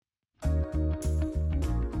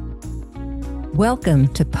Welcome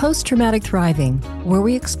to Post-Traumatic Thriving, where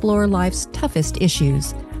we explore life's toughest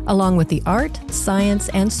issues, along with the art, science,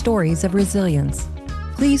 and stories of resilience.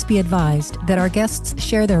 Please be advised that our guests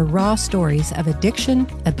share their raw stories of addiction,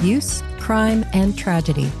 abuse, crime, and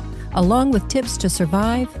tragedy, along with tips to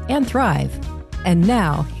survive and thrive. And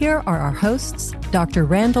now, here are our hosts, Dr.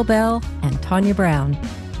 Randall Bell and Tanya Brown.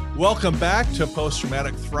 Welcome back to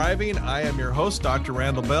Post-Traumatic Thriving. I am your host, Dr.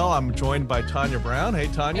 Randall Bell. I'm joined by Tanya Brown. Hey,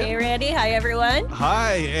 Tanya. Hey, Randy. Hi, everyone.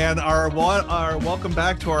 Hi, and our welcome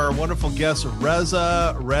back to our wonderful guest,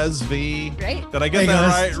 Rezvi. Great. Did I get that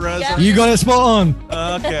right, Reza? Yeah. You got it spot on.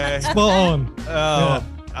 Okay. Spot on. Oh, Yeah.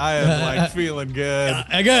 I am like feeling good.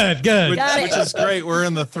 Good. Which is great. We're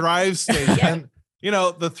in the Thrive stage. Yeah. And, you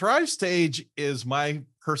know, the Thrive stage is my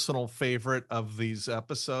personal favorite of these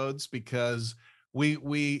episodes because we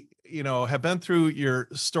have been through your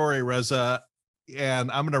story, Reza,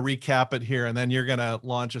 and I'm going to recap it here, and then you're going to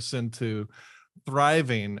launch us into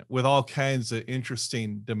thriving with all kinds of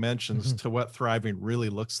interesting dimensions to what thriving really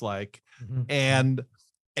looks like. And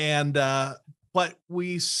but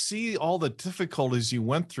we see all the difficulties you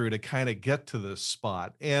went through to kind of get to this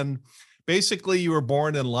spot. And basically, you were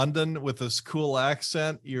born in London with this cool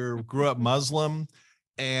accent. You grew up Muslim,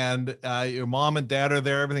 and your mom and dad are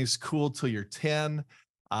there. Everything's cool till you're 10.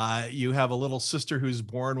 You have a little sister who's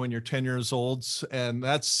born when you're 10 years old, and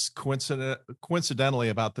that's coincidentally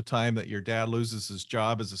about the time that your dad loses his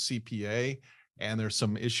job as a CPA, and there's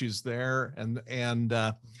some issues there, and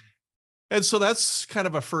so that's kind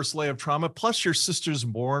of a first layer of trauma. Plus, your sister's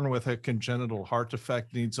born with a congenital heart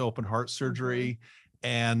defect, needs open heart surgery,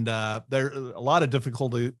 and there are a lot of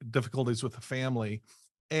difficulties with the family,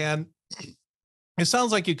 and it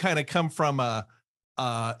sounds like you kind of come from a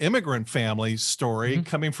immigrant family story,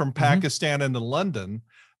 coming from Pakistan into London,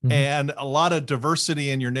 and a lot of diversity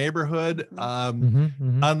in your neighborhood.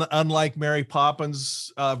 Unlike Mary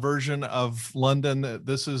Poppins' version of London,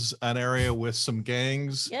 this is an area with some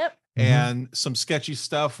gangs and some sketchy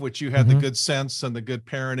stuff, which you had the good sense and the good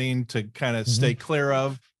parenting to kind of stay clear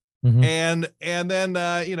of. And then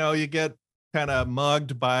you get kind of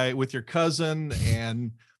mugged with your cousin,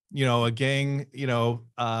 and a gang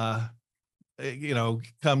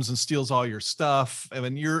comes and steals all your stuff. I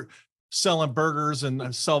mean, you're selling burgers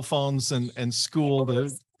and cell phones and school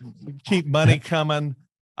to keep money coming.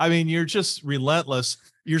 I mean, you're just relentless.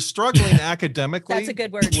 You're struggling academically. That's a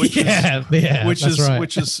good word. Which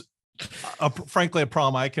is frankly a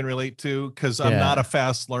problem I can relate to, because I'm not a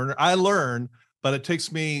fast learner. I learn, but it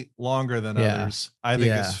takes me longer than others. I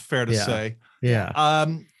think it's fair to say.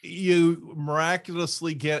 You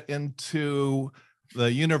miraculously get into the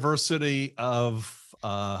University of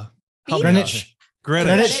Greenwich.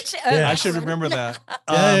 I should remember that.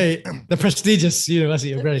 The prestigious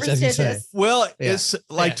University of Greenwich, as you say. Well, it's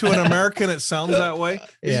like to an American, it sounds that way.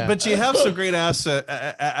 But you have some great assets.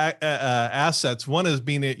 One is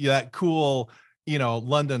being that cool,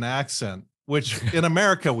 London accent, which in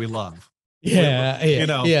America we love.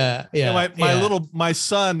 My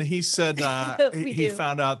son, he said he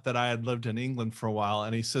found out that I had lived in England for a while,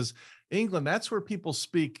 and he says, England, that's where people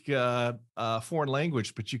speak foreign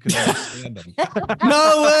language, but you can understand them.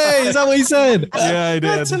 No way! Is that what he said? Yeah, I did.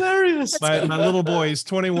 That's hilarious. My little boy, he's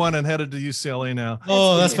 21 and headed to UCLA now.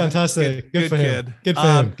 Oh, that's fantastic. Good for him. Good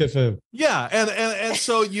for him. Yeah, and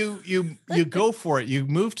so you go for it. You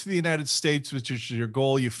move to the United States, which is your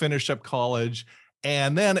goal. You finish up college.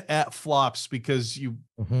 And then at flops because you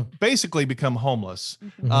basically become homeless.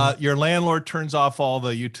 Your landlord turns off all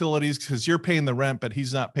the utilities because you're paying the rent, but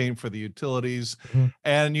he's not paying for the utilities.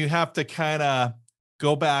 And you have to kind of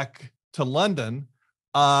go back to London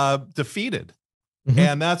defeated.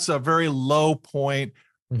 And that's a very low point.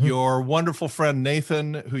 Your wonderful friend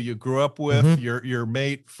Nathan, who you grew up with, your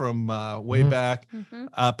mate from way back,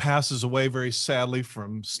 passes away very sadly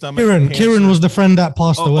from stomach cancer. Kieran was the friend that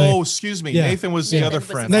passed away. Oh, excuse me. Yeah. Nathan was the other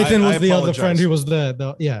friend. Nathan was the other friend who was there.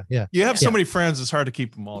 You have so many friends, it's hard to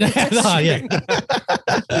keep them all. Excuse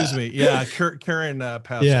me. Yeah, Kieran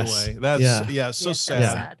passed away. That's so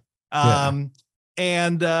sad.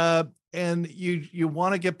 And you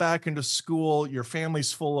want to get back into school. Your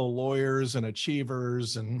family's full of lawyers and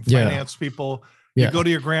achievers and finance people. You go to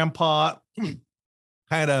your grandpa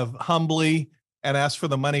kind of humbly and ask for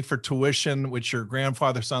the money for tuition, which your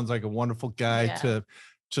grandfather sounds like a wonderful guy to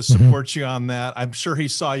support you on that. I'm sure he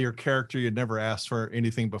saw your character. You'd never asked for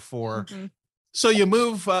anything before. So you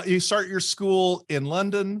move, you start your school in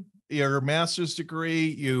London, your master's degree,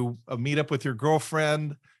 you meet up with your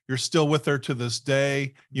girlfriend. You're still with her to this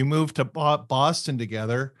day. You moved to Boston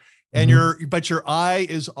together, and but your eye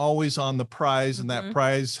is always on the prize, and that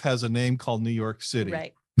prize has a name called New York City.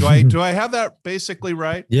 Right. Do I have that basically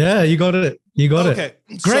right? Yeah, you got it. You got it.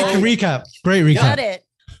 Great recap. Great recap. Got it.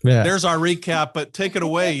 Yeah. There's our recap, but take it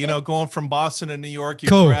away. Going from Boston to New York, you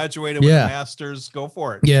graduated with a master's. Go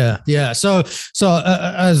for it. Yeah. So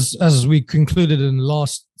as we concluded in the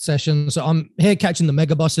last session, so I'm here catching the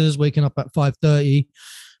mega buses, waking up at 5:30,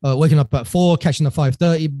 waking up at 4, catching the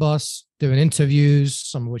 5:30 bus, doing interviews,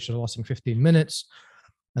 some of which are lasting 15 minutes,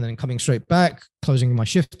 and then coming straight back, closing my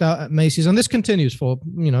shift out at Macy's, and this continues for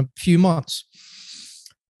a few months,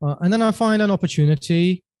 and then I find an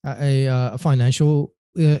opportunity at a financial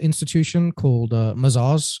institution called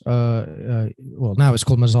Mazars. Well, now it's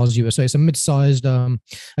called Mazars USA. It's a mid-sized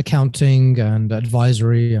accounting and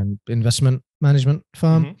advisory and investment management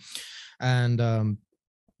firm. And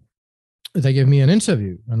they give me an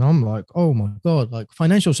interview, and I'm like, oh my God, like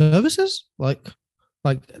financial services? Like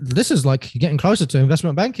this is like getting closer to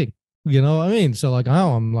investment banking. You know what I mean? So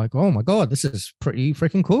I'm like, oh my God, this is pretty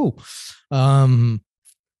freaking cool. So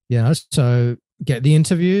get the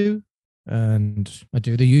interview, and I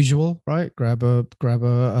do the usual, right? Grab a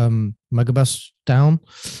megabus down,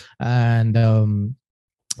 and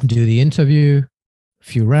do the interview, a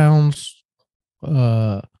few rounds.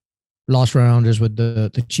 Last round is with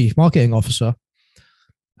the chief marketing officer,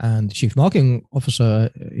 and the chief marketing officer,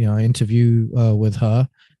 I interview with her,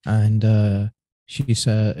 and she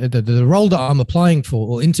said the role that I'm applying for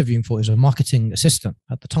or interviewing for is a marketing assistant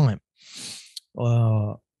at the time.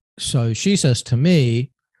 So she says to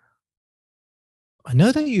me, I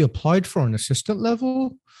know that you applied for an assistant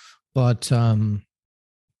level, but I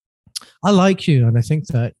like you, and I think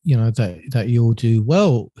that that you'll do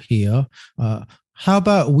well here. How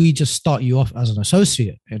about we just start you off as an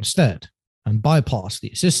associate instead and bypass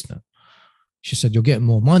the assistant? She said, you'll get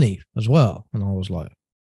more money as well. And I was like,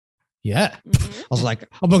 yeah. I was like,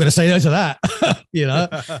 I'm not going to say no to that,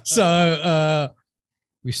 So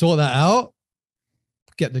we sort that out,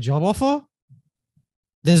 get the job offer.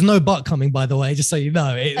 There's no but coming, by the way, just so you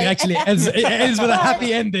know. It actually ends with a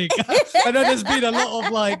happy ending. I know there's been a lot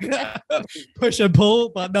of like push and pull,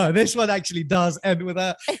 but no, this one actually does end with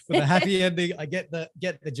a happy ending. I get the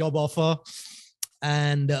job offer,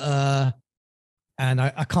 and I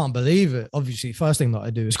can't believe it. Obviously, first thing that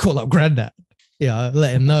I do is call up Granddad.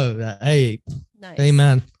 Let him know that, hey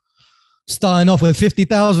man, starting off with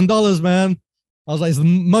 $50,000, man. I was like, it's the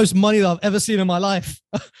most money that I've ever seen in my life,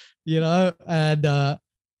 and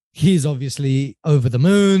he's obviously over the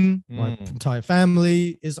moon. My entire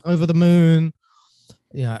family is over the moon.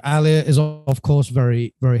 Ali is, of course,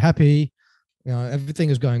 very, very happy. Everything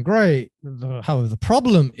is going great. However, the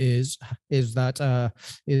problem is that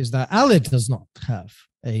Ali does not have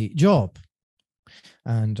a job,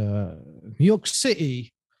 and New York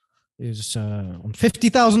City is on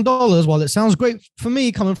 $50,000. While it sounds great for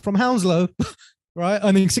me coming from Hounslow, right?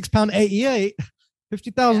 Earning £6.88.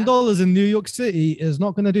 $50,000 in New York City is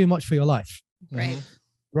not going to do much for your life.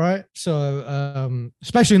 Right. So,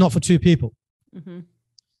 especially not for two people.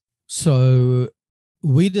 So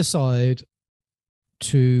we decide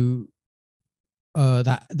to,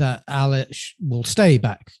 that Alex will stay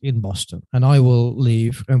back in Boston and I will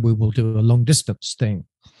leave, and we will do a long distance thing.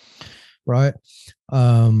 Right.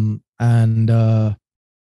 And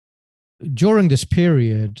during this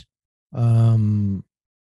period, how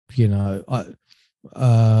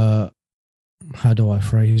do I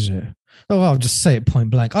phrase it? I'll just say it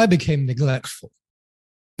point blank. I became neglectful,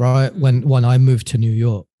 right? When I moved to New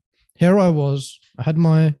York. Here I was, I had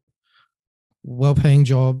my well-paying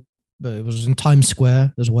job, but it was in Times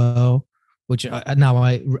Square as well, which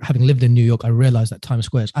having lived in New York, I realized that Times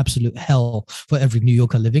Square is absolute hell for every New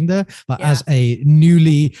Yorker living there. But as a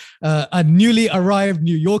newly arrived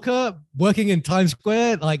New Yorker working in Times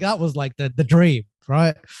Square, like that was like the dream,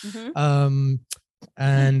 right? And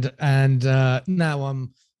now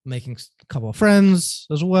I'm making a couple of friends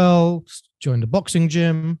as well. Joined a boxing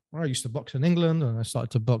gym. I used to box in England, and I started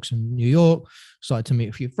to box in New York. Started to meet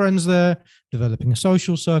a few friends there, developing a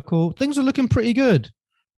social circle. Things are looking pretty good,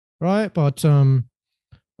 right? But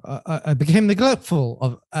I became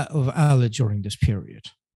neglectful of Ali during this period,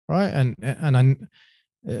 right? And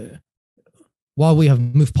while we have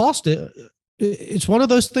moved past it, it's one of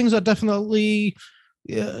those things that definitely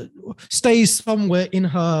stays somewhere in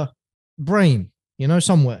her brain,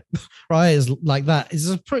 somewhere, right? It's like that. It's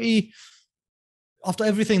a pretty, after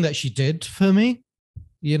everything that she did for me,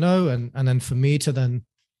 and then for me to then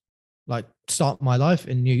like start my life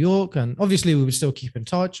in New York, and obviously we would still keep in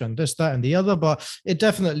touch and this, that, and the other, but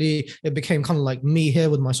it became kind of like me here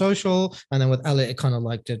with my social, and then with Ali, it kind of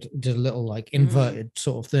like did a little like inverted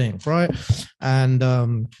sort of thing, right?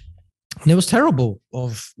 And it was terrible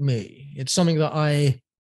of me. It's something that I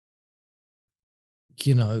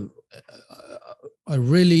you know, I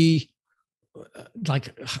really,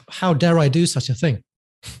 like, how dare I do such a thing?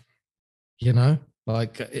 You know,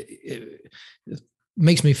 like it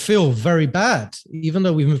makes me feel very bad, even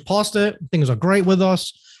though we've moved past it. Things are great with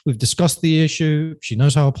us. We've discussed the issue. She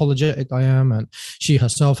knows how apologetic I am. And she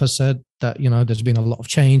herself has said that, you know, there's been a lot of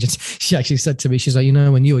change. And she actually said to me, she's like, you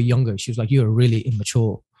know, when you were younger, she was like, you were really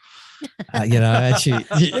immature. You know, and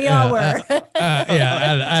we all were.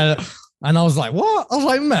 And I was like, what? I was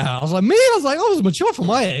like, man, I was like, me? I was like, I was mature for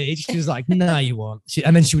my age. She was like, no, you weren't.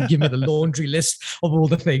 And then she would give me the laundry list of all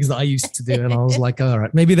the things that I used to do. And I was like, all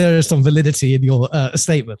right, maybe there is some validity in your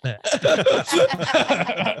statement there.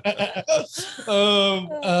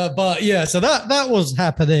 But yeah, so that was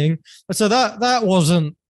happening. So that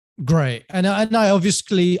wasn't great. And I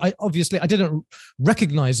obviously I didn't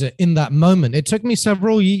recognize it in that moment. It took me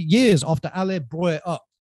several years after Ale brought it up,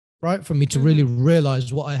 right, for me to really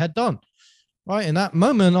realize what I had done. Right. In that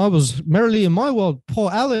moment, I was merrily in my world.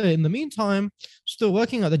 Poor Ale, in the meantime, still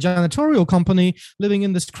working at the janitorial company, living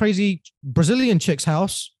in this crazy Brazilian chick's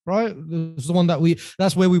house. Right. It was the one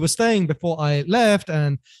that's where we were staying before I left.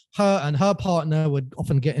 And her partner would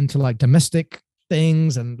often get into like domestic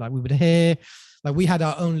things. And like we would hear, like we had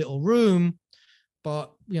our own little room.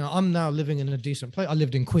 But, you know, I'm now living in a decent place. I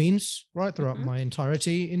lived in Queens, right, throughout my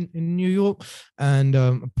entirety in New York. And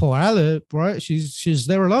poor Ale, right, she's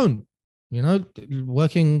there alone. You know,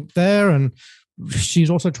 working there, and she's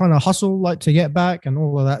also trying to hustle, like, to get back and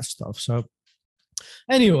all of that stuff. So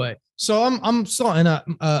anyway, so I'm starting at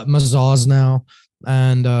Mazars now,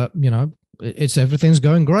 and you know, everything's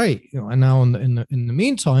going great. You know, and now in the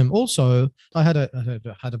meantime, also I had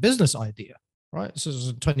a business idea. Right, this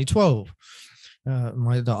is 2012.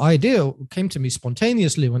 The idea came to me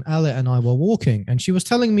spontaneously when Ale and I were walking, and she was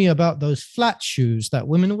telling me about those flat shoes that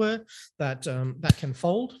women wear that can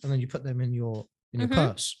fold, and then you put them in your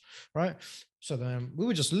purse, right? So then we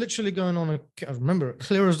were just literally going on I remember it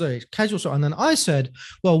clear as day, casual shop. And then I said,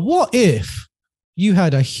 well, what if you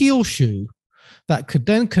had a heel shoe that could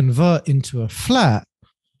then convert into a flat,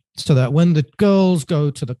 so that when the girls go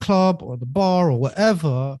to the club or the bar or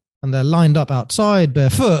whatever, and they're lined up outside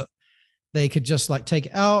barefoot, they could just like take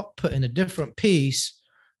it out, put in a different piece,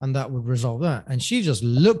 and that would resolve that. And she just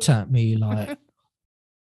looked at me like,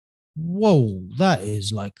 whoa, that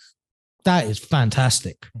is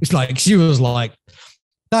fantastic. It's like, she was like,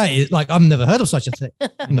 that is like, I've never heard of such a thing.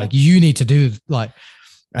 Like, you need to do like,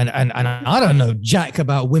 and I don't know jack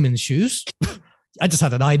about women's shoes. I just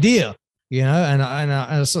had an idea, you know,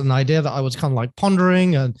 and it's an idea that I was kind of like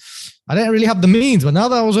pondering, and I didn't really have the means, but now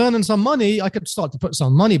that I was earning some money, I could start to put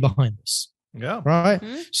some money behind this. Yeah. Right.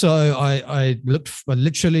 So I looked for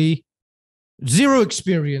literally zero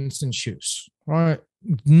experience in shoes, right?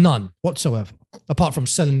 None whatsoever, apart from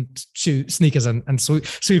selling sneakers and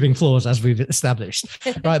sweeping floors, as we've established,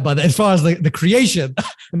 right? But as far as the creation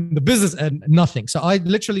and the business, and nothing. So I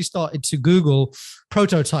literally started to Google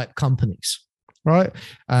prototype companies, right?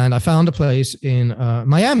 And I found a place in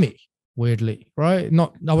Miami, weirdly, right?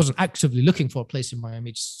 I wasn't actively looking for a place in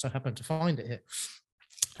Miami, just so happened to find it here.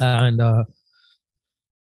 And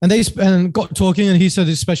they got talking, and he said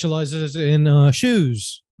he specializes in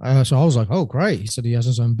shoes. So I was like, oh, great. He said he has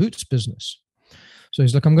his own boots business. So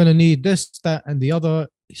he's like, I'm going to need this, that, and the other.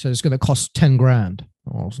 He said it's going to cost 10 grand.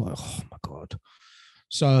 I was like, oh my God.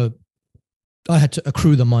 So I had to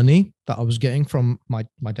accrue the money that I was getting from my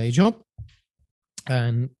day job,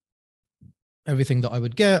 and everything that I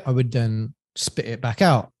would get, I would then spit it back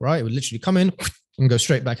out, right? It would literally come in and go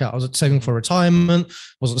straight back out. I wasn't saving for retirement,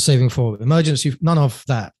 wasn't saving for emergency, none of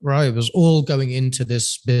that, right? It was all going into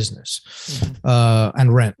this business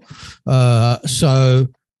and rent. So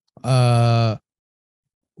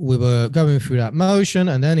we were going through that motion,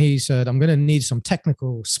 and then he said, I'm going to need some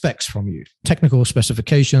technical specs from you, technical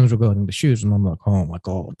specifications regarding the shoes. And I'm like, oh my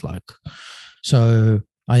God. Like, so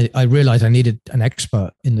I realized I needed an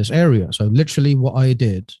expert in this area. So literally what I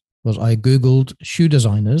did was I Googled shoe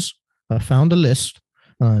designers. I found a list,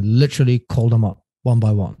 and I literally called them up one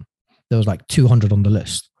by one. There was like 200 on the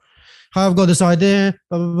list. Hi, I've got this idea.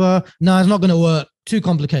 Blah, blah, blah. No, it's not going to work. Too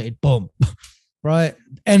complicated. Boom. Right?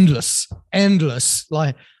 Endless.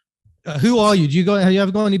 Like, who are you? Have you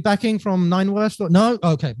ever got any backing from 9 West? No?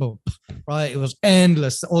 Okay, boom. Right? It was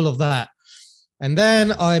endless, all of that. And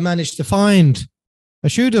then I managed to find a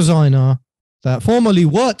shoe designer that formerly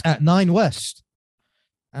worked at 9 West.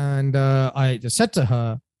 And I just said to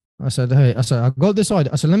her, I said, hey, I got this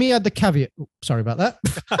idea. I said, let me add the caveat. Sorry about that.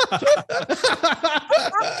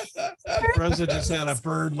 Reza just had a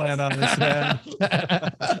bird land on his head.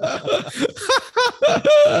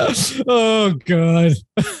 Oh God.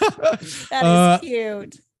 That is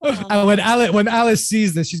cute. And when Alice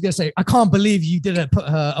sees this, she's gonna say, "I can't believe you didn't put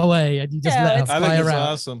her away and you just let her fly I think it's around."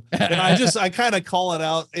 awesome. And I kind of call it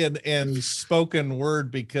out in spoken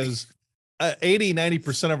word because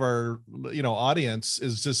 80-90% of our audience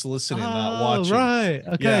is just listening, not watching. Right.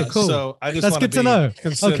 Okay. Cool. So I just that's good to know.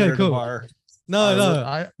 Okay. Cool.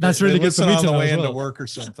 That's really good for me to know. On the way into work or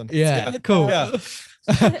something. Yeah. Cool. Yeah.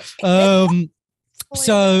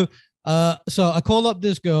 So I call up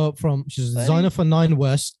this girl she's a designer for 9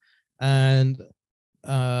 West, and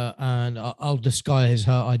I'll disguise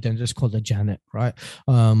her identity. Just call her Janet, right?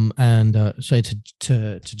 And say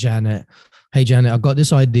to Janet, "Hey Janet, I've got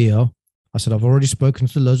this idea." I said, "I've already spoken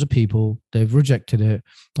to loads of people. They've rejected it."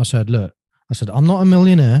 I said, "Look," I said, "I'm not a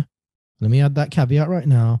millionaire. Let me add that caveat right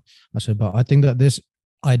now." I said, "But I think that this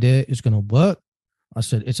idea is going to work." I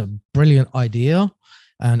said, "It's a brilliant idea,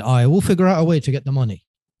 and I will figure out a way to get the money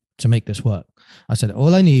to make this work." I said,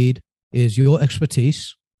 "All I need is your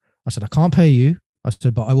expertise." I said, "I can't pay you." I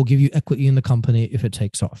said, "But I will give you equity in the company if it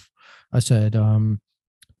takes off." I said,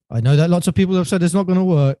 "I know that lots of people have said it's not going to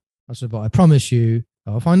work." I said, "But I promise you,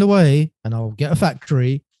 I'll find a way and I'll get a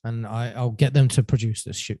factory and I'll get them to produce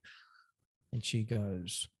this shoe." And she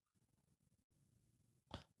goes,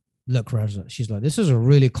 "Look, Reza," she's like, "this is a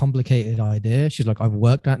really complicated idea." She's like, "I've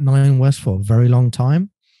worked at 9 West for a very long time."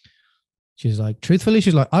 She's like, "Truthfully,"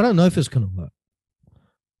 she's like, "I don't know if it's going to work."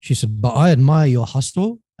 She said, "But I admire your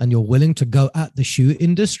hustle and you're willing to go at the shoe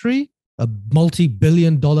industry, a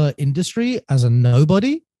multi-billion-dollar industry, as a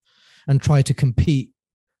nobody and try to compete."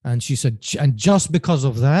 And she said, "And just because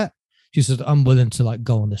of that," she said, "I'm willing to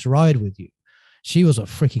go on this ride with you." She was a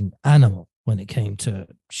freaking animal when it came to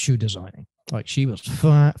shoe designing. She was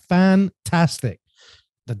fantastic.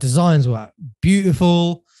 The designs were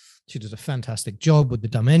beautiful. She did a fantastic job with the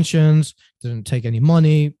dimensions. Didn't take any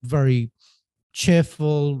money. Very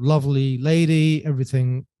cheerful, lovely lady.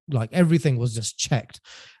 Everything was just checked.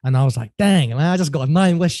 And I was like, dang, man, I just got a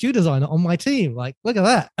 9 West shoe designer on my team. Look at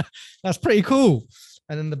that. That's pretty cool.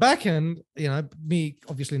 And in the back end, me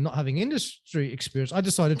obviously not having industry experience, I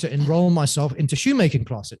decided to enroll myself into shoemaking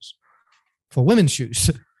classes for women's shoes.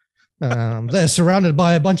 They're surrounded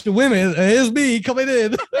by a bunch of women. Here's me coming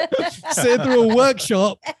in, sitting through a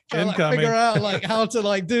workshop, trying to figure out how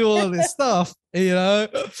to do all of this stuff, But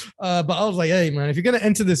I was like, hey man, if you're gonna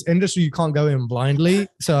enter this industry, you can't go in blindly.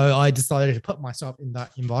 So I decided to put myself in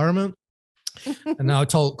that environment. And now I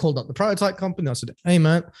called up the prototype company. I said, hey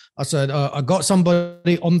man, I said, I got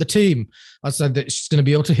somebody on the team. I said that she's going to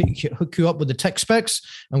be able to hook you up with the tech specs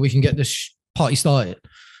and we can get this party started.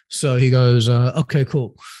 So he goes, okay,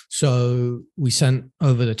 cool. So we sent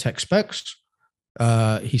over the tech specs.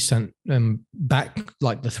 He sent them back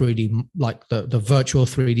the 3D, the virtual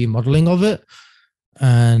 3D modeling of it.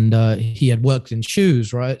 And he had worked in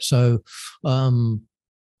shoes, right? So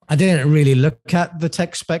I didn't really look at the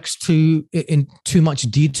tech specs in too much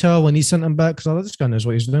detail when he sent them back because I was this guy knows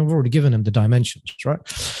what he's doing. We've already given him the dimensions, right?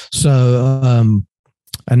 So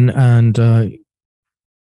and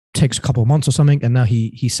takes a couple of months or something, and now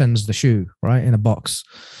he sends the shoe right in a box.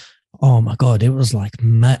 Oh my god, it was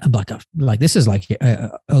this is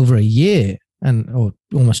over a year or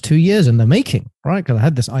almost 2 years in the making, right? Because I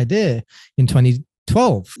had this idea in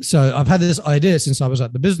 2012, so I've had this idea since I was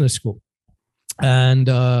at the business school. And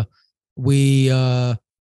we got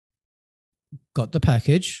the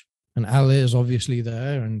package, and Ali is obviously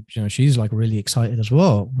there, and she's really excited as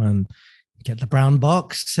well. And get the brown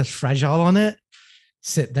box, says fragile on it.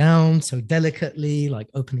 Sit down so delicately,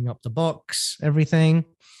 opening up the box, everything,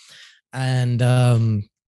 and I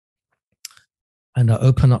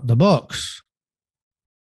open up the box,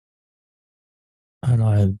 and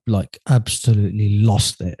I absolutely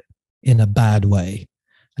lost it in a bad way.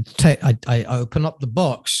 I open up the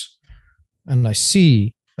box and I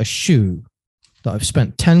see a shoe that I've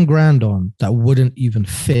spent 10 grand on that wouldn't even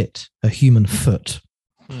fit a human foot.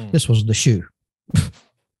 This was the shoe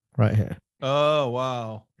right here. Oh,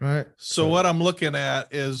 wow. Right. So what I'm looking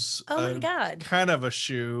at is oh my God, kind of a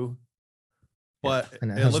shoe, but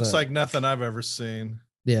yeah, it looks like nothing I've ever seen.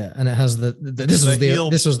 Yeah. And it has this was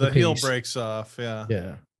the heel piece. Breaks off. Yeah.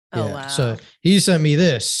 Yeah. Oh, yeah. wow. So he sent me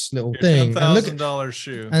this little thing. $10,000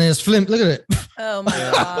 shoe. And it's flimp. Look at it. Oh my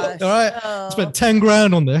gosh. All right. Oh. Spent 10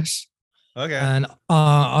 grand on this. Okay. And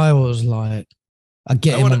I was like, I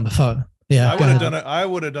get him on the phone. Yeah. I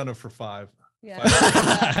would have done it for $5. Yeah.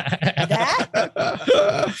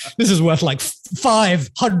 That? This is worth $5.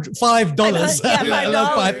 Yeah,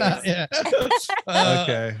 $5. Yeah.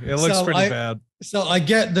 Okay, it looks so pretty bad. So I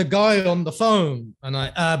get the guy on the phone and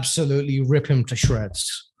I absolutely rip him to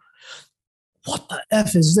shreds. What the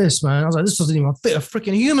F is this, man? I was like, this doesn't even fit a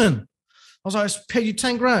freaking human. I was like, I paid you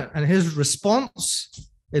 10 grand. And his response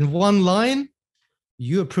in one line,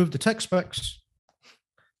 you approved the tech specs.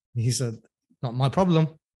 He said, not my problem.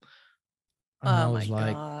 And I was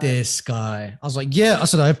like, God. this guy. I was like, yeah. I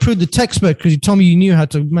said, I approved the tech spec because you told me you knew how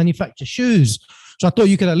to manufacture shoes. So I thought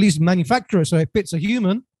you could at least manufacture it so it fits a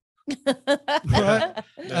human. Right?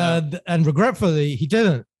 Yeah. And regretfully, he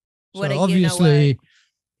didn't. So What a obviously,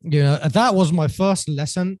 that was my first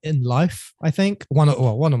lesson in life. I think one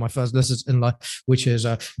of my first lessons in life, which is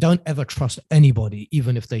don't ever trust anybody,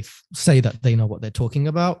 even if they say that they know what they're talking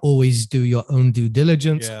about. Always do your own due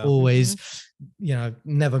diligence. Yeah. Always,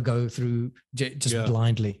 never go through just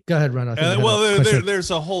blindly. Go ahead, Ren. I think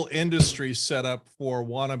there's a whole industry set up for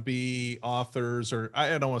wannabe authors, or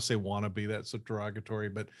I don't want to say wannabe, that's a derogatory,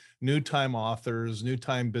 but new time authors, new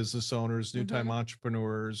time business owners, new time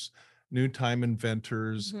entrepreneurs, new time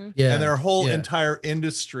inventors. Yeah, and there are whole entire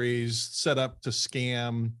industries set up to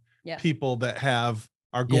scam people that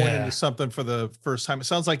are going into something for the first time. It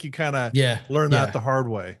sounds like you kind of learn that the hard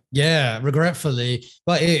way. Yeah, regretfully,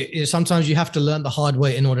 but sometimes you have to learn the hard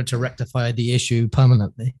way in order to rectify the issue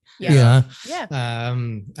permanently. And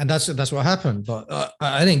that's what happened. But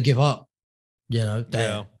I didn't give up.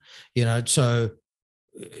 So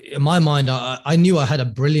in my mind, I knew I had a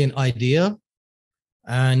brilliant idea.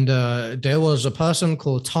 And there was a person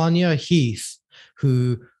called Tanya Heath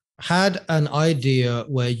who had an idea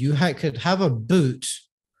where you could have a boot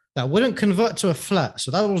that wouldn't convert to a flat.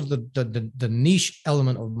 So that was the niche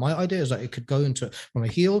element of my idea, is that it could go from a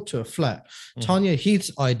heel to a flat. Tanya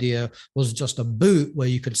Heath's idea was just a boot where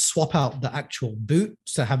you could swap out the actual boot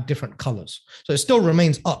to have different colors. So it still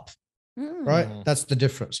remains up, right? That's the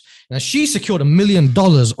difference. Now she secured $1 million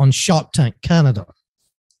on Shark Tank Canada,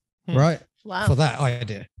 right? Wow. For that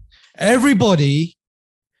idea.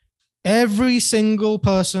 Every single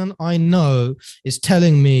person I know is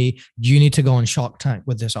telling me you need to go on Shark Tank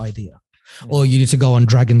with this idea, or you need to go on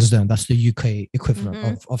Dragon's Den. That's the UK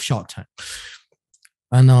equivalent of Shark Tank.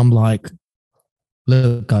 And I'm like,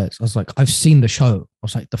 look, guys, I was like, I've seen the show. I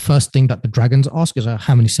was like, the first thing that the dragons ask is,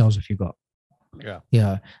 how many sales have you got?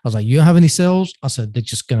 Yeah. I was like, you don't have any sales? I said, they're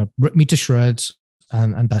just going to rip me to shreds.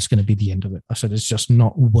 And that's going to be the end of it. I said, it's just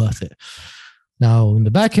not worth it. Now, in the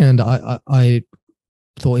back end, I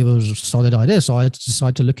thought it was a solid idea. So I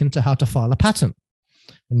decided to look into how to file a patent.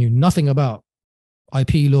 I knew nothing about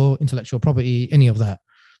IP law, intellectual property, any of that.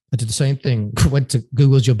 I did the same thing. Went to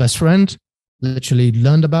Google's Your Best Friend, literally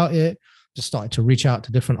learned about it, just started to reach out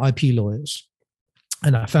to different IP lawyers.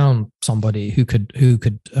 And I found somebody who could do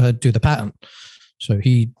the patent. So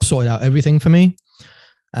he sorted out everything for me.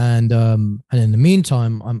 And in the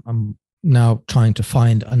meantime, I'm now trying to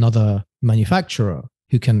find another manufacturer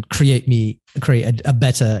who can create a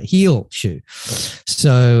better heel shoe.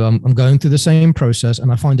 So I'm going through the same process,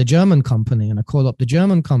 and I find a German company, and I call up the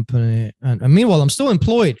German company. And meanwhile, I'm still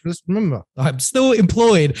employed. Just remember, I'm still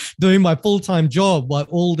employed doing my full-time job while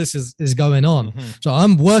all this is going on. So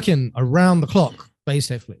I'm working around the clock,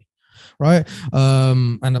 basically. Right.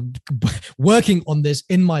 And I'm working on this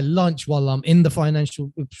in my lunch while I'm in the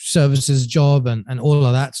financial services job and all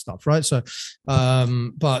of that stuff. Right. So,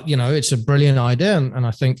 but it's a brilliant idea. And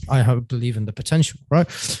I think I believe in the potential. Right.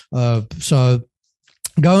 So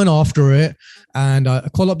going after it, and I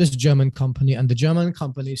call up this German company, and the German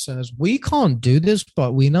company says, we can't do this,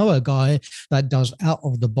 but we know a guy that does out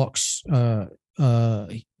of the box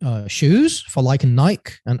shoes for like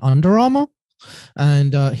Nike and Under Armour.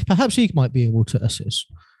 And perhaps he might be able to assist.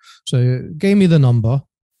 So gave me the number,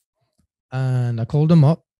 and I called him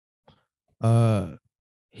up.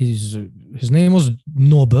 His name was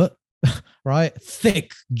Norbert, right?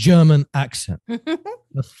 Thick German accent,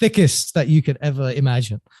 the thickest that you could ever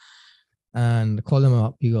imagine. And I called him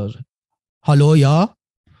up. He goes, "Hello, yeah."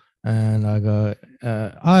 And I go,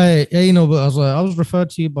 but I was like, I was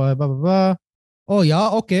referred to you by blah blah blah. Oh yeah,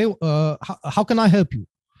 okay. How can I help you?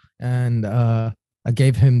 And I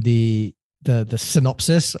gave him the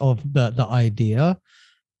synopsis of the idea,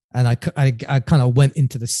 and I kind of went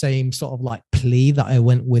into the same sort of like plea that I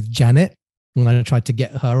went with Janet when I tried to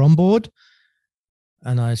get her on board.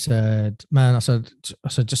 And I said, man, I said,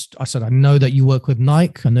 I know that you work with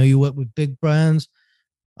Nike. I know you work with big brands.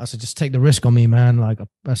 I said, just take the risk on me, man. Like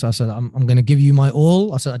I said, I'm going to give you my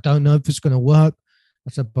all. I said, I don't know if it's going to work.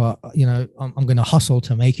 I said, but I'm going to hustle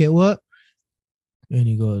to make it work. And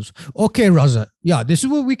he goes, okay, Reza, yeah, this is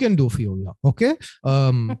what we can do for you. Yeah. Okay.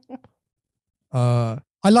 I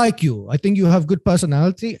like you. I think you have good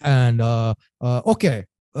personality, and okay,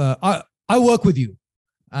 I work with you.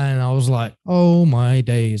 And I was like, oh my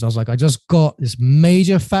days. I was like, I just got this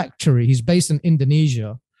major factory. He's based in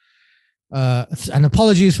Indonesia. And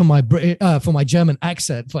apologies for my German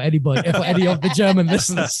accent for anybody, for any of the German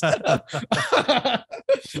listeners. I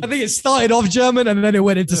think it started off German and then it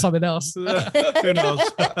went into something else. Who knows?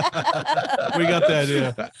 We got the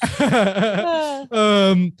Ah.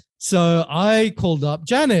 idea. So I called up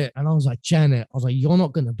Janet and I was like, you're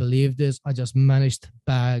not going to believe this. I just managed to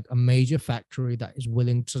bag a major factory that is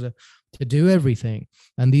willing to do everything.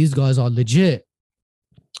 And these guys are legit.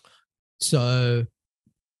 So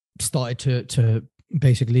started to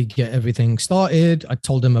basically get everything started. I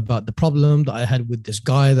told him about the problem that I had with this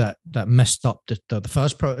guy that messed up the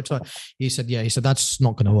first prototype. He said, that's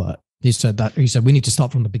not going to work. He said, we need to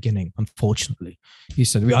start from the beginning, unfortunately. He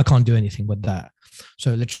said, I can't do anything with that.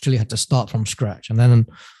 So literally had to start from scratch. And then,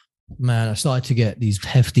 man, I started to get these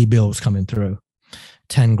hefty bills coming through.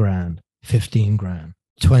 10 grand, 15 grand,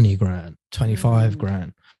 20 grand, 25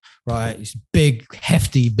 grand, right? These big,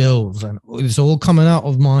 hefty bills. And it's all coming out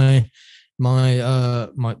of the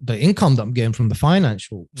income that I'm getting from the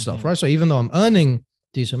financial stuff, right? So even though I'm earning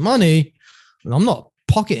decent money, I'm not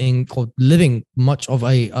pocketing or living much of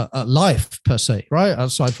a life per se, right?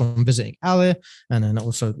 Aside from visiting Ali and then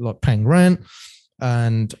also like paying rent.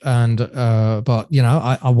 But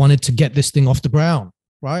I wanted to get this thing off the ground,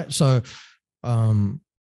 right? So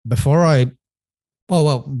before I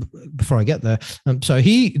get there, so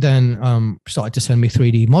he then started to send me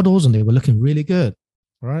 3D models, and they were looking really good,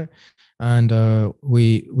 right? And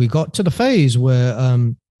we got to the phase where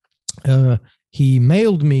he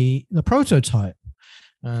mailed me the prototype,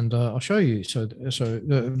 and I'll show you. So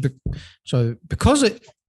because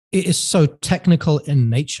it is so technical in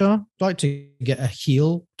nature, like to get a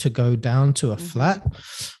heel to go down to a flat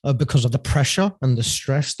because of the pressure and the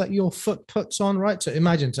stress that your foot puts on, right? So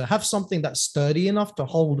imagine to have something that's sturdy enough to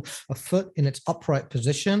hold a foot in its upright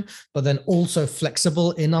position, but then also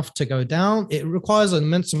flexible enough to go down. It requires an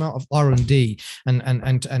immense amount of R&D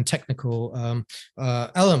and technical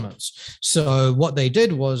elements. So what they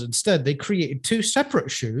did was instead they created two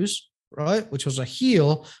separate shoes, right, which was a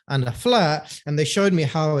heel and a flat, and they showed me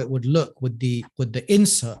how it would look with the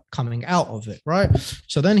insert coming out of it, right?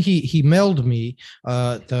 So then he mailed me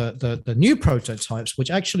the new prototypes,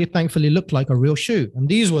 which actually thankfully looked like a real shoe, and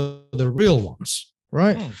these were the real ones,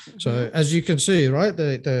 right? So as you can see, right,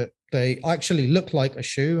 they actually look like a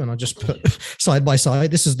shoe, and I just put side by side.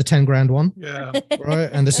 This is the 10 grand one, right,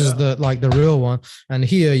 and this is the real one. And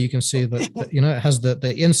here you can see that it has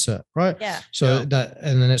the insert, right? So that,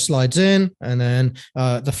 and then it slides in, and then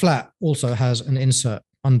the flat also has an insert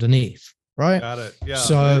underneath, right? Got it. Yeah.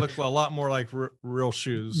 So they look a lot more like real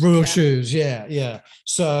shoes. Real shoes, yeah.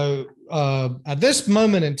 So at this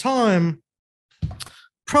moment in time,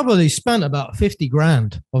 probably spent about 50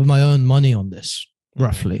 grand of my own money on this.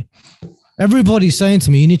 Roughly, everybody's saying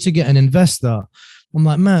to me, you need to get an investor. I'm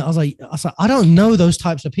like, man, I was like, I don't know those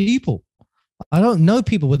types of people. I don't know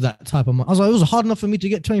people with that type of money. I was like, it was hard enough for me to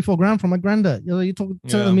get 24 grand from my granddad. You're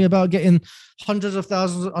telling me about getting hundreds of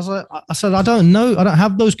thousands. I said, I don't know. I don't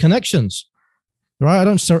have those connections, right?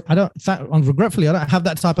 Regretfully, I don't have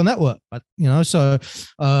that type of network, so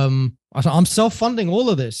I'm self-funding all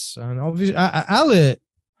of this. And obviously, Ali,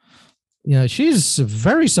 she's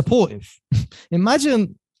very supportive.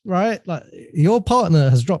 Imagine, right? Like your partner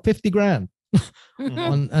has dropped 50 grand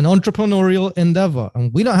on an entrepreneurial endeavor,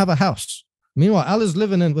 and we don't have a house. Meanwhile, Ali's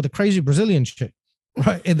living in with a crazy Brazilian chick,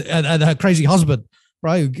 right? And her crazy husband,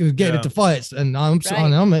 right? Who get into fights, and I'm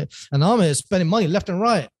spending money left and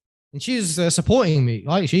right, and she's supporting me.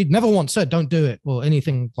 Like she never once said don't do it or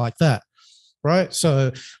anything like that, right?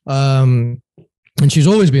 So, and she's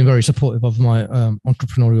always been very supportive of my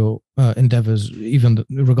entrepreneurial endeavors, even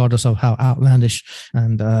regardless of how outlandish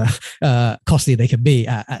and costly they can be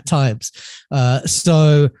at times.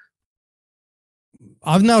 So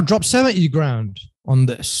I've now dropped 70 grand on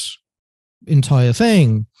this entire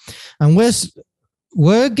thing, and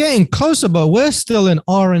we're getting closer, but we're still in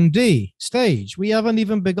R&D stage. We haven't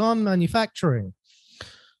even begun manufacturing.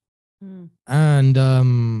 And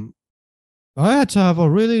I had to have a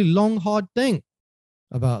really long, hard think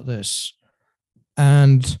about this,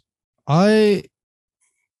 and it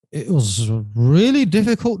was a really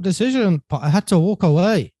difficult decision, but I had to walk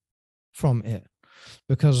away from it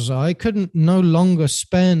because I couldn't no longer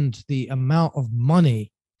spend the amount of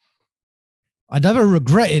money. I never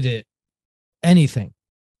regretted anything,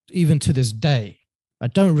 even to this day. I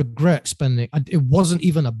don't regret spending. It wasn't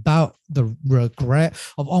even about the regret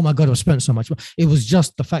of, oh my God, I spent so much. It was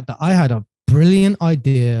just the fact that I had a brilliant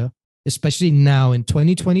idea, especially now in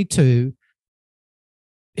 2022.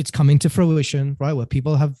 It's coming to fruition, right? Where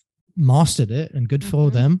people have mastered it, and good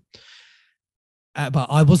for them. But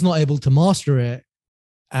I was not able to master it.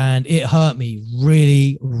 And it hurt me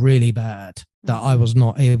really, really bad that I was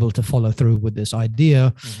not able to follow through with this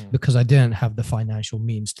idea because I didn't have the financial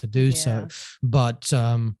means to do so. But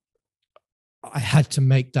I had to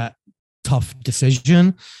make that tough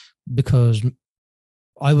decision because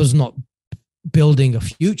I was not building a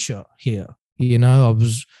future here. You know, I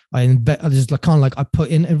was like, kind of like I put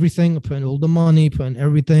in everything, I put in all the money, put in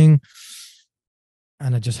everything.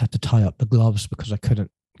 And I just had to tie up the gloves because I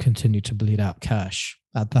couldn't continue to bleed out cash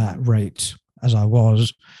at that rate as I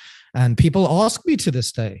was. And people ask me to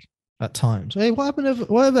this day at times, hey,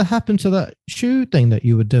 whatever happened to that shoe thing that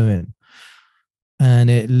you were doing? And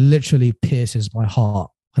it literally pierces my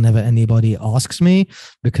heart whenever anybody asks me,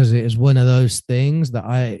 because it is one of those things that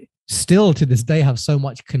I still to this day have so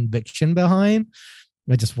much conviction behind.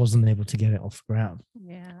 I just wasn't able to get it off the ground.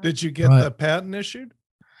 Yeah. Did you get the patent issued?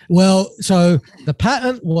 Well, so the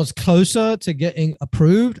patent was closer to getting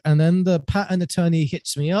approved, and then the patent attorney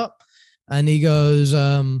hits me up and he goes,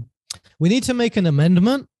 we need to make an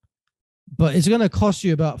amendment, but it's going to cost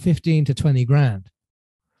you about 15 to 20 grand.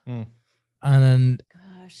 And then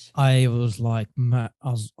I was like, I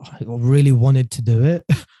really wanted to do it.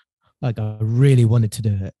 Like, I really wanted to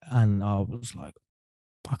do it. And I was like,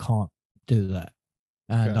 I can't do that.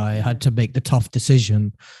 And I had to make the tough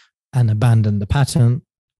decision and abandon the patent,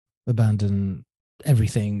 abandon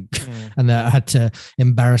everything. And I had to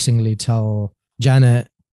embarrassingly tell Janet.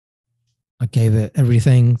 I gave it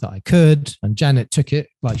everything that I could, and Janet took it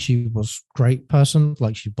like she was a great person,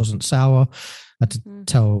 like she wasn't sour. I had to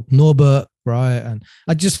tell Norbert, right? And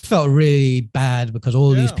I just felt really bad because all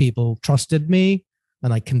these people trusted me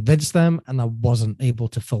and I convinced them, and I wasn't able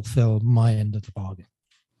to fulfill my end of the bargain,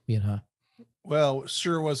 you know? Well,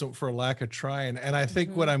 sure wasn't for lack of trying. And I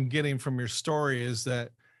think what I'm getting from your story is that,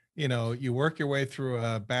 you know, you work your way through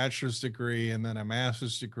a bachelor's degree and then a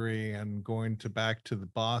master's degree and going back to the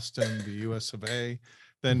Boston, the US of A,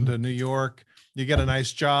 then to New York. You get a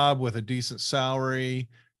nice job with a decent salary.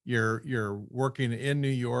 You're working in New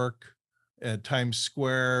York at Times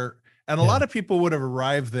Square. And a lot of people would have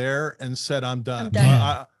arrived there and said, I'm done.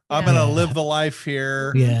 I'm going to live the life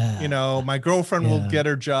here. You know, my girlfriend will get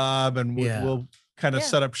her job and we'll kind of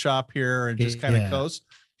set up shop here and just kind of coast.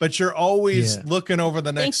 But you're always looking over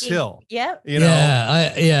the next hill. You know?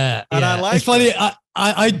 And I like it's funny.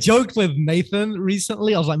 I joked with Nathan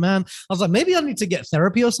recently. I was like, maybe I need to get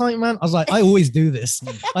therapy or something, man. I was like, I always do this.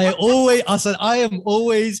 I said, I am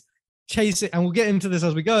always chasing, and we'll get into this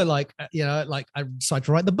as we go. Like, you know, like I decided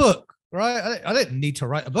to write the book, right? I didn't need to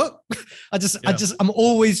write a book. I'm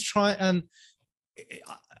always trying, and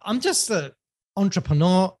I'm just an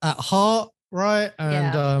entrepreneur at heart, right?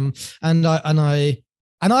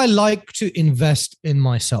 And I like to invest in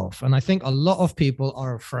myself. And I think a lot of people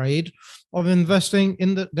are afraid of investing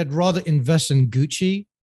they'd rather invest in Gucci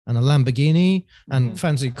and a Lamborghini and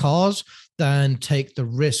fancy cars than take the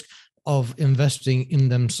risk of investing in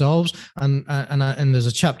themselves. And there's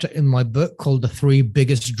a chapter in my book called The 3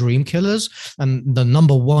 Biggest Dream Killers. And the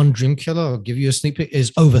number one dream killer, I'll give you a sneak peek,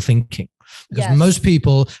 is overthinking. Because most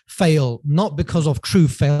people fail not because of true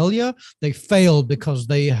failure. They fail because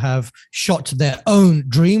they have shot their own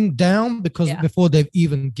dream down before they've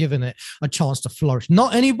even given it a chance to flourish.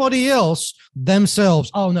 Not anybody else, themselves.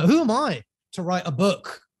 Oh no, who am I to write a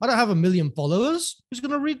book? I don't have 1 million followers. Who's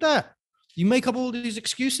going to read that? You make up all these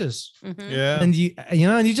excuses. And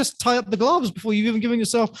you just tie up the gloves before you've even given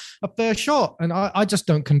yourself a fair shot. And I just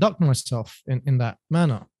don't conduct myself in that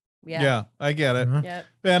manner. Yeah, I get it.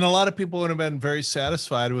 And a lot of people would have been very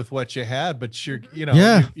satisfied with what you had, but this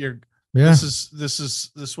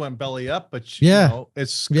went belly up, but you know,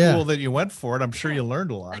 it's cool that you went for it. I'm sure you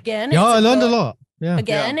learned a lot. Again, I learned a lot.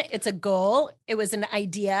 Again, it's a goal. It was an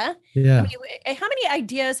idea. How many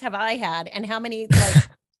ideas have I had, and how many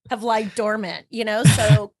have lied dormant? You know,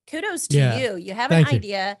 so kudos to you. You have an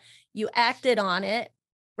idea. You acted on it.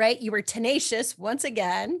 Right. You were tenacious once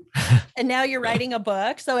again, and now you're writing a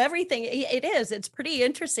book. So everything it's pretty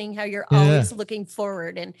interesting how you're always looking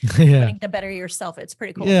forward and wanting to better yourself. It's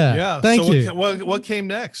pretty cool. Thank you. What came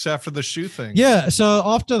next after the shoe thing? So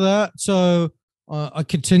after that, I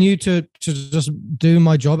continue to just do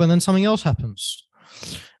my job, and then something else happens.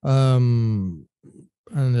 And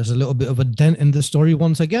there's a little bit of a dent in the story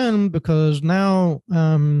once again, because now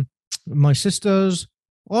my sister's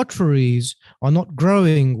arteries are not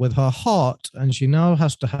growing with her heart, and she now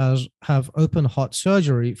has to have open heart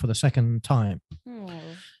surgery for the second time.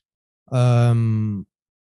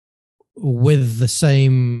 with the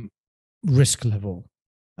same risk level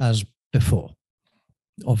as before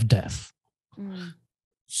of death.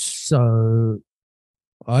 So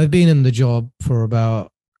I've been in the job for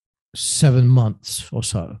about 7 months or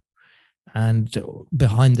so, and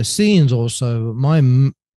behind the scenes also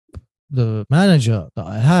the manager that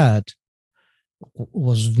I had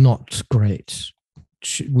was not great.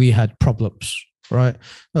 We had problems, right?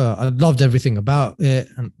 I loved everything about it,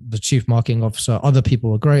 and the chief marketing officer, other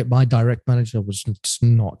people were great. My direct manager was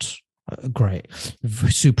not great.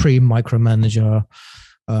 Supreme micromanager.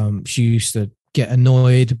 She used to get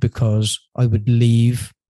annoyed because I would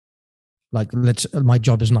leave. Like, my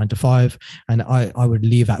job is 9 to 5, and I would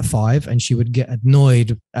leave at 5, and she would get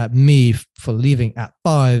annoyed at me for leaving at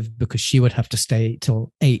 5 because she would have to stay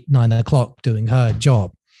till 8, 9 o'clock doing her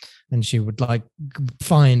job, and she would like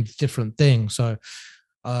find different things. So,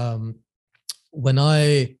 when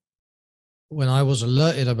I was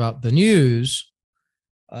alerted about the news,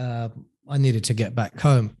 I needed to get back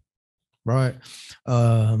home, right?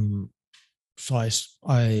 So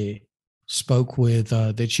I spoke with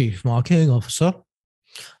the chief marketing officer,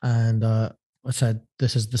 and I said,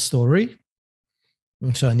 this is the story.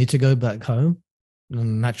 And so I need to go back home.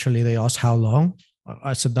 And naturally, they asked how long.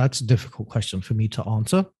 I said, that's a difficult question for me to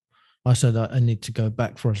answer. I said, I need to go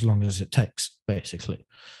back for as long as it takes, basically.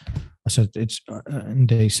 I said, and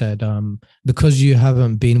they said, because you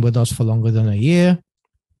haven't been with us for longer than a year,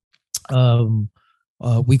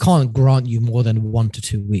 we can't grant you more than 1 to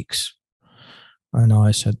 2 weeks. And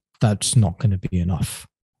I said, that's not going to be enough.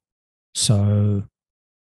 So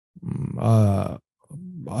I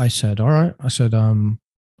said, all right. I said, I'm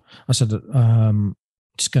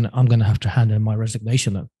going to have to hand in my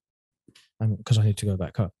resignation then, because I need to go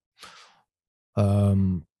back home. I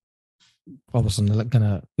wasn't going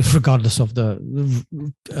to, regardless of the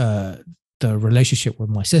relationship with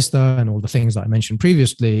my sister and all the things that I mentioned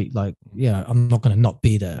previously, like, yeah, I'm not going to not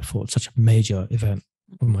be there for such a major event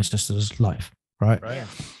in my sister's life. Right.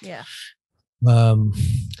 Yeah.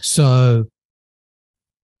 So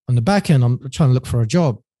on the back end, I'm trying to look for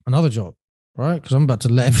another job, right? Because I'm about to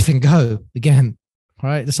let everything go again,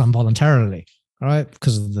 right? This involuntarily, right?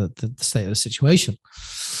 Because of the state of the situation.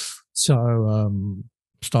 So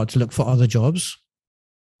start to look for other jobs,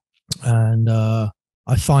 and I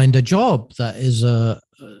find a job that is a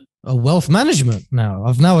wealth management. Now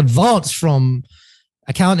I've now advanced from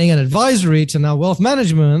accounting and advisory to now wealth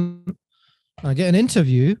management. I get an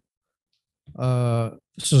interview.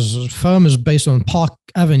 This firm is based on Park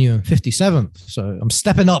Avenue and 57th. So I'm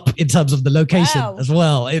stepping up in terms of the location as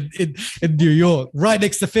well in New York, right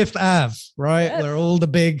next to Fifth Ave, right? Yes. Where all the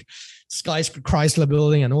big Chrysler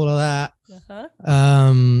building and all of that.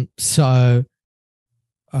 So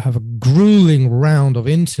I have a grueling round of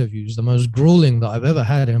interviews, the most grueling that I've ever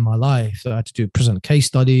had in my life. So I had to present case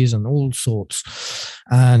studies and all sorts.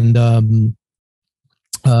 And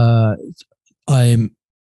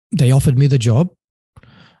they offered me the job,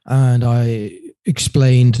 and I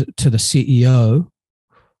explained to the CEO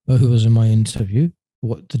who was in my interview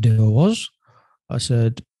what the deal was. I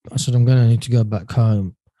said, I'm going to need to go back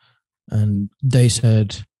home. And they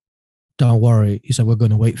said, don't worry. He said, we're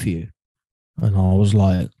going to wait for you. And I was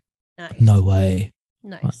like, nice. No way.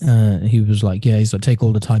 Nice. He was like, yeah, he's like, take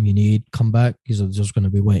all the time you need, come back. He's like, just going to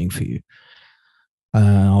be waiting for you.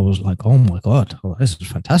 And I was like, oh my God, this is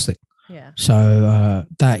fantastic. Yeah. So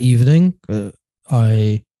that evening, that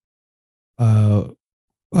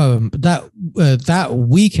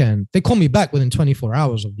weekend, they called me back within 24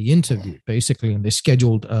 hours of the interview, basically, and they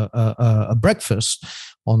scheduled a breakfast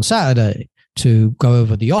on Saturday to go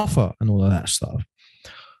over the offer and all of that stuff.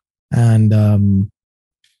 And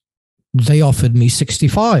they offered me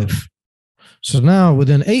 65. So now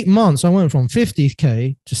within 8 months, I went from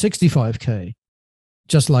 50K to 65K,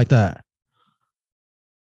 just like that.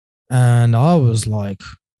 And I was like,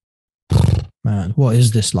 man, what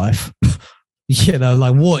is this life?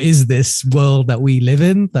 Like, what is this world that we live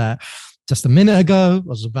in? That just a minute ago I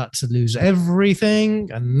was about to lose everything,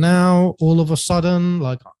 and now all of a sudden,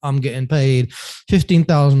 like, I'm getting paid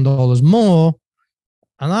 $15,000 more,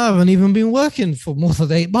 and I haven't even been working for more than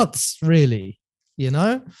 8 months, really,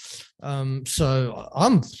 So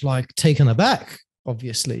I'm like taken aback,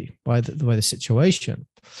 obviously, by the situation.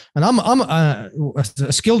 And I'm a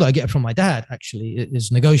skill that I get from my dad, actually,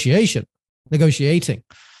 is negotiating.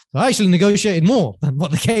 So I actually negotiated more than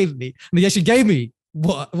what they gave me, and they actually gave me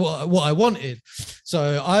what I wanted.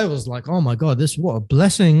 So I was like, oh my God, what a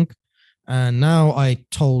blessing. And now I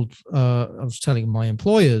was telling my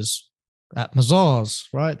employers at Mazars,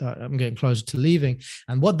 right, that I'm getting closer to leaving.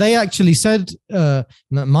 And what they actually said,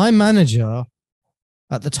 my manager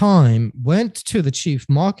at the time went to the chief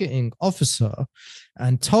marketing officer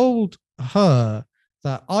and told her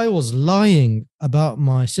that I was lying about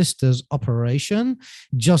my sister's operation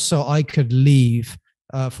just so I could leave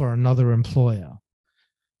for another employer.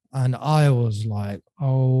 And I was like,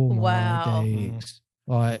 oh my days.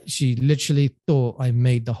 Like, she literally thought I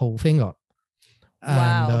made the whole thing up.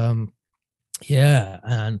 And yeah,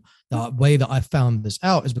 and the way that I found this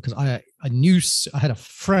out is because I knew I had a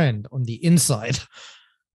friend on the inside,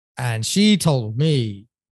 and she told me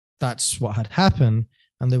that's what had happened,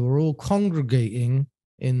 and they were all congregating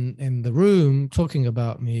in the room talking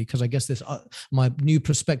about me because I guess this my new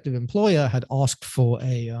prospective employer had asked for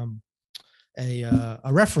a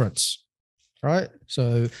reference, right?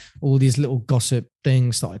 So all these little gossip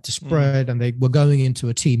things started to spread, and they were going into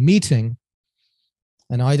a team meeting.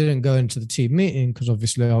 And I didn't go into the team meeting because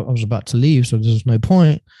obviously I was about to leave, so there was no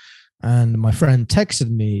point. And my friend texted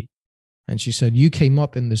me and she said, you came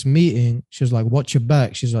up in this meeting. She was like, watch your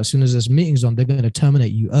back. She's like, as soon as this meeting's on, they're going to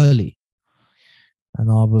terminate you early.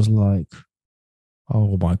 And I was like,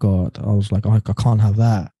 oh my God. I was like, I can't have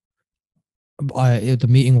that. The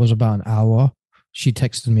meeting was about an hour. She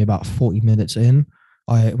texted me about 40 minutes in.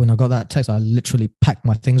 When I got that text, I literally packed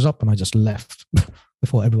my things up and I just left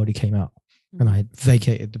before everybody came out. And I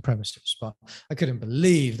vacated the premises. But I couldn't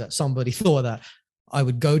believe that somebody thought that I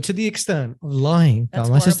would go to the extent of lying that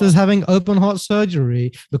my sister's having open heart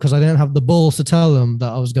surgery because I didn't have the balls to tell them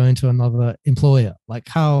that I was going to another employer. Like,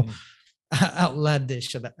 how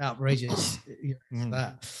outlandish and outrageous is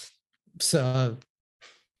that? So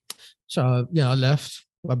yeah, I left.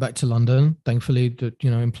 Went back to London. Thankfully, the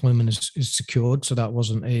employment is secured, so that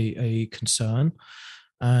wasn't a concern.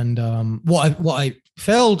 And what I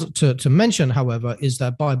failed to mention, however, is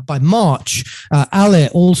that by March, Ale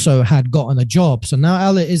also had gotten a job. So now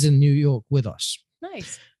Ale is in New York with us.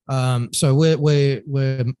 Nice. So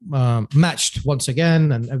we're matched once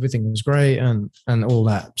again, and everything is great and all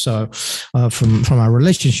that. So from our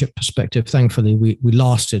relationship perspective, thankfully we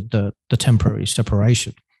lasted the temporary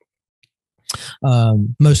separation.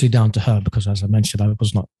 Mostly down to her because, as I mentioned, I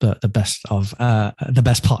was not the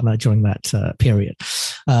best partner during that period.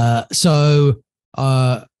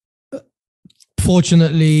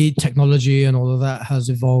 Fortunately, technology and all of that has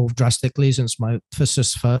evolved drastically since my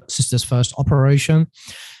sister's first operation.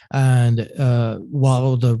 And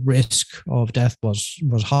while the risk of death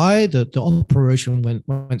was high, the operation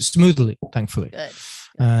went smoothly, thankfully. Good.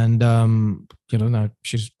 And now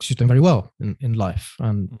she's doing very well in life,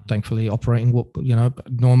 and thankfully operating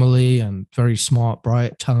normally, and very smart,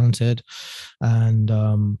 bright, talented, and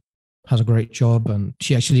has a great job. And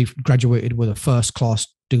she actually graduated with a first-class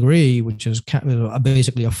degree, which is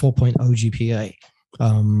basically a 4.0 GPA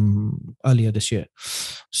earlier this year.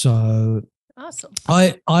 So awesome.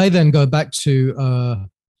 I then go back to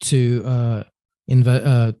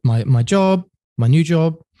my job, my new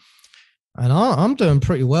job. And I'm doing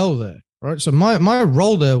pretty well there, right? So my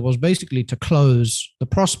role there was basically to close the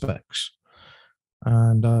prospects.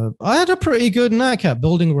 And I had a pretty good knack at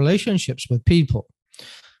building relationships with people.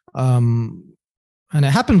 And it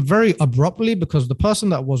happened very abruptly because the person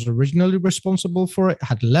that was originally responsible for it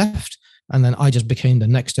had left. And then I just became the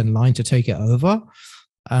next in line to take it over.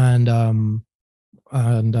 And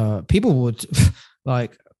people would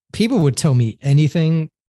tell me anything.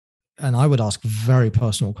 And I would ask very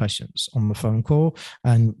personal questions on the phone call.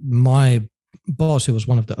 And my boss, who was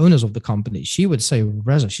one of the owners of the company, she would say,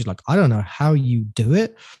 Reza, she's like, I don't know how you do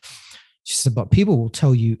it. She said, but people will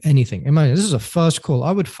tell you anything. Imagine, this is a first call.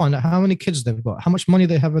 I would find out how many kids they've got, how much money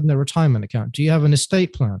they have in their retirement account. Do you have an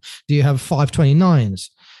estate plan? Do you have 529s?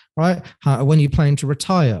 Right? When are you planning to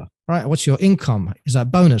retire? Right? What's your income? Is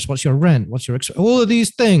that bonus? What's your rent? What's your all of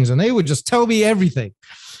these things? And they would just tell me everything.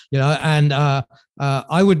 And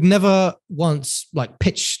I would never once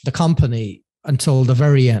pitch the company until the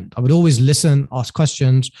very end. I would always listen, ask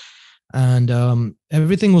questions, and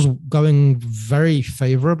everything was going very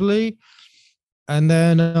favorably. And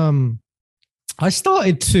then I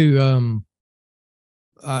started to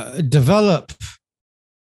develop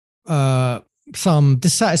some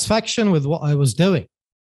dissatisfaction with what I was doing.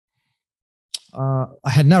 I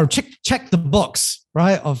had now checked the box,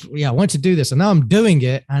 right? I want to do this, and now I'm doing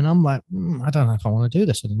it, and I'm like, I don't know if I want to do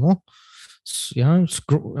this anymore.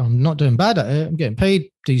 I'm not doing bad at it. I'm getting paid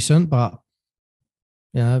decent, but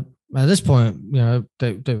at this point, they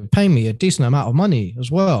were paying me a decent amount of money as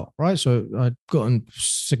well, right? So I'd gotten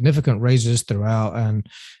significant raises throughout, and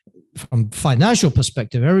from a financial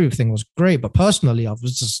perspective, everything was great. But personally, I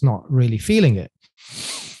was just not really feeling it,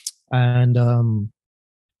 and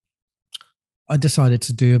I decided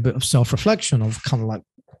to do a bit of self-reflection of kind of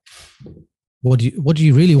what do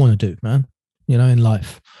you really want to do, man? In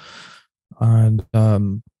life. And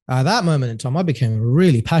at that moment in time, I became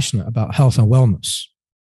really passionate about health and wellness,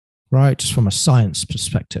 right? Just from a science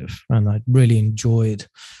perspective. And I really enjoyed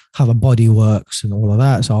how the body works and all of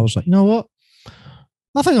that. So I was like, you know what?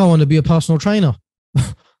 I think I want to be a personal trainer.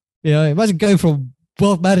 Imagine going from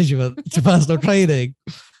wealth management to personal training,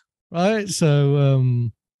 right? So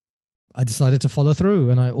I decided to follow through,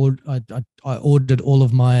 and I ordered all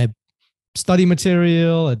of my study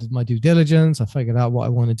material. I did my due diligence. I figured out what I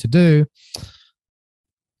wanted to do,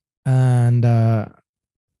 and I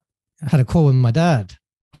had a call with my dad,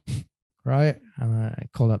 right? And I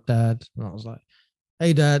called up Dad, and I was like,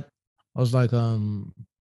 "Hey, Dad," I was like,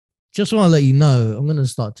 just want to let you know, I'm going to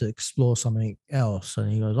start to explore something else. And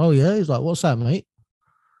he goes, "Oh yeah." He's like, "What's that, mate?"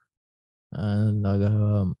 And I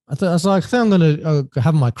go, I think I'm going to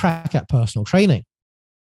have my crack at personal training.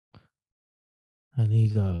 And he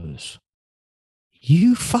goes,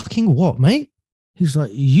 "You fucking what, mate?" He's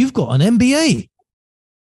like, "You've got an MBA."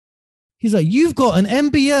 He's like, "You've got an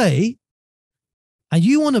MBA and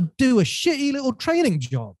you want to do a shitty little training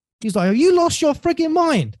job?" He's like, "Have you lost your freaking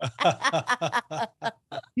mind?"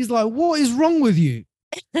 He's like, "What is wrong with you?"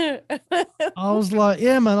 I was like,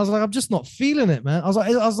 "Yeah, man." I was like, "I'm just not feeling it, man." I was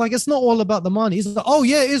like, "It's not all about the money." He's like, "Oh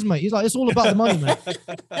yeah, it is, mate." He's like, "It's all about the money, mate."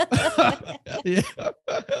 Yeah.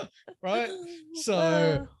 Right.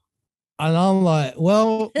 So, and I'm like,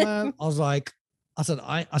 "Well, man," I said,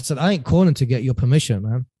 I ain't calling to get your permission,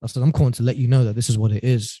 man. I said, "I'm calling to let you know that this is what it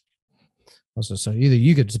is." I said, "So either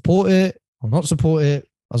you could support it or not support it."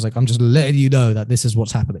 I was like, "I'm just letting you know that this is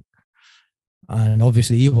what's happening." And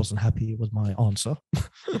obviously he wasn't happy with my answer.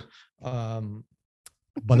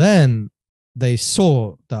 But then they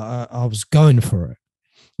saw that I was going for it.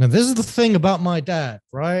 Now, this is the thing about my dad,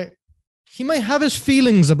 right? He may have his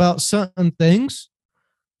feelings about certain things,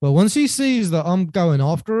 but once he sees that I'm going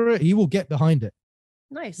after it, he will get behind it.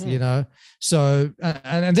 Nice. So,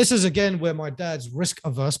 and this is again where my dad's risk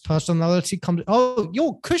averse personality comes. "Oh,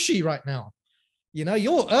 you're cushy right now.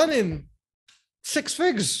 You're earning 6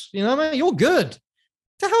 figures. Man, you're good.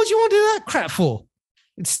 The hell do you want to do that crap for?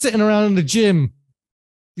 It's sitting around in the gym,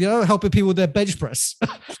 helping people with their bench press."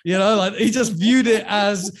 Like he just viewed it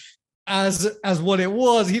as what it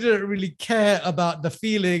was. He didn't really care about the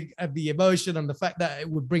feeling and the emotion and the fact that it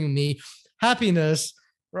would bring me happiness.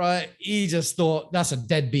 Right. He just thought that's a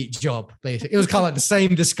deadbeat job. Basically. It was kind of like the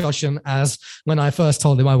same discussion as when I first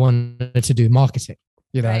told him I wanted to do marketing.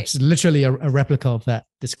 Right. It's literally a replica of that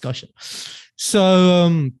discussion.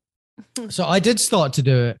 So I did start to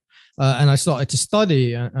do it, and I started to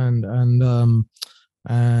study, and on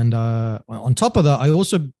top of that, I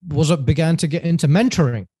also began to get into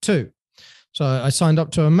mentoring too. So I signed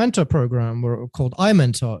up to a mentor program called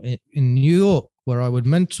iMentor in New York, where I would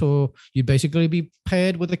mentor. You'd basically be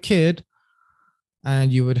paired with a kid,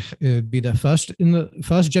 and you would be the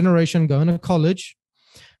first generation going to college.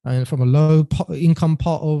 And from a low income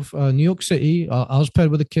part of New York City, I was paired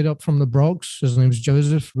with a kid up from the Bronx. His name was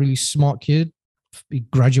Joseph, really smart kid. He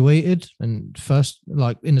graduated and first,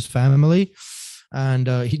 like, in his family. And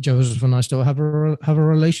Joseph and I still have a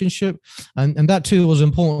relationship. And that too was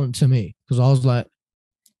important to me, because I was like,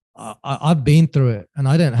 I've been through it and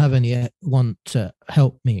I didn't have anyone to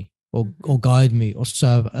help me or guide me or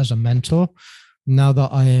serve as a mentor. Now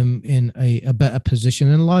that I am in a better position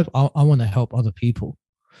in life, I want to help other people,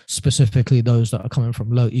 specifically those that are coming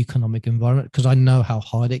from low economic environment, because I know how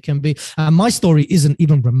hard it can be. And my story isn't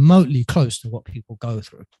even remotely close to what people go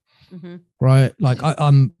through. Mm-hmm. Right. Like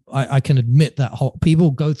I can admit that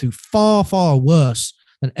people go through far, far worse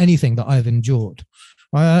than anything that I've endured.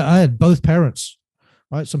 I had both parents,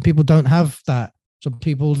 right? Some people don't have that. Some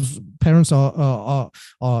people's parents are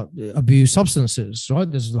abuse substances, right?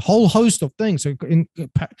 There's a whole host of things. So in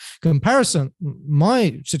comparison,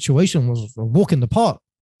 my situation was a walk in the park.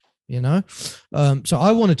 So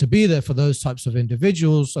I wanted to be there for those types of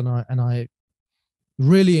individuals, and I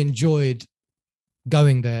really enjoyed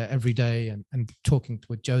going there every day and talking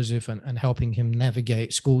with Joseph and helping him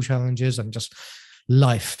navigate school challenges and just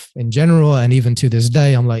life in general. And even to this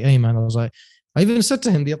day, I'm like, hey man, I even said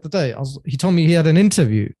to him the other day, he told me he had an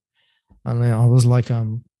interview, and I was like,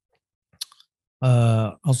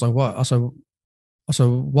 what? I said,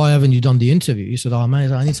 why haven't you done the interview? He said, oh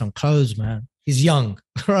man, I need some clothes, man. He's young,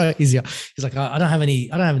 right? He's young. He's like, I don't have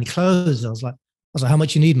any clothes. I was like, how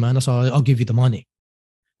much you need, man? I said, I'll give you the money.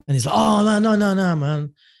 And he's like, oh, no,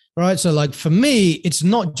 man. Right. So like, for me, it's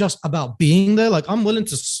not just about being there. Like, I'm willing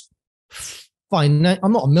to I'm not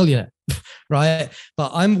a millionaire, right?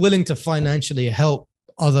 But I'm willing to financially help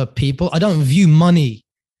other people. I don't view money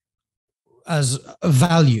as a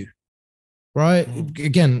value. right?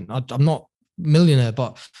 Again, I'm not millionaire,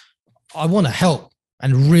 but I want to help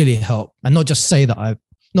and really help, and not just say that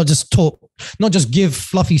not just talk, not just give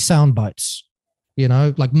fluffy sound bites,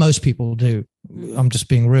 like most people do. I'm just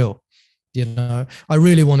being real. I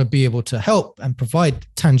really want to be able to help and provide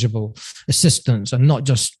tangible assistance and not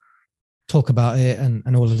just talk about it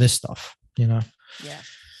and all of this stuff, Yeah.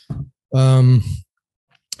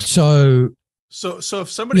 So if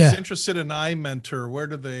somebody's interested in iMentor, where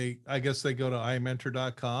do I guess they go to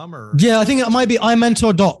iMentor.com or? Yeah, I think it might be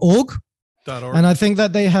iMentor.org. And I think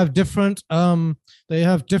that they have different,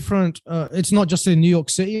 it's not just in New York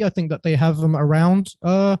City. I think that they have them around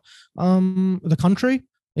the country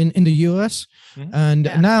in the US. Mm-hmm. And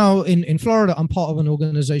now in Florida, I'm part of an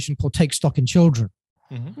organization called Take Stock in Children.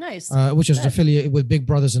 Mm-hmm. Nice. Which is affiliated with Big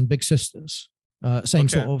Brothers and Big Sisters. Same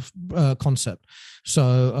sort of concept.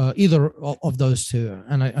 So either of those two.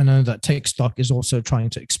 And I know that Take Stock is also trying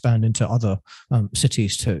to expand into other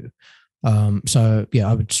cities too. So yeah,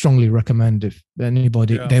 I would strongly recommend if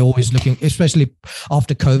anybody, they're always looking, especially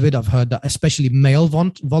after COVID, I've heard that especially male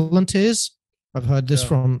volunteers, I've heard this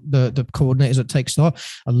from the coordinators at Take Stock,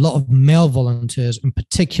 a lot of male volunteers in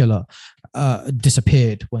particular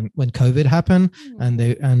disappeared when COVID happened, and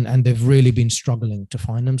they've really been struggling to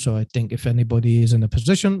find them. So I think if anybody is in a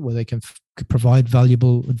position where they can provide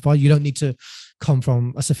valuable advice, you don't need to come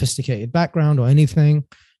from a sophisticated background or anything.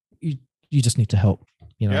 You just need to help.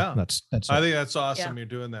 That's I think that's awesome. You're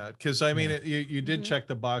doing that because I mean, you did check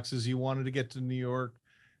the boxes. You wanted to get to New York,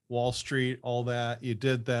 Wall Street, all that. You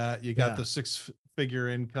did that. You got the 6-figure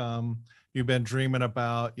income you've been dreaming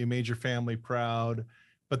about. You made your family proud,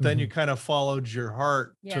 but then you kind of followed your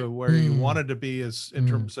heart to where you wanted to be as in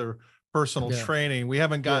terms of personal training. We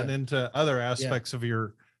haven't gotten into other aspects of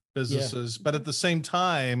your businesses, but at the same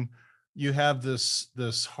time, you have this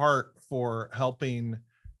heart for helping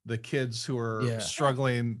the kids who are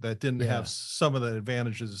struggling that didn't have some of the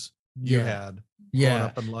advantages you had growing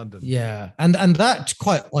up in London. Yeah. And that,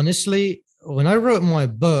 quite honestly, when I wrote my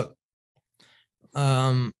book,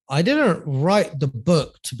 I didn't write the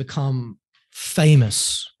book to become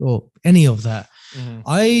famous or any of that.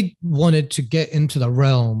 I wanted to get into the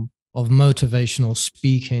realm of motivational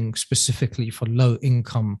speaking specifically for low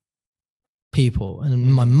income people. And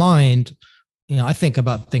in my mind, I think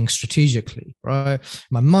about things strategically, right? In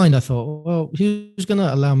my mind, I thought, well, who's going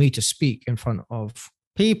to allow me to speak in front of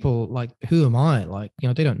people? Like, who am I? Like,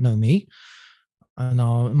 they don't know me. And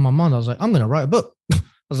in my mind, I was like, I'm going to write a book. I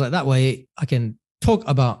was like, that way I can talk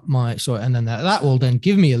about my story, and then that will then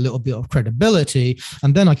give me a little bit of credibility,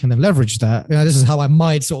 and then I can then leverage that. This is how my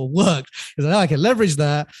mind sort of worked. Is that I can leverage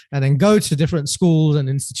that and then go to different schools and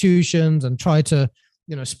institutions and try to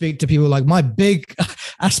speak to people. Like, my big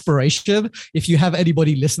aspiration, if you have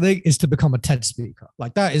anybody listening, is to become a TED speaker.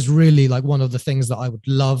 Like, that is really like one of the things that I would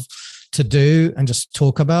love to do, and just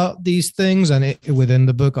talk about these things. And within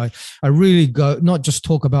the book, I really go, not just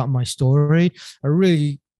talk about my story. I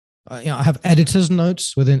really, I have editor's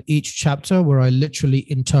notes within each chapter where I literally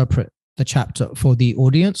interpret the chapter for the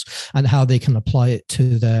audience and how they can apply it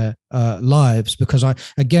to their lives. Because I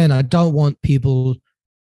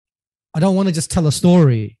don't want to just tell a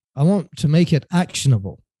story. I want to make it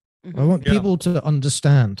actionable. I want people to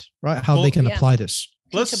understand, right, how they can apply this.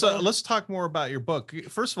 Let's talk more about your book.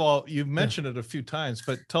 First of all, you've mentioned it a few times,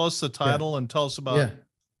 but tell us the title and tell us about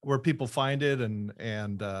where people find it and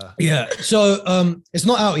So it's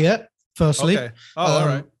not out yet. Firstly, all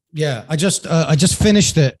right. Yeah, I just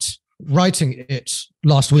finished it, writing it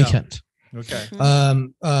last weekend. Okay.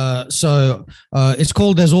 So it's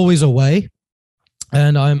called "There's Always a Way."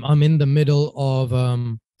 And I'm in the middle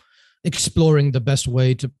of exploring the best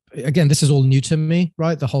way to, again, this is all new to me,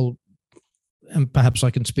 right? The whole, and perhaps I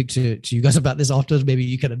can speak to you guys about this afterwards. Maybe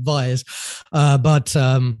you can advise. But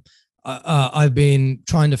I've been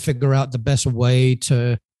trying to figure out the best way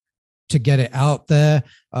to get it out there.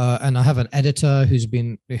 And I have an editor who's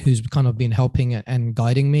kind of been helping and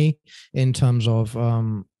guiding me in terms of,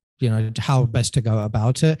 how best to go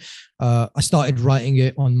about it. I started writing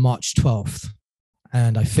it on March 12th.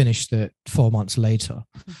 And I finished it 4 months later.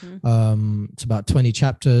 It's about 20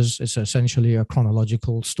 chapters. It's essentially a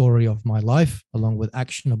chronological story of my life, along with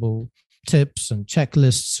actionable tips and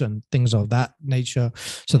checklists and things of that nature,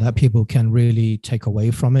 so that people can really take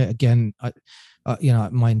away from it. Again,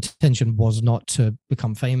 my intention was not to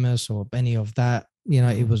become famous or any of that.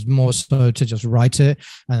 It was more so to just write it.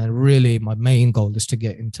 And really, my main goal is to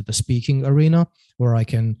get into the speaking arena, where I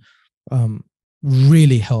can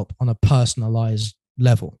really help on a personalized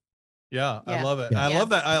level. Yeah, I love it. Yeah. I love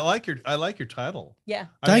that. I like your title. Yeah.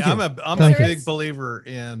 Thank you. I'm a big believer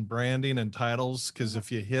in branding and titles, because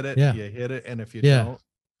if you hit it, you hit it. And if you don't,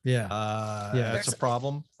 that's a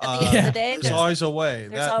problem. At the end of the day, there's always a way.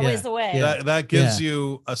 There's always a way. That gives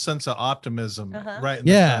you a sense of optimism, right? In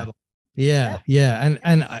the title.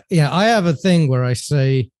 And I have a thing where I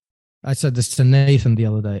said this to Nathan the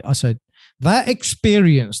other day. I said, that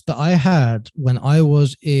experience that I had when I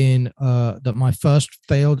was in my first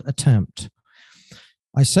failed attempt,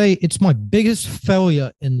 I say it's my biggest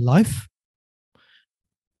failure in life,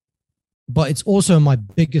 but it's also my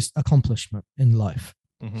biggest accomplishment in life.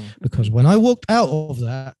 Mm-hmm. Because when I walked out of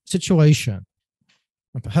that situation,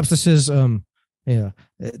 and perhaps this is not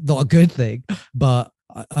a good thing, but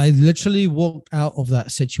I literally walked out of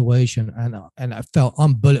that situation and I felt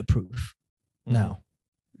I'm bulletproof now.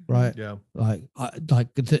 Right. Yeah.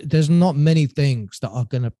 There's not many things that are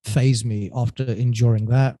going to phase me after enduring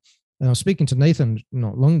that. And I was speaking to Nathan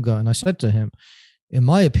not long ago, and I said to him, in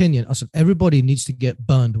my opinion, I said, everybody needs to get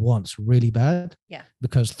burned once really bad. Yeah.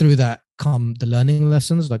 Because through that come the learning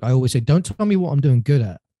lessons. Like I always say, don't tell me what I'm doing good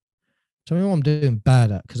at. Tell me what I'm doing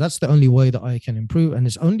bad at, because that's the only way that I can improve. And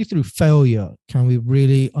it's only through failure can we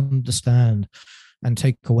really understand and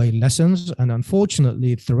take away lessons. And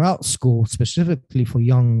unfortunately, throughout school, specifically for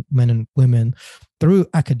young men and women, through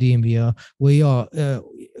academia, we are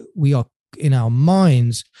in our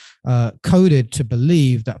minds coded to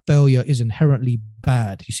believe that failure is inherently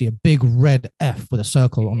bad. You see a big red F with a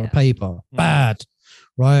circle on the paper, bad,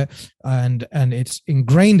 right? And it's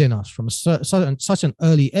ingrained in us from such an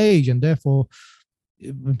early age, and therefore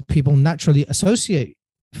people naturally associate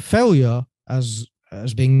failure as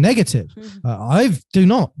being negative. I do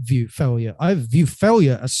not view failure. I view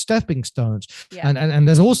failure as stepping stones. Yeah. And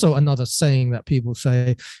there's also another saying that people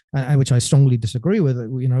say, and which I strongly disagree with.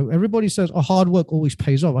 You know, everybody says, "Oh, hard work always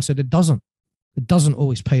pays off." I said it doesn't. It doesn't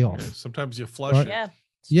always pay off. Yeah, sometimes you flush it. Yeah.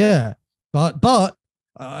 Yeah. But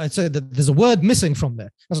I'd say that there's a word missing from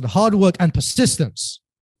there. That's the hard work and persistence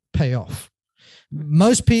pay off.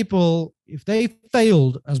 Most people, if they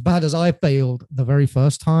failed as bad as I failed the very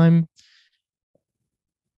first time,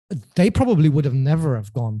 they probably would have never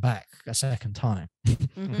have gone back a second time.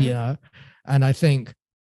 You know, and I think,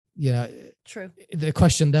 true. The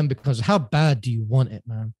question then becomes, how bad do you want it,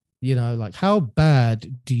 man? You know, like how bad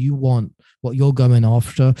do you want what you're going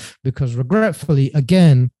after? Because regretfully,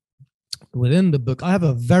 again, within the book, I have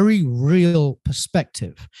a very real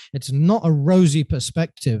perspective. It's not a rosy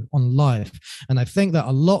perspective on life. And I think that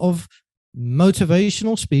a lot of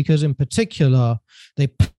motivational speakers in particular, they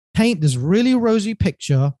paint this really rosy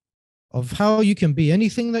picture of how you can be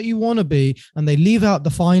anything that you want to be, and they leave out the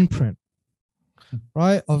fine print,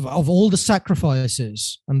 right? Of all the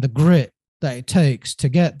sacrifices and the grit that it takes to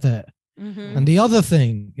get there. And the other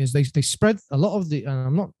thing is they spread a lot of the, and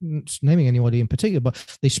I'm not naming anybody in particular,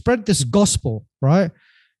 but they spread this gospel, right?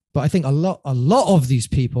 But I think a lot of these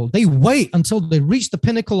people, they wait until they reach the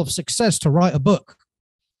pinnacle of success to write a book.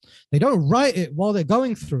 They don't write it while they're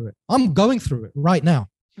going through it. I'm going through it right now,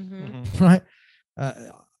 right?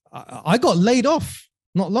 I got laid off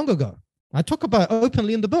not long ago. I talk about it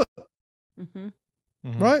openly in the book,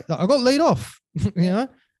 right? I got laid off. You know,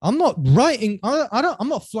 I'm not writing. I'm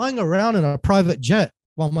not flying around in a private jet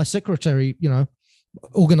while my secretary,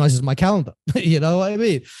 organizes my calendar. You know what I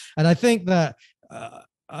mean? And I think that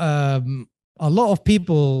a lot of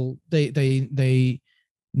people they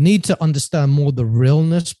need to understand more the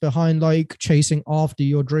realness behind like chasing after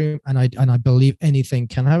your dream. And I believe anything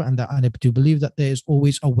can happen, and I do believe that there is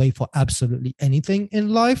always a way for absolutely anything in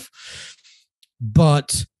life.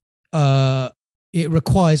 But it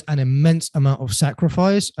requires an immense amount of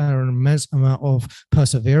sacrifice and an immense amount of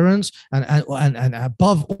perseverance, and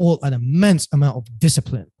above all, an immense amount of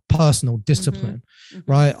discipline, personal discipline,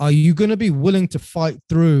 right? Are you going to be willing to fight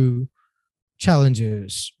through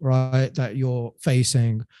challenges, right, that you're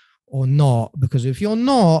facing or not? Because if you're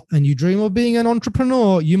not, and you dream of being an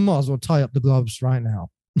entrepreneur, you might as well tie up the gloves right now.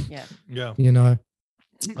 Yeah. You know?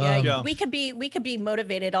 We could be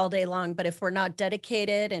motivated all day long, but if we're not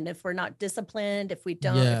dedicated, and if we're not disciplined, if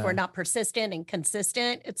we're not persistent and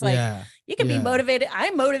consistent, it's like you can be motivated.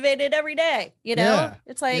 I'm motivated every day,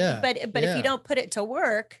 it's like, but if you don't put it to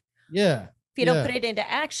work, if you don't put it into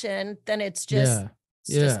action, then it's just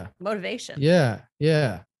motivation.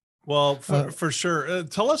 Well, for sure.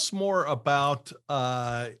 Tell us more about,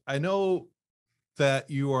 I know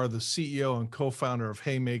that you are the CEO and co-founder of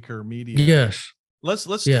Haymaker Media. Yes. Let's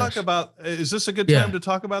talk about, is this a good time to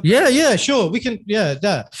talk about that? Yeah, sure. We can,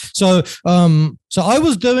 that. So I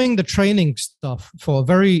was doing the training stuff for a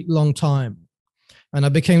very long time. And I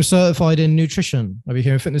became certified in nutrition. I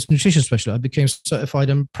became a fitness nutrition specialist. I became certified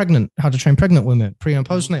in how to train pregnant women, pre and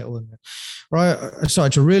postnatal women, right? I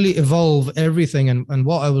started to really evolve everything. And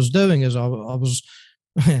what I was doing is I was,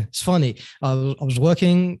 it's funny. I was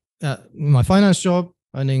working at my finance job,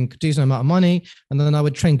 earning a decent amount of money. And then I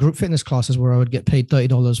would train group fitness classes where I would get paid $30,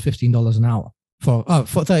 $15 an hour for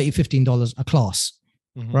 $30, $15 a class.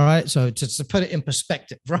 Mm-hmm. Right. So to put it in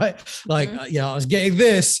perspective, right? Like, I was getting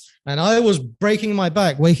this and I was breaking my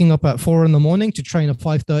back, waking up at 4 a.m. to train a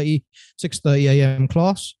 5:30, 6:30 a.m.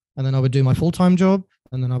 class. And then I would do my full-time job.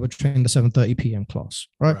 And then I would train the 7:30 p.m. class.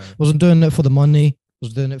 Right. Wasn't doing it for the money,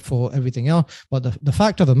 was doing it for everything else. But the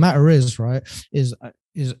fact of the matter is, right, is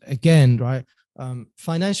again, right,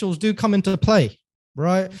 financials do come into play,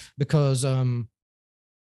 right? Because you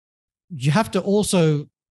have to also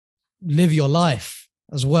live your life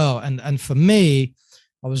as well. And for me,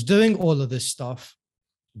 I was doing all of this stuff,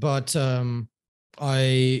 but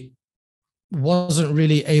I wasn't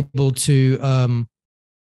really able to,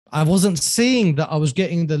 I wasn't seeing that I was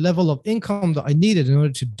getting the level of income that I needed in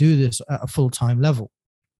order to do this at a full-time level.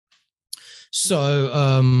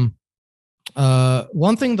 So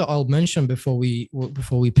one thing that I'll mention before we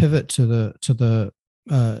pivot to the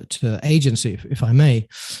agency, if I may,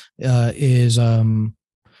 is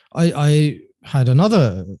I had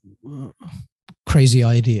another crazy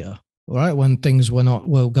idea, right? When things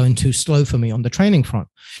were going too slow for me on the training front,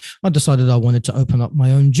 I decided I wanted to open up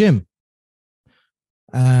my own gym.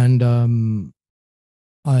 And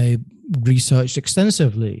I researched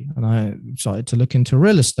extensively and I started to look into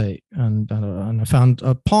real estate and I found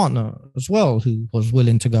a partner as well who was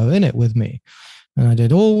willing to go in it with me. And I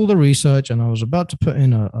did all the research and I was about to put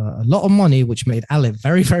in a lot of money, which made Ali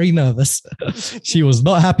very, very nervous. She was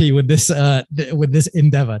not happy with this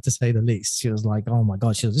endeavor, to say the least. She was like, oh my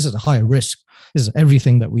God, this is a high risk. This is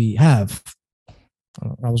everything that we have.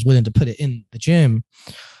 I was willing to put it in the gym.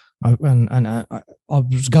 I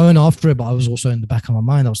was going after it, but I was also in the back of my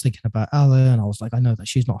mind, I was thinking about Ali and I was like, I know that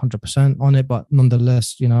she's not 100% on it, but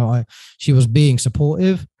nonetheless, she was being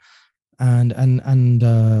supportive and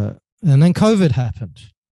then COVID happened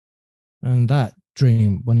and that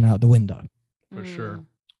dream went out the window. For sure.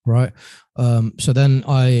 Right. So then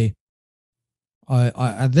I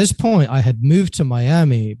at this point I had moved to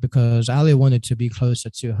Miami because Ali wanted to be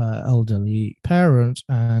closer to her elderly parents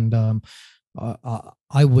and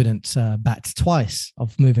I wouldn't bat twice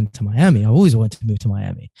of moving to Miami. I always wanted to move to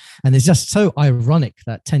Miami. And it's just so ironic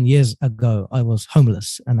that 10 years ago I was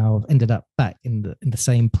homeless and I ended up back in the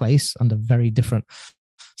same place under very different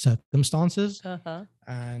circumstances.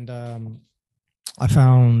 And I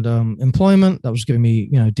found employment that was giving me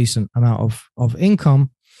a decent amount of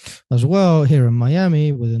income as well here in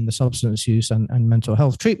Miami within the substance use and mental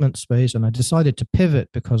health treatment space. And I decided to pivot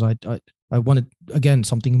because I wanted, again,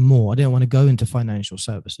 something more. I didn't want to go into financial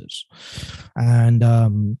services, and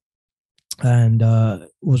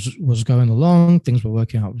was going along. Things were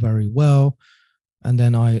working out very well, and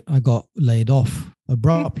then I got laid off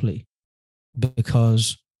abruptly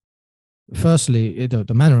because, firstly,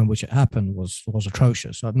 the manner in which it happened was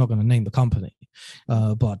atrocious. I'm not going to name the company,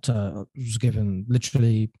 but I was given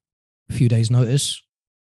literally a few days' notice,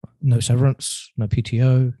 no severance, no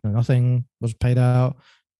PTO, no nothing was paid out.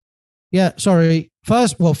 Yeah, sorry.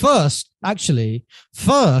 First,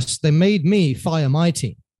 they made me fire my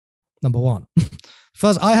team. Number one.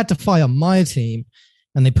 First, I had to fire my team,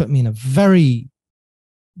 and they put me in a very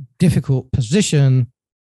difficult position.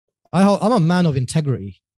 I'm a man of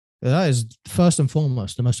integrity. That is first and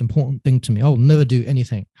foremost the most important thing to me. I'll never do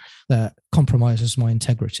anything that compromises my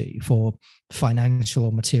integrity for financial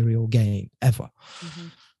or material gain ever. Mm-hmm.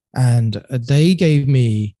 And they gave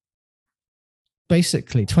me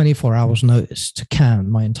basically 24 hours notice to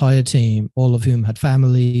can my entire team, all of whom had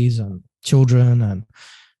families and children, and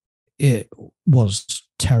it was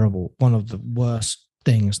terrible. One of the worst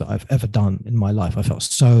things that I've ever done in my life. I felt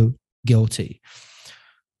so guilty.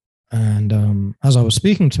 And as I was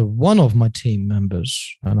speaking to one of my team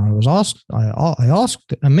members, and I asked,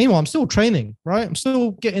 and meanwhile I'm still training, right? I'm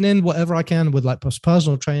still getting in whatever I can with like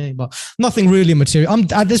personal training, but nothing really material.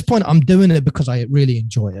 At this point, I'm doing it because I really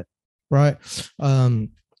enjoy it, right? But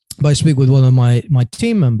I speak with one of my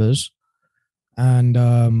team members, and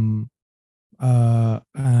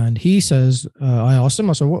he says, I asked him,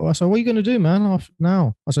 I said, what are you going to do, man?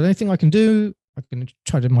 Now, I said, anything I can do. I can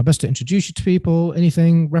try to do my best to introduce you to people,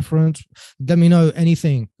 anything, reference, let me know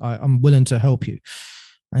anything. I'm willing to help you.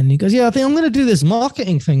 And he goes, yeah, I think I'm going to do this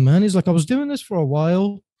marketing thing, man. He's like, I was doing this for a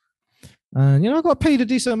while and, I got paid a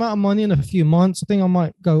decent amount of money in a few months. I think I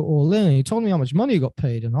might go all in. He told me how much money he got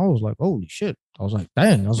paid. And I was like, holy shit. I was like,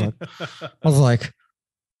 dang. I was like,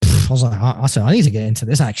 was like, I said, I need to get into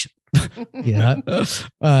this action.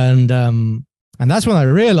 And that's when I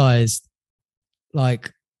realized,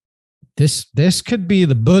 like, this could be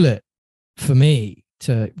the bullet for me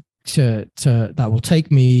to that will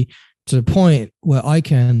take me to the point where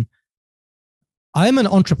I'm an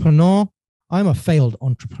entrepreneur. I'm a failed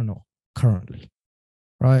entrepreneur currently,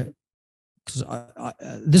 right? Because at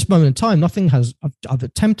this moment in time, I've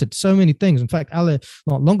attempted so many things. In fact, Ali,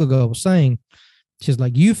 not long ago, was saying, she's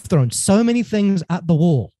like, you've thrown so many things at the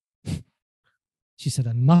wall. She said,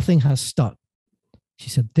 and nothing has stuck. She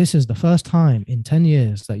said, this is the first time in 10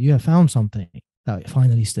 years that you have found something that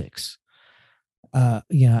finally sticks. And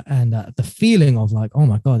the feeling of like, oh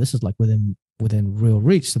my God, this is like within real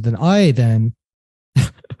reach. So then I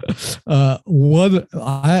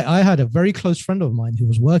had a very close friend of mine who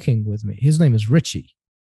was working with me. His name is Richie.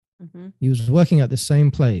 Mm-hmm. He was working at the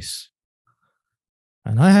same place.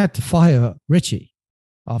 And I had to fire Richie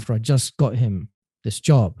after I just got him this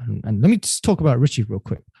job. And let me just talk about Richie real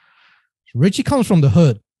quick. Richie comes from the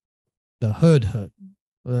hood. The hood.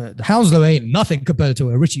 The Hounslow ain't nothing compared to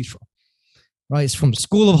where Richie's from. Right? It's from the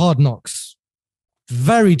School of Hard Knocks.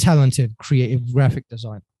 Very talented, creative graphic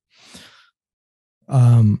designer.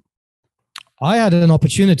 I had an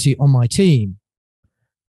opportunity on my team,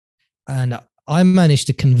 and I managed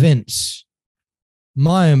to convince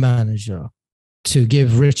my manager to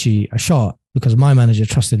give Richie a shot because my manager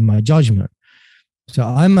trusted my judgment. So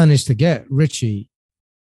I managed to get Richie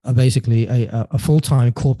basically a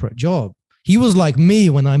full-time corporate job. He was like me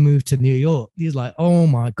when I moved to New York. He's like, oh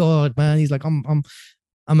my God, man. He's like, I'm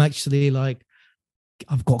actually like,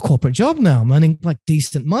 I've got a corporate job now, man, and like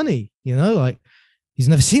decent money, like he's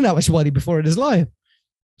never seen that much money before in his life.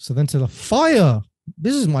 So then to the fire,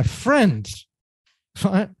 this is my friend,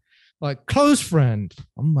 right? Like close friend.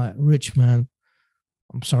 I'm like, Rich, man,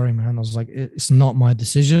 I'm sorry, man. I was like, it's not my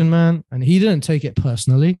decision, man. And he didn't take it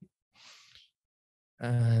personally.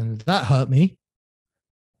 And that hurt me.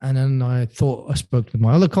 And then I spoke to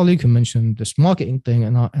my other colleague who mentioned this marketing thing.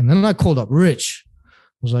 And then I called up Rich.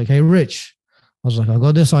 I was like, hey, Rich. I was like, I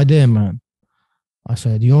got this idea, man. I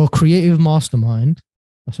said, you're a creative mastermind.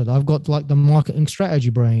 I said, I've got like the marketing strategy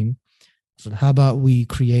brain. I said, how about we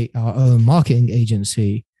create our own marketing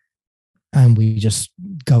agency and we just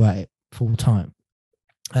go at it full time?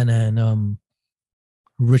 And then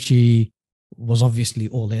Richie was obviously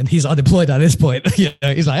all in. He's unemployed at this point. He's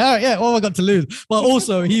like, all right, yeah, what have I got to lose? But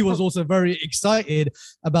also he was also very excited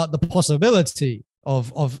about the possibility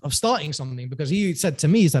of starting something, because he said to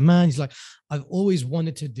me, he's like, I've always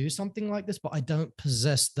wanted to do something like this, but I don't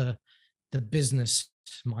possess the business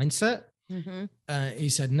mindset. Mm-hmm. He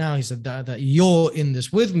said that you're in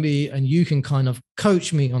this with me and you can kind of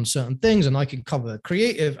coach me on certain things and I can cover the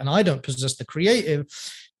creative and I don't possess the creative.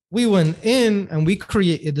 We went in and we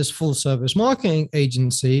created this full service marketing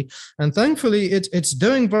agency, and thankfully it's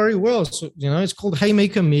doing very well. So, it's called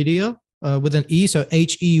Haymaker Media with an E. So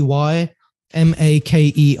HEYMAKER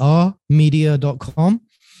media.com.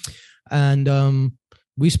 And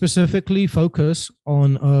we specifically focus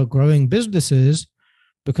on growing businesses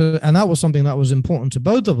and that was something that was important to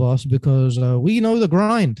both of us because we know the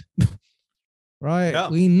grind, right? Yeah.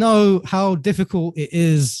 We know how difficult it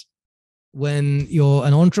is when you're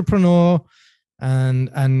an entrepreneur, and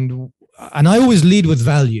I always lead with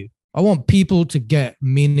value. I want people to get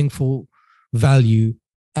meaningful value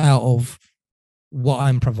out of what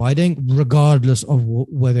I'm providing, regardless of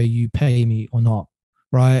whether you pay me or not,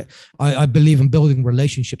 right? I believe in building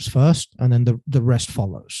relationships first, and then the rest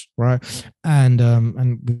follows, right? And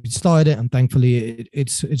we started it, and thankfully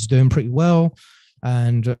it's doing pretty well.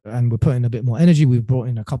 And we're putting a bit more energy. We've brought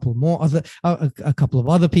in a couple of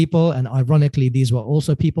other people, and ironically, these were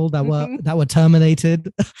also people that were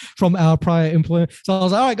terminated from our prior employment. So I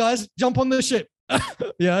was like, all right, guys, jump on the ship.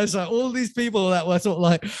 So all these people that were sort of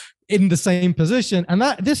like in the same position, and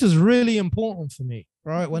this is really important for me,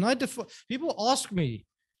 right? When people ask me,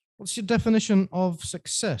 what's your definition of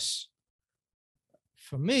success?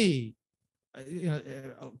 For me,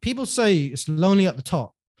 people say it's lonely at the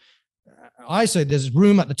top. I say there's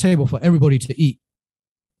room at the table for everybody to eat.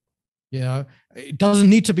 It doesn't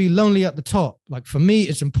need to be lonely at the top. Like for me,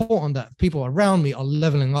 it's important that people around me are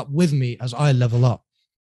leveling up with me as I level up.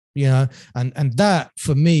 And that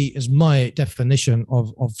for me is my definition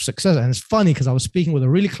of success. And it's funny because I was speaking with a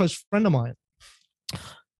really close friend of mine,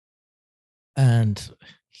 and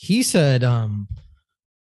he said, man,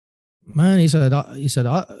 he said,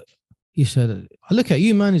 I look at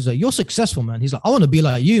you, man. He's like, you're successful, man. He's like, I want to be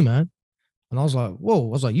like you, man. And I was like, whoa. I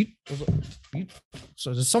was like, you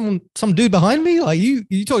so there's some dude behind me? Like you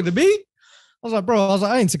talking to me? I was like, bro,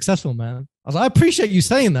 I ain't successful, man. I was like, I appreciate you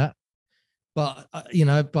saying that. but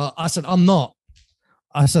but I said, I'm not.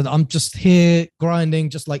 I said, I'm just here grinding,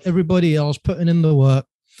 just like everybody else, putting in the work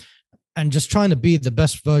and just trying to be the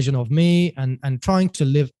best version of me, and trying to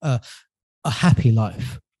live a happy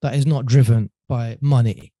life that is not driven by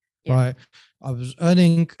money, right? I was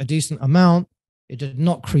earning a decent amount. It did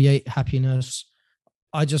not create happiness.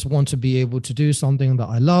 I just want to be able to do something that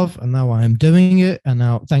I love, and now I am doing it. And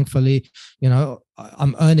now, thankfully,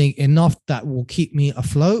 I'm earning enough that will keep me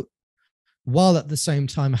afloat, while at the same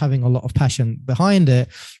time having a lot of passion behind it.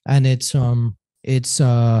 And it's a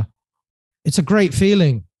great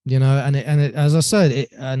feeling, and as I said,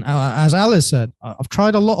 and as Alice said, I've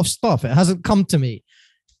tried a lot of stuff. It hasn't come to me,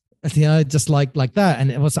 just like that.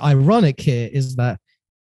 And what's ironic here is that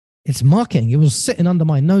it's marketing. It was sitting under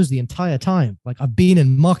my nose the entire time. Like, I've been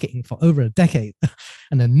in marketing for over a decade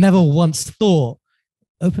and I never once thought,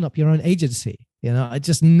 open up your own agency. I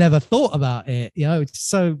just never thought about it. It's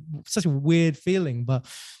such a weird feeling, but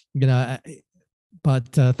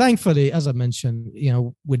thankfully, as I mentioned,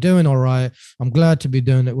 we're doing all right. I'm glad to be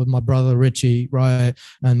doing it with my brother Richie, right?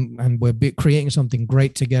 And we're creating something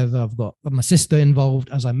great together. I've got my sister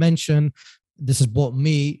involved, as I mentioned. This has brought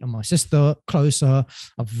me and my sister closer.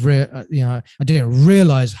 I didn't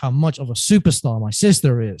realize how much of a superstar my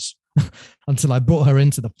sister is until I brought her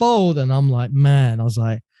into the fold. And I'm like, man, I was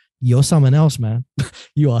like, you're someone else, man.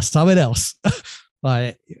 You are someone else.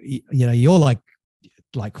 Like, you're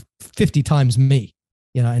like 50 times me,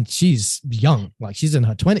 and she's young, like she's in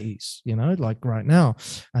her 20s, like right now.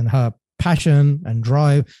 And her passion and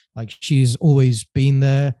drive, like she's always been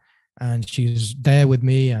there. And she's there with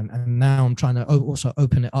me, and now I'm trying to also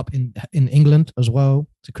open it up in England as well,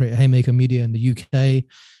 to create a Haymaker Media in the UK,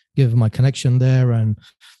 give my connection there, and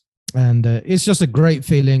it's just a great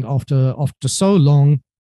feeling after so long.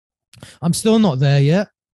 I'm still not there yet,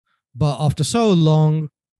 but after so long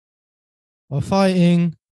of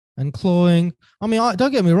fighting and clawing, I mean,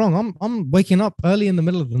 don't get me wrong, I'm waking up early in the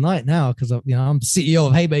middle of the night now because I'm the CEO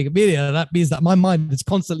of Haymaker Media. That means that my mind is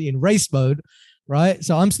constantly in race mode. Right.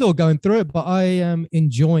 So I'm still going through it, but I am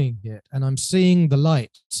enjoying it and I'm seeing the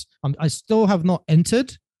light. I still have not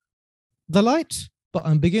entered the light, but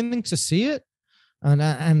I'm beginning to see it. And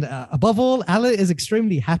above all, Allah is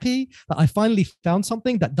extremely happy that I finally found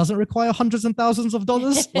something that doesn't require hundreds and thousands of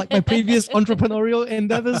dollars like my previous entrepreneurial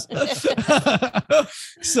endeavors.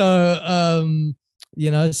 So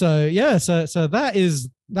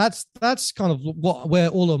that's kind of where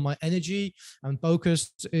all of my energy and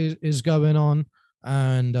focus is going on.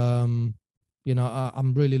 And I'm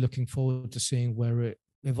really looking forward to seeing where it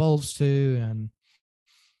evolves to.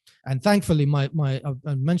 And thankfully, I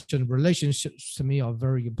mentioned relationships to me are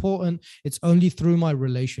very important. It's only through my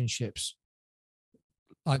relationships.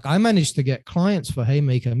 Like, I managed to get clients for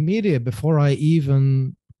Haymaker Media before I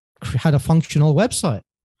even had a functional website.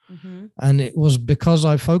 Mm-hmm. And it was because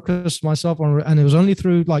I focused myself on, and it was only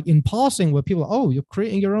through, like, in passing, where people, oh, you're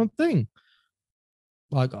creating your own thing.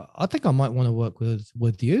 Like, I think I might want to work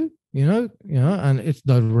with you, and it's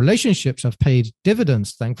the relationships have paid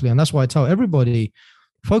dividends, thankfully. And that's why I tell everybody,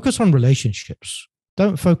 focus on relationships.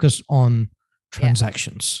 Don't focus on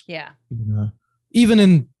transactions. Yeah. Even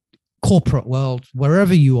in corporate world,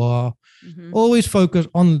 wherever you are, always focus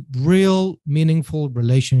on real, meaningful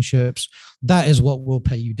relationships. That is what will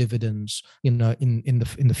pay you dividends, in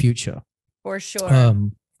the future. For sure.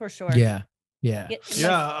 For sure. Yeah.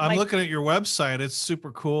 I'm looking at your website. It's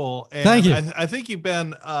super cool. And thank you. I think you've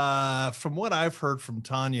been, from what I've heard from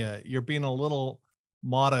Tanya, you're being a little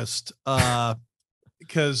modest,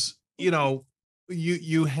 because you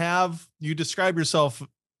describe yourself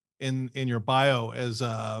in your bio as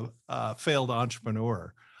a failed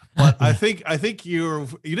entrepreneur. But I think you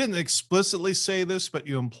didn't explicitly say this, but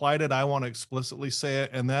you implied it. I want to explicitly say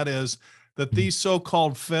it, and that is that these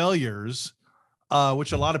so-called failures,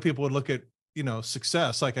 which a lot of people would look at,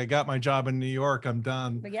 success, like, I got my job in New York, I'm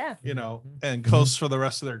done, and coast for the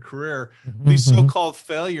rest of their career. These so-called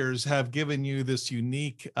failures have given you this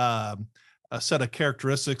unique a set of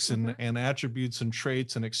characteristics and attributes and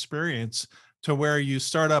traits and experience, to where you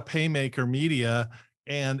start up Haymaker Media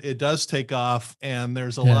and it does take off, and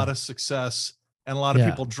there's a lot of success and a lot of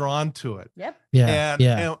people drawn to it. Yep. And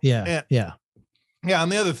the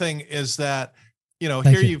other thing is that,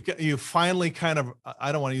 you finally kind of,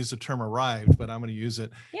 I don't want to use the term arrived, but I'm going to use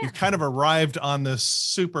it. Yeah. You've kind of arrived on this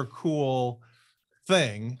super cool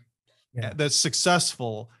thing that's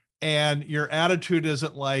successful, and your attitude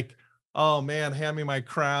isn't like, oh man, hand me my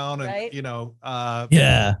crown, and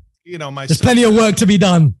my there's plenty of work to be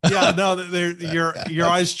done. Yeah, no, you're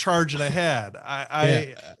always charging ahead.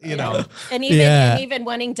 and even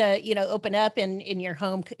wanting to, open up in your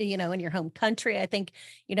home, in your home country. I think,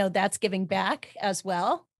 that's giving back as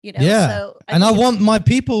well. So I want my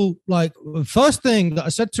people, like, first thing that I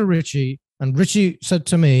said to Richie, and Richie said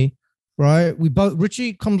to me, right?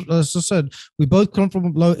 Richie comes, as I said, we both come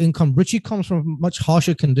from low income. Richie comes from much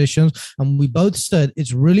harsher conditions. And we both said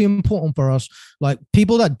it's really important for us. Like,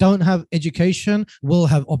 people that don't have education will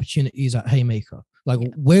have opportunities at Haymaker. Like,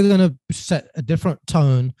 we're going to set a different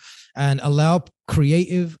tone and allow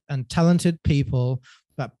creative and talented people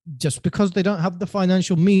that just because they don't have the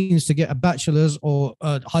financial means to get a bachelor's or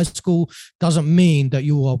high school doesn't mean that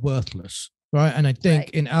you are worthless. Right. And I think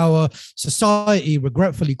in our society,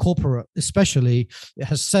 regretfully corporate, especially, it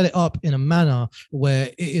has set it up in a manner where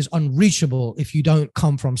it is unreachable if you don't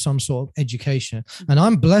come from some sort of education. And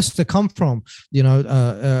I'm blessed to come from,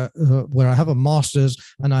 where I have a master's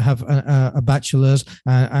and I have a bachelor's.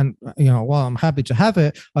 And while I'm happy to have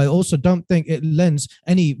it, I also don't think it lends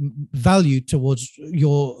any value towards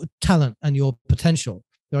your talent and your potential.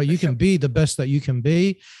 Right? You can be the best that you can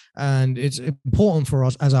be. And it's important for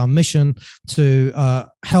us as our mission to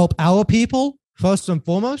help our people first and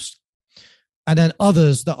foremost, and then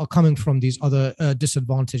others that are coming from these other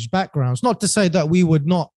disadvantaged backgrounds. Not to say that we would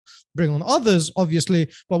not bring on others, obviously,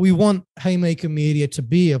 but we want Haymaker Media to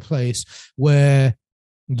be a place where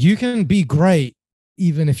you can be great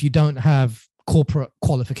even if you don't have corporate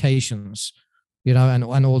qualifications,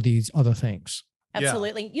 and all these other things.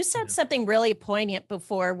 Absolutely. You said something really poignant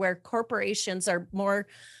before, where corporations are more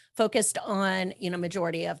focused on,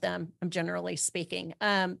 majority of them, I'm generally speaking,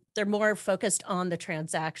 they're more focused on the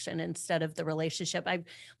transaction instead of the relationship.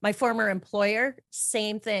 My former employer,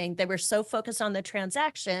 same thing. They were so focused on the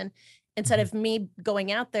transaction instead of me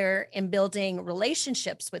going out there and building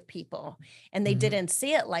relationships with people, and they didn't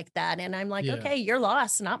see it like that. And I'm like, okay, your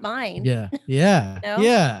loss, not mine. Yeah.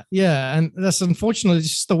 And that's unfortunately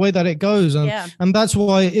just the way that it goes. And that's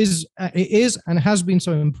why it is and has been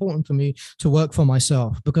so important for me to work for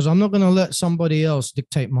myself, because I'm not going to let somebody else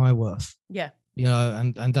dictate my worth.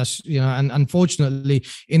 And that's, and unfortunately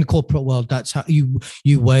in corporate world, that's how you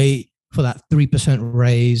wait for that 3%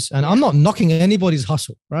 raise. And I'm not knocking anybody's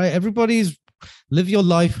hustle, right? Everybody's live your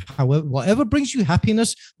life, however, whatever brings you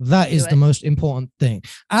happiness, that is the most important thing.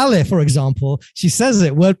 Ale, for example, she says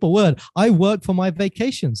it word for word. I work for my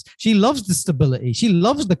vacations. She loves the stability. She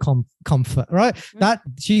loves the comfort, right? That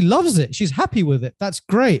she loves it. She's happy with it. That's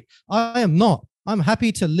great. I am not. I'm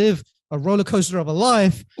happy to live a roller coaster of a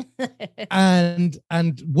life and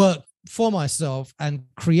work for myself and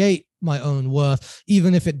create my own worth,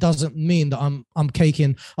 even if it doesn't mean that I'm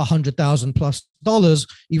caking $100,000+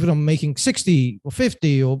 even if I'm making 60 or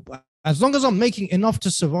 50, or as long as I'm making enough to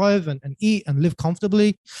survive and eat and live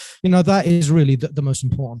comfortably, that is really the most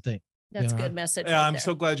important thing. That's a good message. Yeah, I'm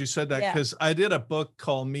so glad you said that, because I did a book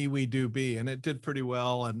called Me, We, Do, Be, and it did pretty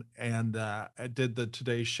well. And I did the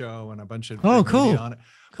Today Show and a bunch of media on it.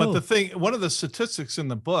 Cool. But one of the statistics in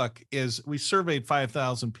the book is we surveyed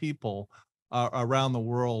 5,000 people around the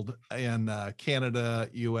world in Canada,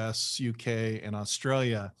 US, UK, and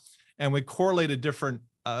Australia. And we correlated different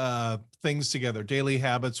things together, daily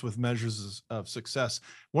habits with measures of success.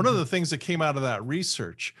 One of the things that came out of that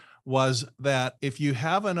research was that if you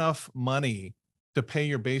have enough money to pay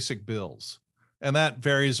your basic bills, and that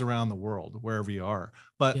varies around the world, wherever you are,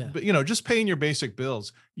 but just paying your basic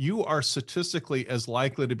bills, you are statistically as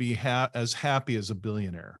likely to be as happy as a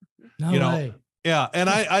billionaire. No way. Yeah. And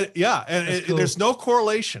cool. There's no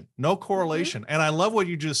correlation. And I love what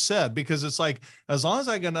you just said, because it's like, as long as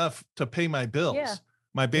I get enough to pay my bills,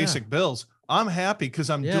 my basic bills, I'm happy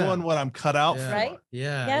because I'm doing what I'm cut out for. Right?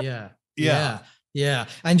 Yeah.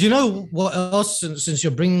 And you know what else, since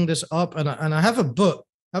you're bringing this up, and I have a book,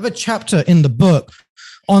 I have a chapter in the book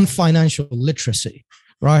on financial literacy,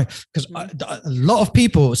 right? Because a lot of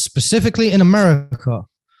people, specifically in America,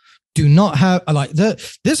 do not have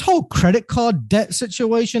this whole credit card debt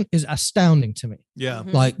situation is astounding to me. Yeah.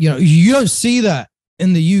 Like, you don't see that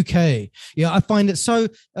in the UK. I find it so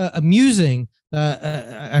amusing.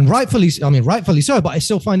 And rightfully so, but I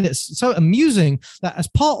still find it so amusing that as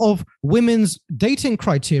part of women's dating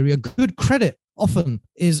criteria, good credit often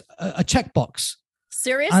is a checkbox.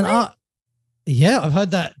 Seriously? And I've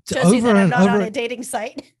heard that Josie, over and not over. on a dating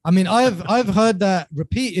site. I mean, I've heard that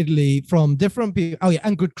repeatedly from different people. Oh yeah,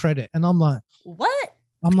 and good credit, and I'm like, what?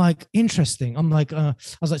 I'm like, interesting. I'm like, I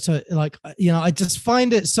was like, so like, I just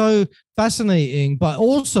find it so fascinating, but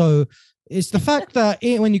also it's the fact that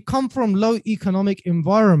when you come from low economic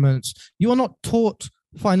environments, you are not taught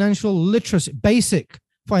financial literacy, basic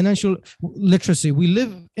financial literacy. We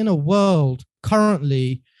live in a world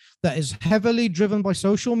currently that is heavily driven by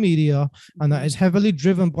social media and that is heavily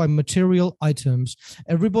driven by material items.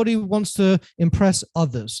 Everybody wants to impress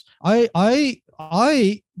others. I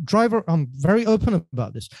drive, I'm very open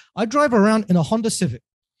about this. I drive around in a Honda Civic.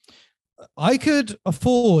 I could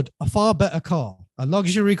afford a far better car, a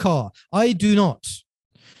luxury car. I do not,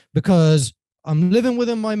 because I'm living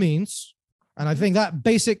within my means. And I think that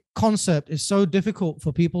basic concept is so difficult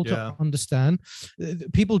for people to understand.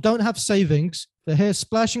 People don't have savings. They're here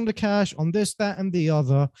splashing the cash on this, that, and the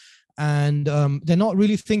other. And they're not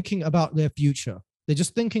really thinking about their future. They're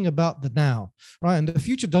just thinking about the now, right? And the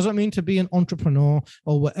future doesn't mean to be an entrepreneur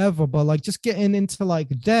or whatever, but like just getting into like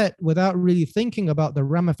debt without really thinking about the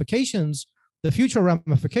ramifications, the future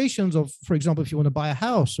ramifications of, for example, if you want to buy a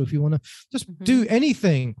house or if you want to just do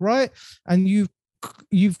anything, right? And you've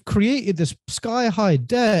created this sky-high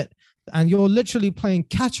debt and you're literally playing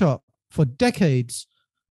catch-up for decades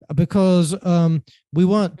because we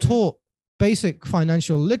weren't taught basic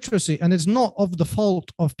financial literacy. And it's not of the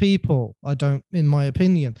fault of people, in my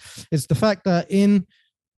opinion. It's the fact that in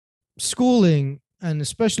schooling, and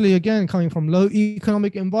especially again coming from low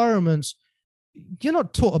economic environments, you're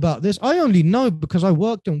not taught about this. I only know because I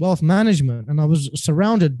worked in wealth management and I was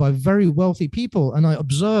surrounded by very wealthy people and I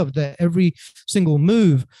observed their every single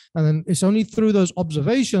move. And then it's only through those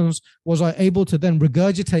observations was I able to then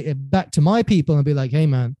regurgitate it back to my people and be like, hey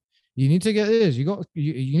man, you need to get this. You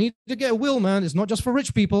need to get a will, man. It's not just for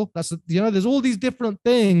rich people. That's, there's all these different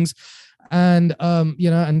things. And,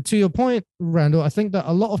 and to your point, Randall, I think that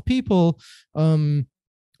a lot of people,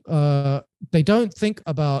 they don't think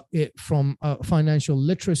about it from a financial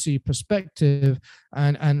literacy perspective,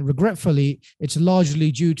 and regretfully, it's largely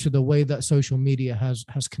due to the way that social media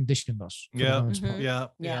has conditioned us. Yeah.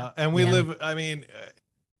 And we live. I mean,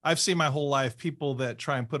 I've seen my whole life people that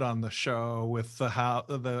try and put on the show with the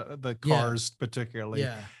the cars, particularly.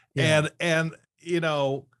 And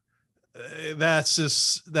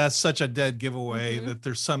that's such a dead giveaway that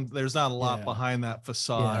there's not a lot behind that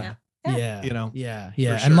facade. Yeah.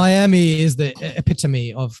 Sure. And Miami is the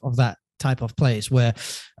epitome of that type of place where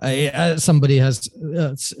somebody has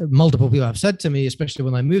multiple people have said to me, especially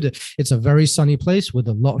when I moved it, it's a very sunny place with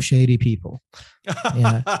a lot of shady people.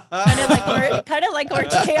 Yeah. kind of like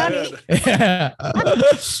Orange County. Yeah.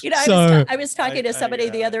 I was talking to somebody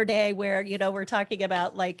the other day where, we're talking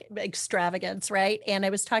about like extravagance, right? And I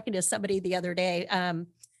was talking to somebody the other day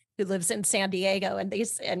who lives in San Diego,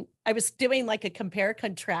 and I was doing like a compare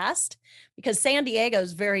contrast because San Diego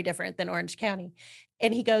is very different than Orange County.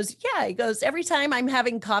 And he goes, every time I'm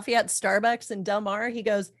having coffee at Starbucks in Del Mar, he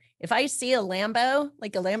goes, if I see a Lambo,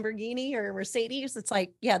 like a Lamborghini or a Mercedes, it's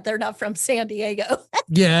like, they're not from San Diego.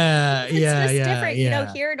 It's just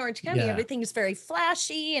different. Here in Orange County, everything's very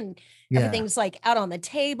flashy and everything's like out on the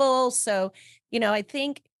table. So, I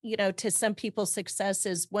think, to some people, success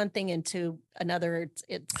is one thing, and to another,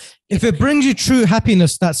 it's if it brings you true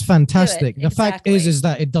happiness, that's fantastic. The fact is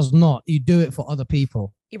that it does not. You do it for other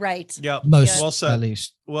people. Right. Yeah. Most, well said. at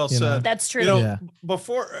least. Well said. That's true.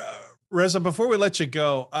 Before Reza, before we let you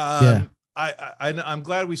go, I'm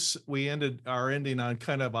glad we ended our ending on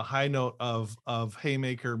kind of a high note of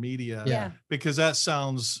Haymaker Media, because that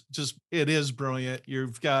sounds it is brilliant.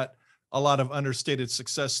 You've got a lot of understated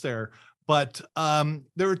success there. But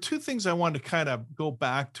there were two things I wanted to kind of go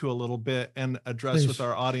back to a little bit and address with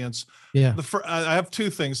our audience. Yeah. I have two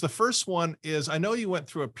things. The first one is, I know you went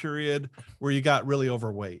through a period where you got really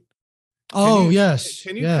overweight. Yes.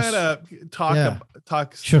 Can you kind of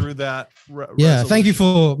talk Sure. through that? Yeah. Thank you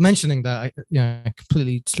for mentioning that. I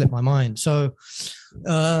completely slipped my mind. So,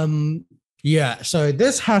 so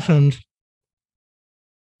this happened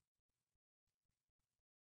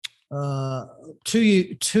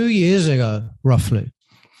 2 years ago, roughly.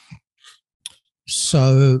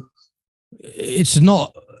 So it's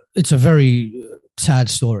a very sad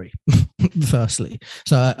story, firstly.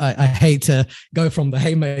 So I hate to go from the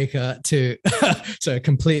Haymaker to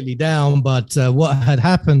completely down, but what had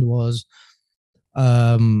happened was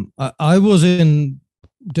I was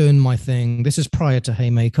doing my thing. This is prior to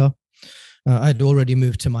Haymaker. I'd already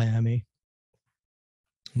moved to Miami.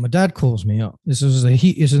 My dad calls me up. This is we're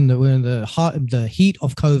in the heat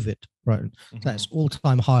of COVID, right? That's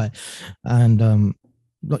all-time high, and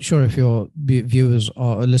not sure if your viewers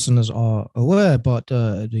or listeners are aware, but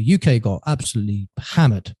the UK got absolutely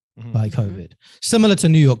hammered by COVID, similar to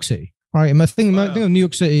New York City, right? And I think of New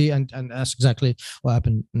York City, and that's exactly what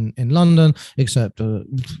happened in London, except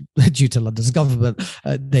due to London's government,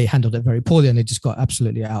 they handled it very poorly, and it just got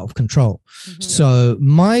absolutely out of control. So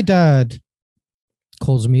my dad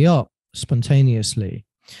calls me up spontaneously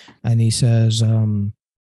and he says,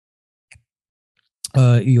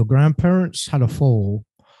 your grandparents had a fall,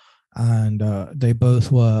 and they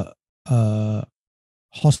both were they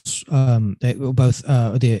were both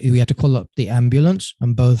we had to call up the ambulance,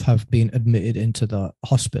 and both have been admitted into the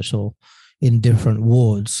hospital in different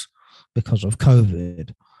wards because of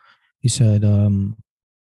COVID. He said,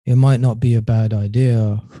 it might not be a bad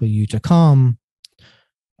idea for you to come.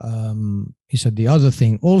 He said the other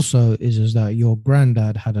thing also is that your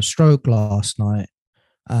granddad had a stroke last night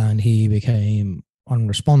and he became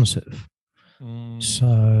unresponsive.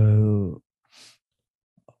 So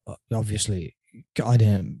obviously I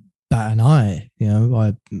didn't bat an eye,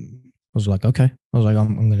 I was like, okay. I was like,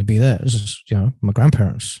 I'm going to be there. This is, my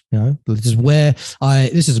grandparents, this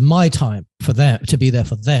is my time for them to be there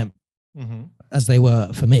for them, as they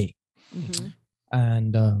were for me.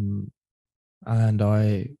 And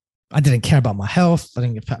I didn't care about my health. I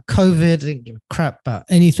didn't give about COVID. I didn't give a crap about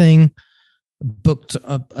anything. Booked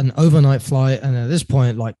an overnight flight. And at this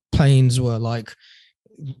point, like, planes were like,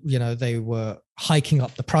 they were hiking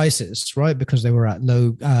up the prices, right? Because they were at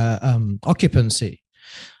low occupancy.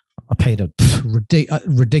 I paid a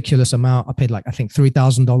ridiculous amount. I paid like, I think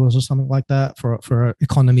 $3,000 or something like that for an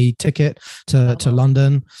economy ticket to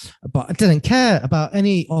London, but I didn't care about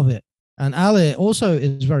any of it. And Ali also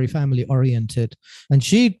is very family oriented, and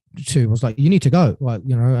she too was like, "You need to go," like,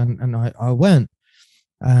 and I went,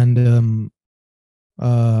 and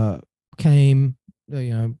came,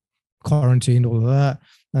 quarantined, all of that,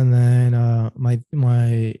 and then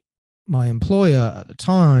my employer at the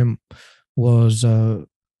time was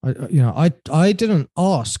I didn't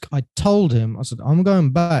ask. I told him, I said, I'm going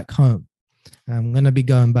back home. I'm going to be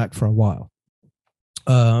going back for a while.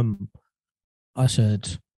 I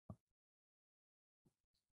said,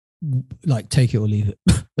 like, take it or leave it,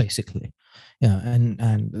 basically. Yeah.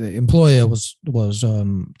 And the employer was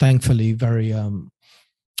thankfully very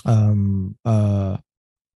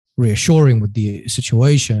reassuring with the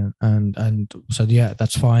situation, and said, yeah,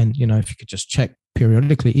 that's fine. If you could just check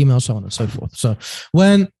periodically, email, so on and so forth. So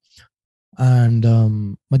my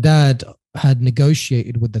dad had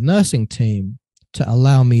negotiated with the nursing team to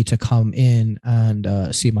allow me to come in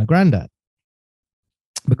and see my granddad,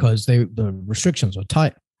 because the restrictions were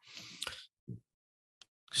tight.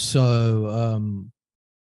 So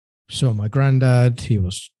my granddad, he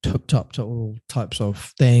was hooked up to all types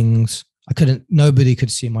of things. Nobody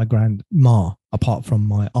could see my grandma apart from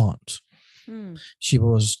my aunt. She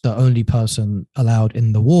was the only person allowed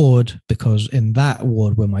in the ward, because in that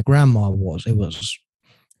ward where my grandma was, it was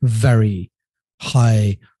very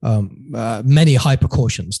high, many high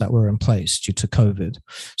precautions that were in place due to COVID.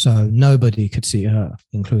 So nobody could see her,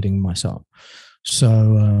 including myself.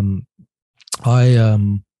 So I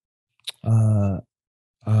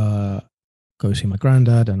go see my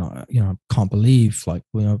granddad, and I can't believe, like,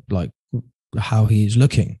 how he's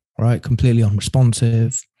looking, right? Completely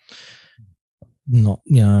unresponsive. Not,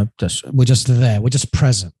 we're just there. We're just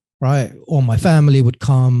present, right? All my family would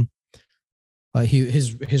come. He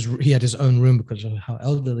had his own room because of how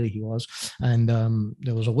elderly he was, and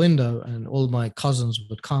there was a window, and all my cousins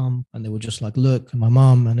would come, and they would just like look, and my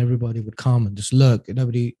mom and everybody would come and just look. And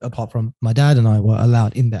nobody apart from my dad and I were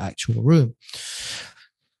allowed in the actual room.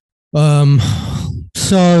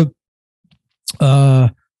 So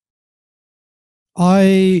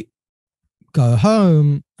I go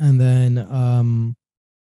home, and then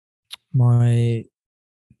my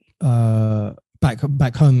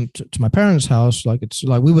back home to my parents' house, like, it's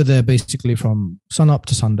like we were there basically from sun up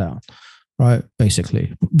to sundown, right?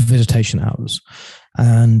 Basically visitation hours.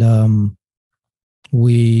 And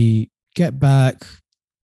we get back.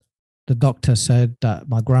 The doctor said that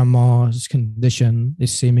my grandma's condition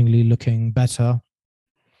is seemingly looking better.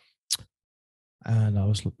 And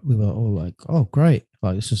we were all like, oh, great.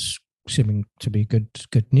 Like, this is seeming to be good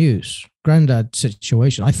news. Granddad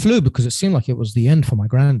situation. I flew because it seemed like it was the end for my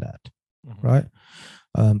granddad, right?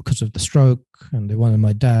 Because of the stroke, and they wanted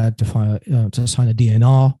my dad to sign a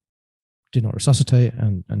DNR, did not resuscitate,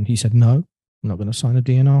 and he said, no, I'm not going to sign a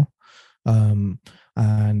DNR.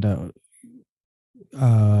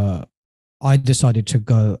 I decided to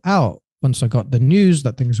go out. Once I got the news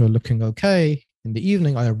that things were looking okay, in the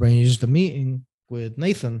evening, I arranged a meeting with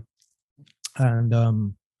Nathan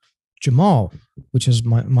and Jamal, which is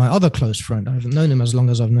my other close friend. I haven't known him as long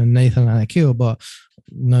as I've known Nathan and Akil, but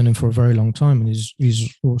known him for a very long time, and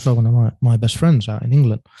he's also one of my best friends out in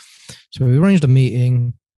England. So we arranged a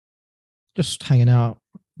meeting, just hanging out,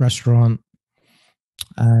 restaurant,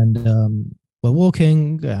 and we're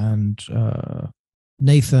walking, and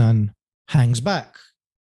Nathan hangs back,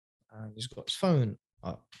 and he's got his phone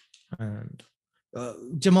up, and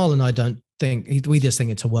Jamal and I don't think, we just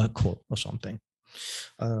think it's a work call or something.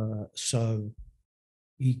 So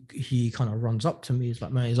he kind of runs up to me. He's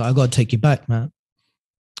like, man, I got to take you back, man.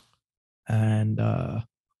 And I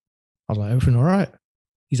was like, everything all right?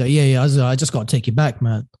 He's like, yeah. I just got to take you back,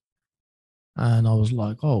 man. And I was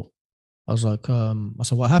like, oh. I was like, I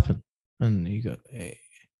said, what happened? And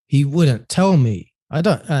he wouldn't tell me. I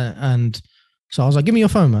don't. And so I was like, give me your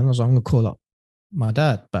phone, man. I was like, I'm going to call up my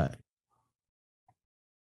dad back.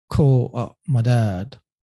 Call up my dad.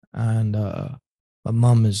 And my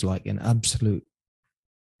mum is like in absolute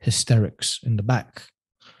hysterics in the back.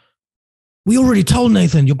 We already told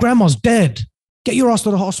Nathan, your grandma's dead. Get your ass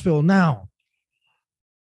to the hospital now.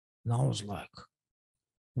 And I was like,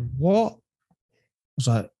 what? I was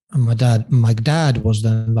like, and my dad was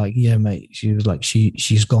then like, yeah, mate. She was like,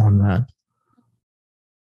 she's gone, man.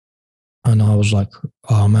 And I was like,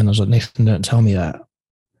 oh man, I was like, Nathan didn't tell me that.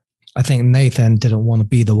 I think Nathan didn't want to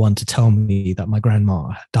be the one to tell me that my grandma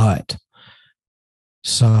had died.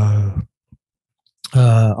 So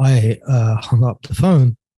I hung up the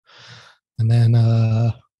phone, and then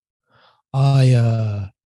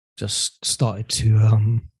I just started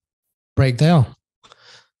to break down.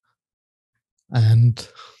 And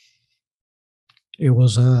it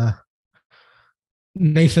was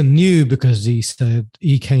Nathan knew, because he said,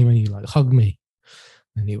 he came and he like hugged me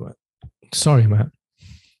and he went, sorry, man.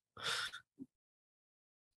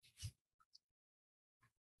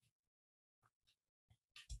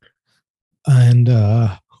 And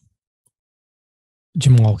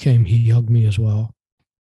Jamal came, he hugged me as well.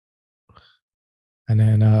 And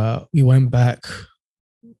then we went back,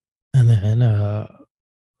 and then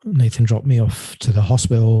Nathan dropped me off to the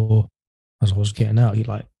hospital. As I was getting out,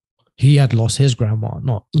 he had lost his grandma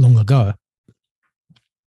not long ago.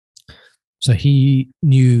 So he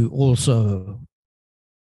knew also,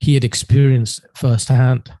 he had experienced it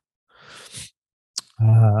firsthand.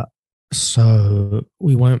 So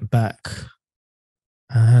we went back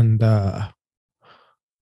and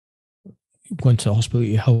went to the hospital.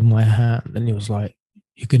 He held my hand and he was like,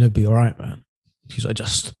 you're going to be all right, man. He's like,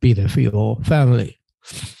 just be there for your family.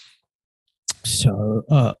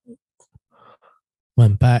 So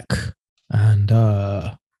went back, and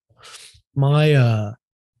my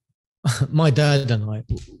my dad and I,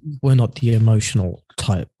 we're not the emotional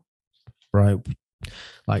type, right?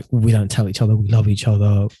 Like, we don't tell each other we love each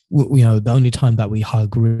other. You know, the only time that we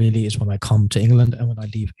hug really is when I come to England and when I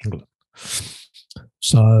leave England.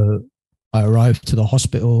 So I arrived to the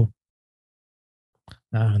hospital,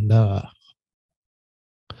 and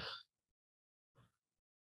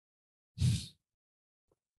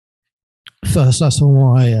first I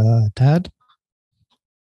saw my dad.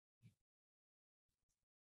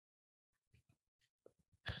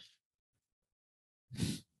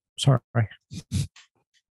 Sorry.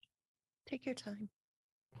 Take your time.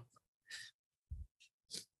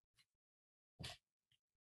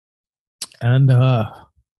 And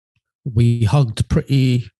we hugged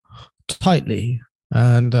pretty tightly,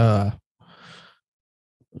 and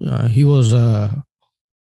he was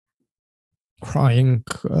crying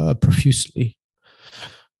profusely,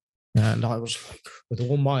 and I was like, with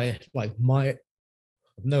all my I've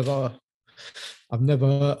never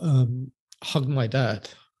hugged my dad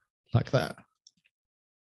like that.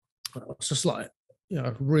 I was just like,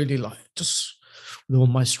 really like, just with all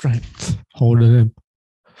my strength holding him.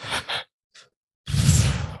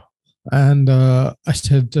 And I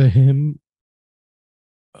said to him,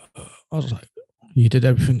 I was like, you did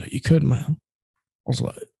everything that you could, man. I was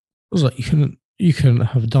like, you couldn't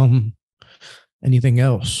have done anything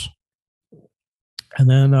else. And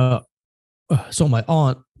then I saw my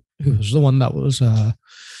aunt, who was the one that was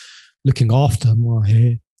looking after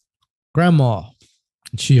my grandma.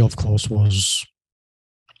 She, of course,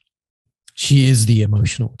 she is the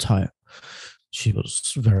emotional type. She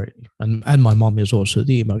was very, and my mom is also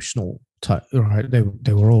the emotional type, right?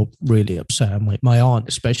 They were all really upset. My aunt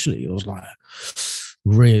especially was like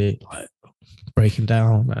really like breaking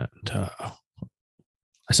down, and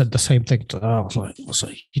I said the same thing to her. I was like,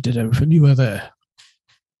 you did everything, you were there.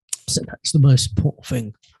 I said, that's the most important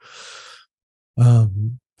thing.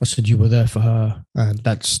 I said, you were there for her, and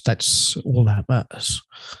that's all that matters.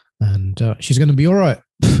 And she's going to be all right.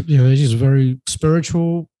 She's a very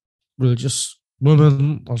spiritual, religious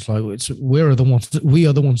woman. I was like, we are the ones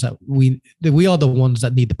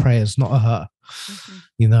that need the prayers, not her.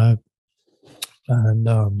 Mm-hmm. And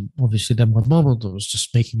obviously then my mom was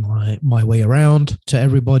just making my way around to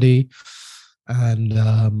everybody, and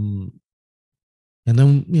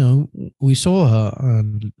then we saw her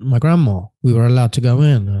and my grandma. We were allowed to go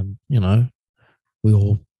in, and we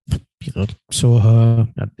all saw her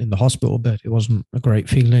in the hospital bed. It wasn't a great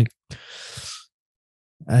feeling.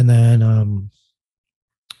 And then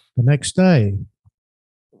the next day,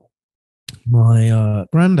 my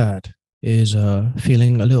granddad is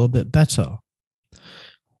feeling a little bit better.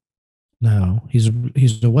 Now he's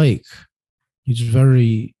awake. He's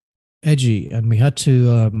very edgy, and we had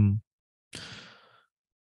to.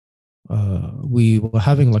 We were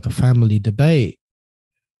having like a family debate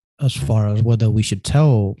as far as whether we should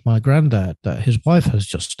tell my granddad that his wife has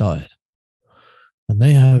just died, and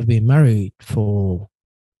they have been married for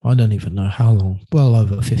I don't even know how long, well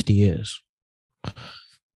over 50 years.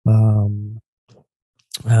 And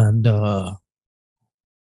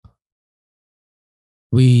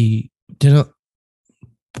we didn't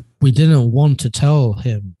want to tell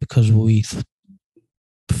him because we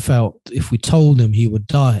felt if we told him he would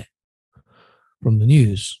die from the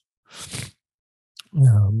news.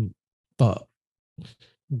 But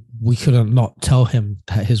we couldn't not tell him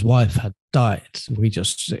that his wife had died. We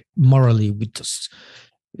just morally, we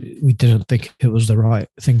didn't think it was the right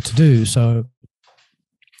thing to do. So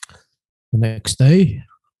the next day,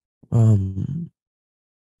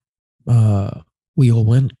 we all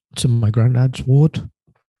went to my granddad's ward.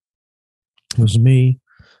 It was me,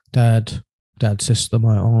 dad's sister,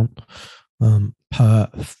 my aunt, her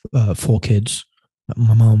 4 kids,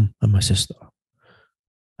 my mum and my sister.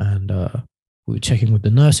 And we were checking with the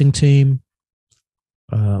nursing team.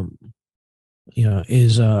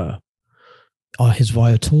 Are his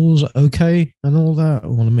vitals okay and all that? I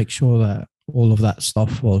want to make sure that all of that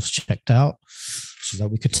stuff was checked out so that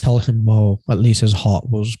we could tell him, well, at least his heart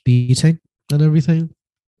was beating and everything.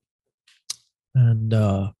 And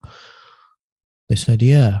they said,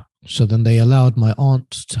 yeah. So then they allowed my aunt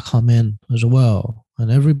to come in as well. And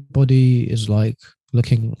everybody is like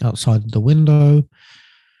looking outside the window.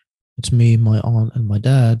 It's me, my aunt, and my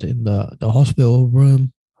dad in the hospital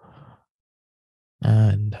room.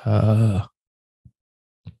 And my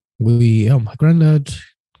granddad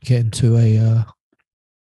get into a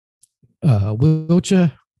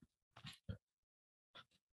wheelchair.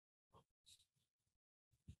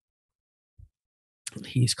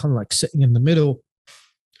 He's kind of like sitting in the middle,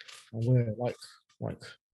 and we're like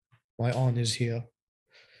my aunt is here.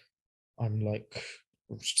 I'm like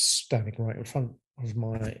standing right in front of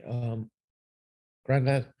my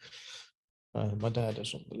granddad. My dad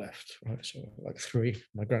is on the left, right? So like 3.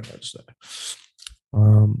 My granddad's there.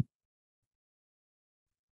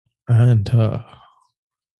 And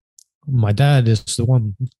my dad is the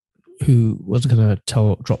one who was going to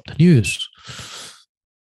drop the news.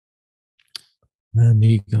 And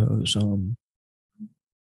he goes, and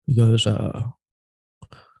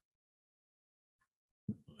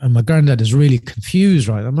my granddad is really confused,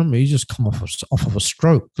 right? I remember he just come off of a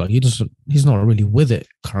stroke. Like he's not really with it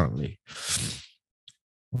currently.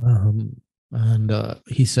 And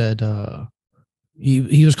he said,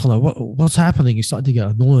 he was kind of like, what's happening? He started to get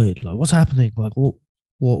annoyed. Like, what's happening? Like,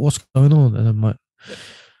 what's going on? And then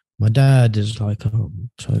my dad is like,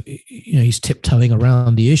 so he's tiptoeing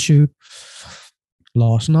around the issue.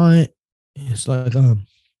 Last night, it's like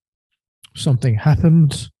something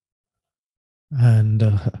happened, and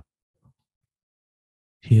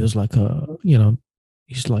he was like,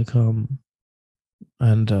 he's like, and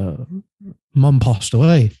mum passed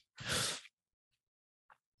away,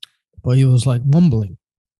 but he was like mumbling.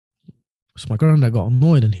 So my granddad got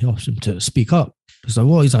annoyed and he asked him to speak up. He's like,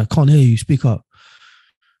 "What?" He's like, "I can't hear you. Speak up."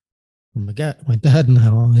 And my dad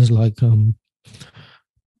now is like,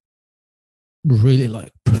 really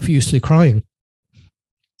like profusely crying,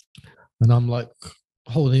 and I'm like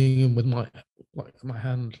holding him with my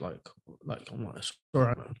hand like I'm like,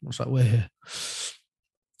 sorry. I was like, we're here.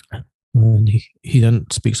 And he then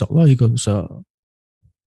speaks up loud. He goes,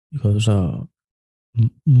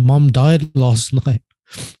 Mum died last night.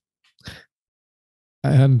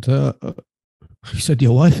 And he said,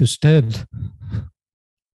 your wife is dead.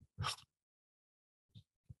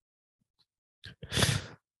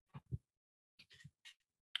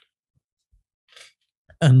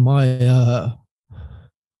 And my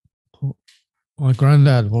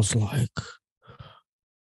granddad was like,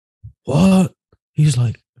 what? He's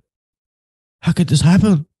like, how could this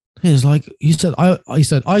happen? He said,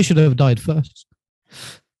 I should have died first.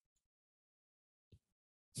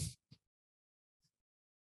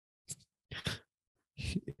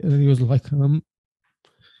 And he was like,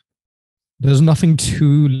 there's nothing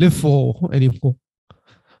to live for anymore.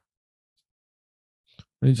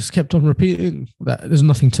 And he just kept on repeating that there's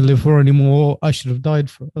nothing to live for anymore. I should have died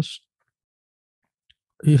first.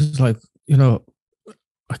 He was like,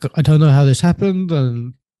 I don't know how this happened,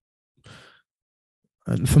 and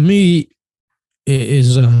And for me, it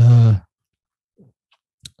is the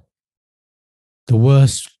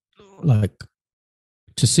worst, like,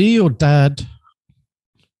 to see your dad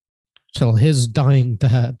tell his dying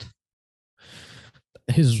dad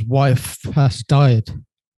his wife has died.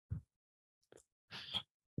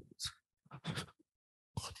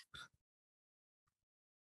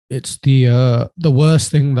 It's the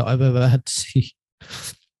worst thing that I've ever had to see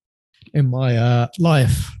in my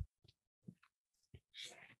life.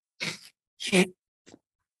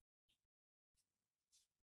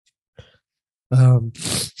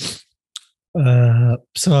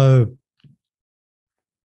 So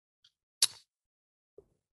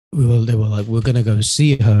they were like, we're gonna go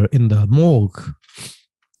see her in the morgue.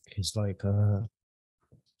 He's like,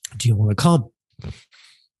 do you want to come?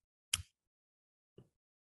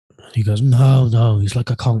 He goes, no. He's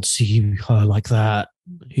like, I can't see her like that.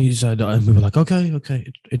 He said, and we were like, okay,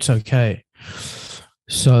 it's okay.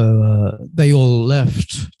 So they all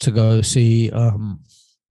left to go see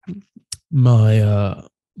my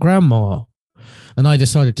grandma, and I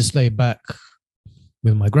decided to stay back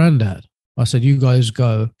with my granddad. I said, you guys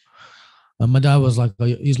go. And my dad was like,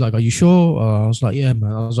 he's like, are you sure? I was like, yeah,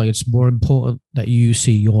 man. I was like, it's more important that you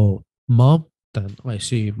see your mom than I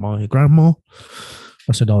see my grandma.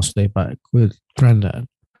 I said, I'll stay back with granddad.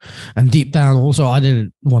 And deep down, also, I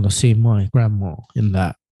didn't want to see my grandma in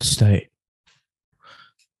that state.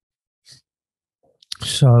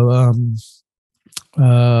 So, and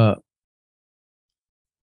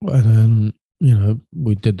then,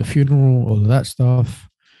 we did the funeral, all of that stuff.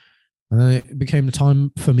 And then it became the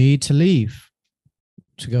time for me to leave,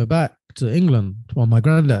 to go back to England while my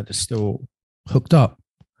granddad is still hooked up.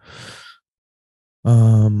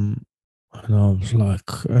 And I was like,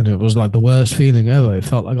 and it was like the worst feeling ever. It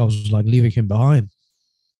felt like I was like leaving him behind,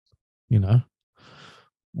 And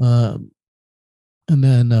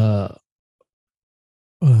then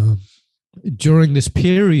during this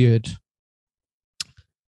period,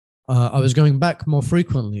 I was going back more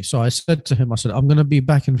frequently. So I said to him, I said, I'm going to be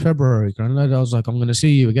back in February, Granddad. I was like, I'm going to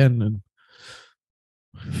see you again in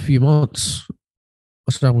a few months.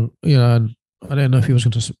 I said, I didn't know if he was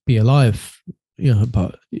going to be alive,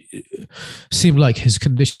 but it seemed like his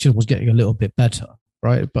condition was getting a little bit better,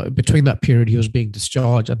 right? But between that period, he was being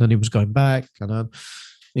discharged and then he was going back. And then,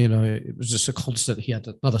 it was just a constant. He had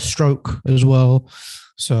another stroke as well.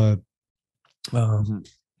 So,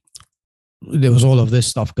 there was all of this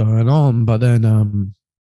stuff going on, but then and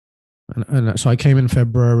so I came in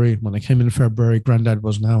February. When I came in February, Granddad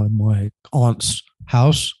was now in my aunt's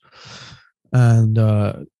house, and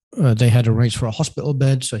they had arranged for a hospital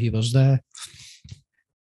bed, so he was there,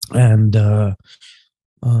 and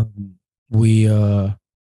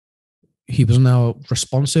he was now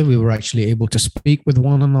responsive. We were actually able to speak with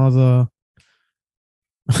one another,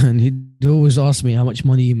 and he'd always ask me, how much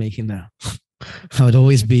money are you making now? I would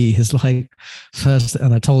always be his like first,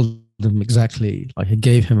 and I told him exactly, like I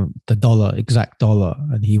gave him the exact dollar,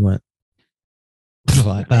 and he went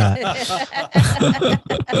like that.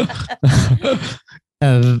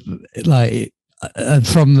 and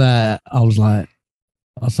from there, I was like,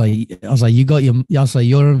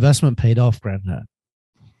 your investment paid off, Granddad.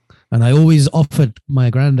 And I always offered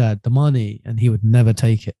my granddad the money, and he would never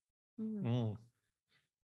take it. Mm.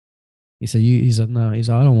 He said, no, I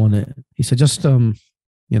don't want it. He said, just,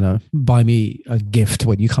 buy me a gift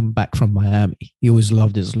when you come back from Miami. He always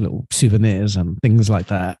loved his little souvenirs and things like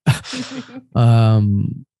that.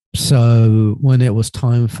 So when it was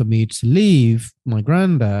time for me to leave my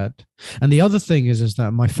granddad, and the other thing is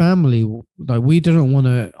that my family, like, we didn't want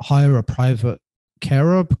to hire a private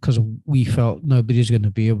carer because we felt nobody's going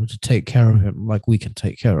to be able to take care of him like we can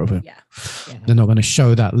take care of him. Yeah. They're not going to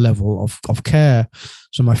show that level of care.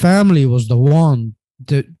 So my family was the one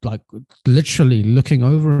that, like, literally looking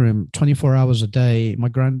over him 24 hours a day. My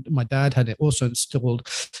dad had also installed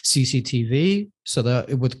CCTV so that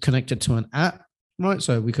it would connect it to an app, right?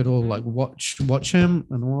 So we could all like watch him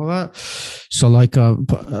and all of that. So like a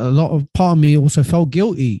lot of part of me also felt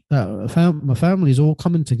guilty that my family's all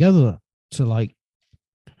coming together to like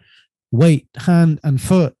wait, hand and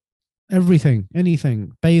foot, everything,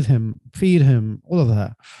 anything, bathe him, feed him, all of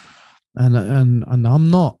that. And I'm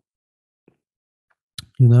not,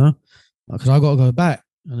 because I got to go back,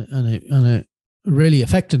 and it really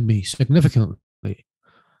affected me significantly.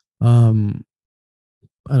 And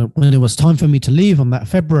when it was time for me to leave on that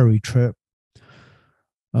February trip,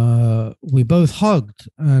 we both hugged,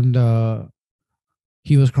 and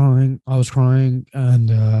he was crying, I was crying,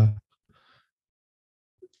 and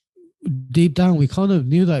deep down we kind of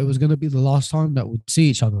knew that it was going to be the last time that we'd see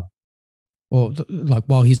each other, or like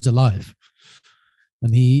while he's alive.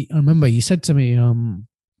 And I remember he said to me,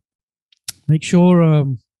 make sure,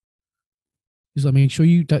 he's like, make sure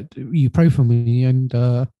you pray for me and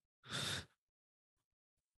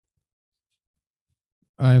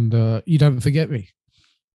you don't forget me.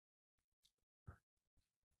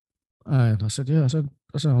 And I said, yeah, I said,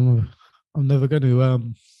 I'm never going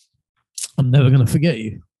to forget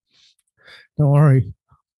you. Don't worry.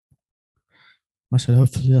 I said,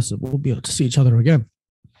 hopefully we'll be able to see each other again.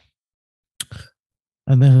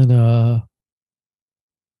 And then,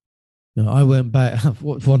 I went back.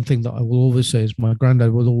 One thing that I will always say is my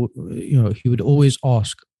granddad he would always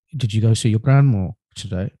ask, did you go see your grandma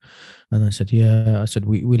today? And I said, yeah. I said,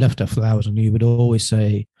 we left her flowers. And he would always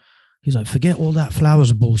say, he's like, forget all that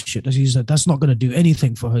flowers bullshit. He's like, that's not going to do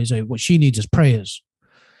anything for her. He's like, what she needs is prayers.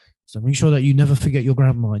 So make sure that you never forget your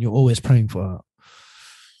grandma and you're always praying for her.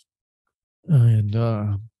 And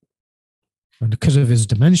because of his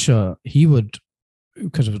dementia,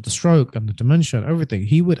 because of the stroke and the dementia and everything,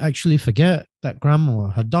 he would actually forget that grandma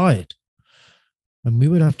had died. And we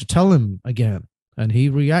would have to tell him again. And he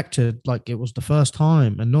reacted like it was the first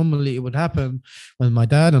time. And normally it would happen when my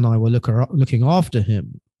dad and I were looking after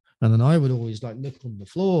him. And then I would always like look on the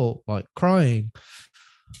floor, like crying.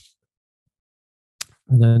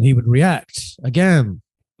 And then he would react again,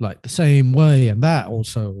 like the same way. And that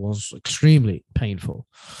also was extremely painful.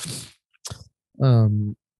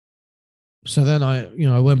 So then I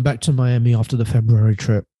went back to Miami after the February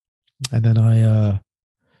trip. And then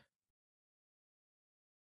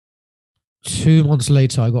 2 months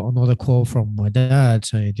later, I got another call from my dad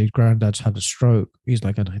saying, "Your granddad's had a stroke." He's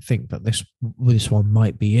like, and I think that this one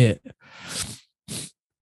might be it.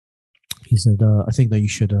 He said, "I think that you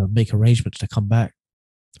should make arrangements to come back."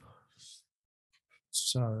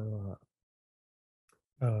 So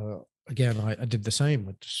again, I did the same.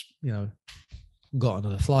 I just got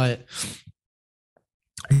another flight.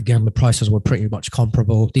 Again, the prices were pretty much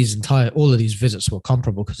comparable. All of these visits were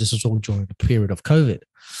comparable because this was all during the period of COVID.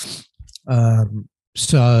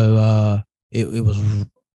 So it was.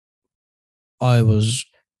 I was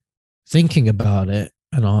thinking about it,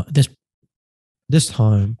 and this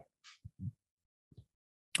time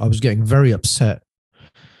I was getting very upset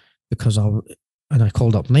because I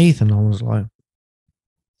called up Nathan. I was like,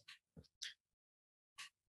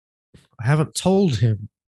 I haven't told him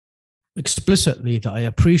explicitly that I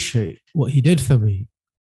appreciate what he did for me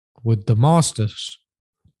with the masters.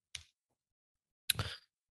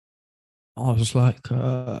 I was like,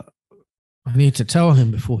 I need to tell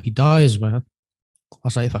him before he dies, man. I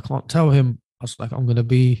was like, if I can't tell him, I was like,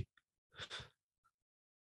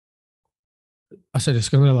 I said, it's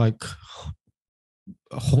going to like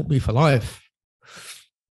haunt me for life.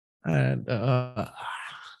 And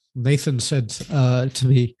Nathan said to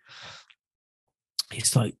me,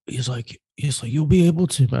 he's like, you'll be able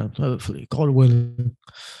to, man, hopefully, God willing.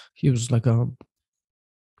 He was like,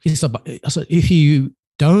 he said, I said, if you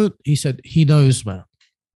don't, he said, he knows, man.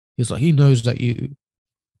 He's like, he knows that you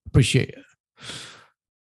appreciate it.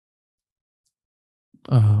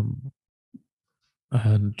 And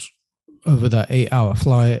over that 8-hour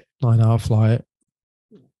flight, 9-hour flight,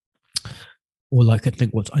 all I could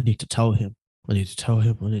think was, I need to tell him. I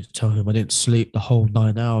didn't sleep the whole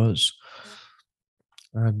 9 hours.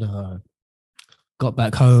 And got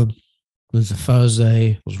back home. It was a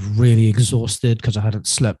Thursday. I was really exhausted because I hadn't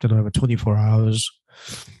slept in over 24 hours.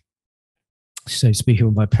 So speaking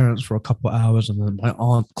with my parents for a couple of hours, and then my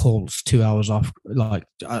aunt calls 2 hours off. Like,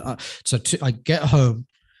 I get home,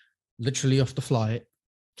 literally off the flight,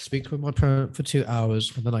 speak with my parent for 2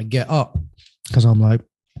 hours, and then I get up because I'm like,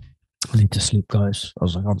 I need to sleep, guys. I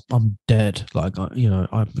was like, I'm dead. Like,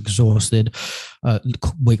 I'm exhausted.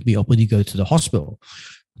 Wake me up when you go to the hospital.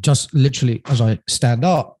 Just literally, as I stand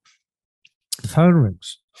up, the phone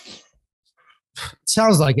rings. It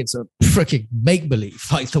sounds like it's a freaking make-believe,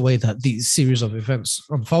 like the way that these series of events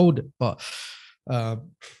unfolded. But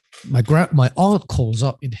my aunt calls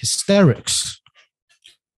up in hysterics.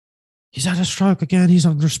 He's had a stroke again. He's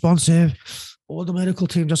unresponsive. All the medical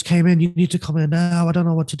team just came in. You need to come in now. I don't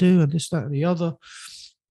know what to do, and this, that, and the other.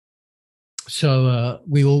 So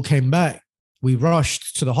we all came back. We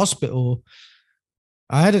rushed to the hospital.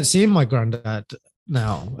 I hadn't seen my granddad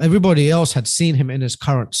now. Everybody else had seen him in his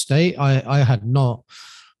current state. I had not.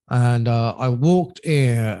 And I walked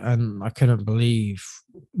in and I couldn't believe.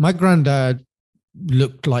 My granddad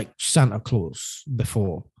looked like Santa Claus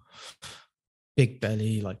before. Big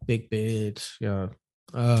belly, like big beard.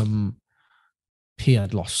 He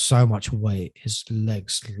had lost so much weight. His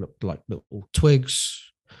legs looked like little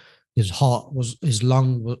twigs. His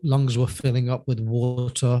lungs were filling up with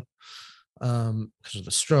water. because of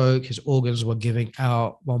the stroke. His organs were giving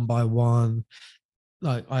out one by one.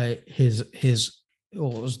 Like what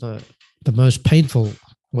was the most painful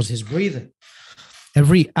was his breathing.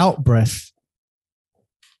 Every out breath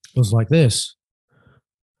was like this,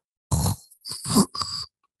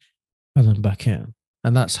 and then back in.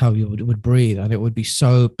 And that's how he would breathe. And it would be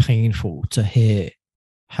so painful to hear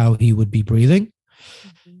how he would be breathing.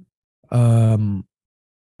 And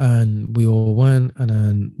we all went, and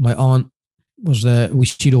then my aunt was there.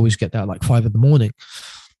 She'd always get there at like 5 a.m.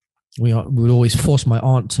 We would always force my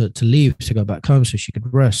aunt to leave to go back home so she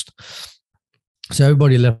could rest. So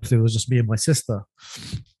everybody left. It was just me and my sister,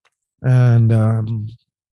 and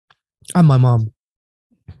my mom.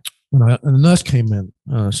 And the nurse came in,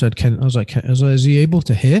 said, is he able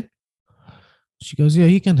to hear? She goes, yeah,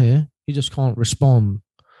 he can hear. He just can't respond.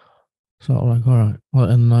 So I'm like, all right.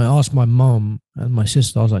 And I asked my mom and my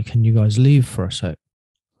sister, I was like, can you guys leave for a sec?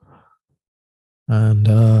 And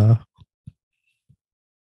I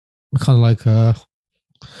kind of like,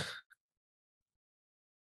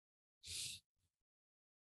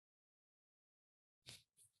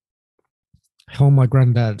 held my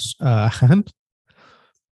granddad's hand.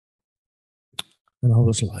 And I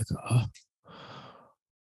was like,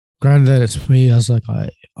 Granddad, it's me. I was like,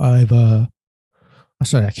 I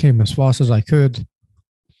said I came as fast as I could.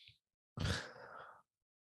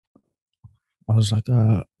 I was like,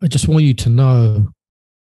 I just want you to know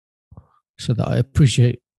so that I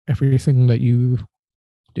appreciate everything that you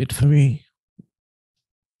did for me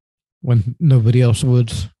when nobody else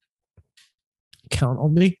would count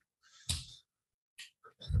on me.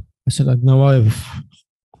 I said, I know I've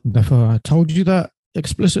never told you that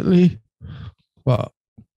explicitly, but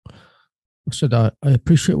I said, I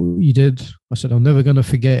appreciate what you did. I said, I'm never going to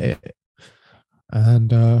forget it.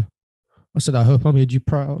 And I said, I hope I made you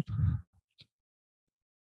proud.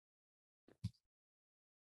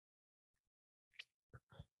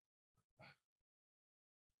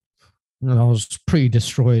 And I was pretty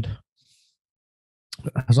destroyed.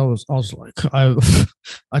 As I was like, I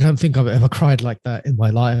don't think I've ever cried like that in my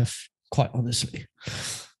life, quite honestly.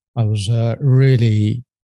 I was really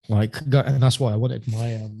like, and that's why I wanted my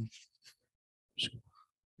and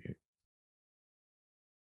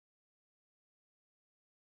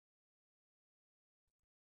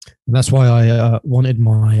that's why I wanted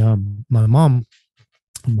my my mom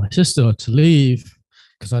and my sister to leave,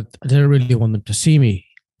 because I didn't really want them to see me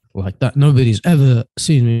like that. Nobody's ever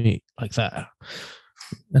seen me like that.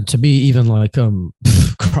 And to be even like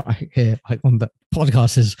cry here like on the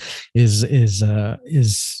podcast is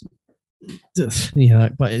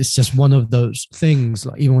but it's just one of those things.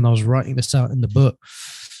 Like even when I was writing this out in the book,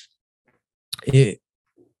 it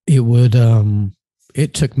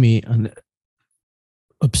took me an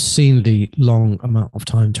obscenely long amount of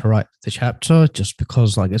time to write the chapter, just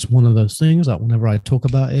because like it's one of those things that whenever I talk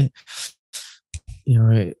about it,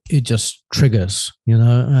 it just triggers,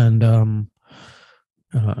 and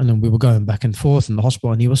then we were going back and forth in the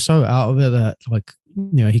hospital, and he was so out of it that like,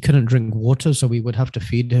 he couldn't drink water. So we would have to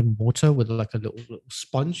feed him water with like a little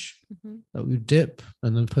sponge that we would dip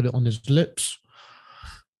and then put it on his lips.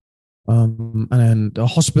 And then the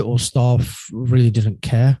hospital staff really didn't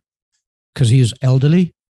care because he was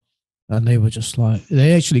elderly, and they were just like,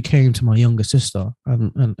 they actually came to my younger sister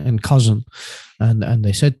and cousin, and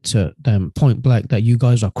they said to them point blank that you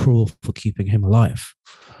guys are cruel for keeping him alive.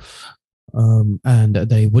 And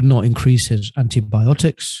they would not increase his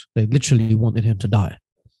antibiotics. They literally wanted him to die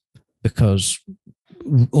because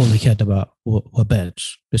all they cared about were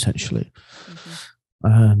beds, essentially.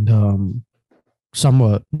 And some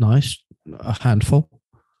were nice, a handful.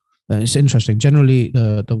 And it's interesting. Generally,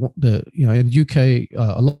 the in the UK,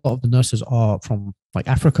 a lot of the nurses are from like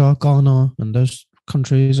Africa, Ghana, and those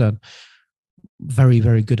countries, and very,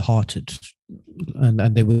 very good-hearted.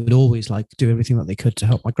 And they would always like do everything that they could to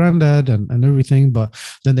help my granddad and everything. But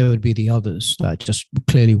then there would be the others that just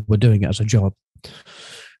clearly were doing it as a job.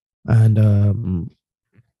 And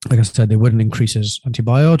like I said, they wouldn't increase his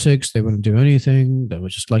antibiotics. They wouldn't do anything. They were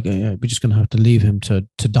just like, we're just going to have to leave him to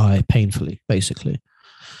die painfully, basically.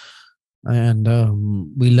 And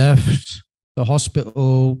we left the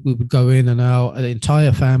hospital. We would go in and out. The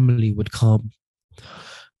entire family would come.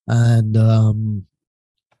 And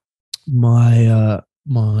my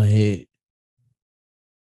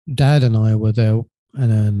dad and I were there,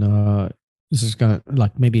 and then this is going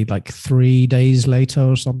like maybe like 3 days later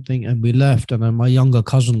or something, and we left, and then my younger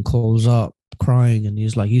cousin calls up crying, and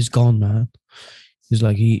he's like, he's gone, man. He's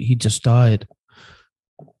like, he just died.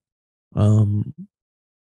 And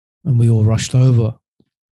we all rushed over.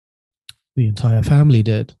 The entire family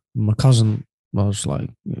did. My cousin was like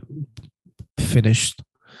finished,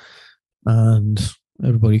 and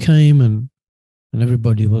everybody came, and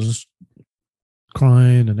everybody was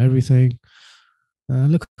crying and everything. And I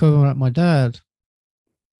look over at my dad.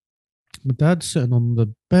 My dad's sitting on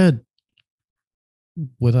the bed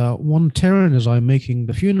without one tear in his eye, making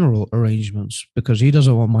the funeral arrangements because he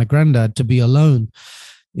doesn't want my granddad to be alone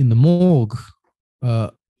in the morgue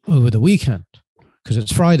over the weekend because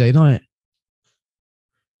it's Friday night.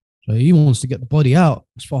 So he wants to get the body out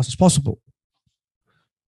as fast as possible.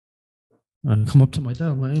 And I come up to my dad.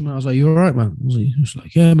 I'm like, hey, man. I was like, you all right, man? He's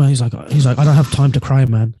like, yeah, man. He's like, I don't have time to cry,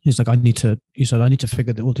 man. He's like, I need to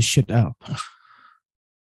figure all this shit out.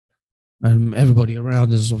 And everybody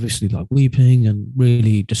around is obviously like weeping and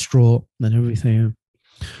really distraught and everything.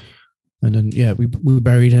 And then, yeah, we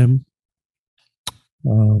buried him.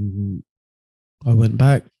 I went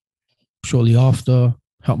back shortly after,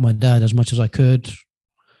 helped my dad as much as I could.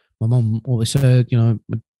 My mom always said, you know,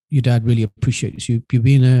 your dad really appreciates you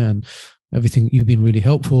being there and everything. You've been really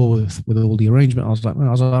helpful with all the arrangement. I was like,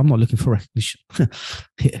 I'm not looking for recognition.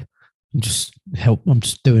 Yeah, I'm just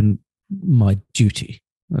doing my duty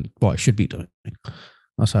and what I should be doing.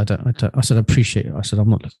 I said, I appreciate it. I said, I'm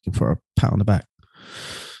not looking for a pat on the back.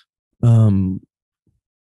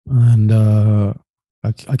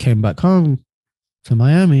 I came back home to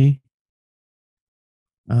Miami,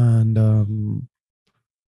 and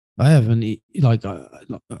I haven't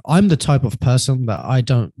I'm the type of person that I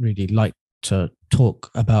don't really like to talk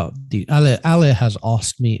about the. Ale has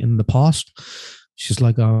asked me in the past. She's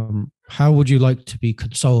like, how would you like to be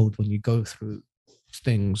consoled when you go through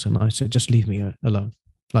things? And I said, just leave me alone,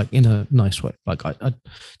 like in a nice way. Like I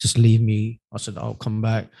just leave me. I said, I'll come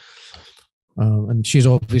back. And she's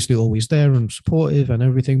obviously always there and supportive and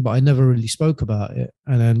everything, but I never really spoke about it.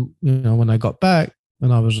 And then, you know, when I got back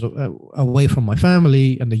and I was away from my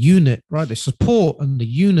family and the unit, right? The support and the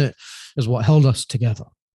unit is what held us together,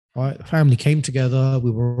 right? The family came together.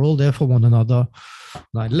 We were all there for one another.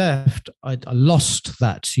 When I left, I lost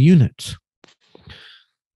that unit.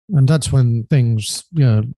 And that's when things, you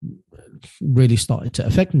know, really started to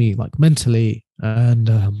affect me, like mentally.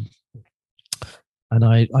 And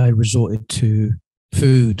I resorted to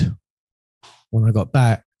food. When I got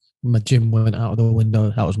back, my gym went out of the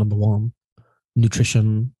window. That was number one.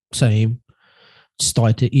 Nutrition, same.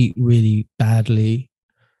 Started to eat really badly.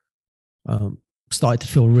 Started to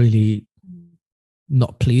feel really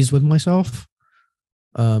not pleased with myself.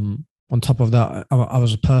 On top of that, I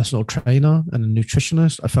was a personal trainer and a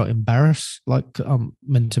nutritionist. I felt embarrassed, like I'm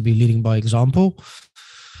meant to be leading by example.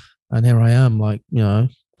 And here I am, like, you know,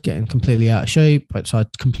 getting completely out of shape. So I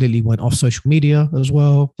completely went off social media as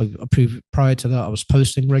well. Like prior to that, I was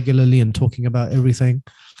posting regularly and talking about everything,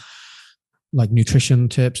 like nutrition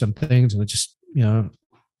tips and things. And it just, you know,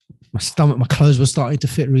 my clothes were starting to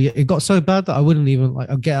fit. It got so bad that I wouldn't even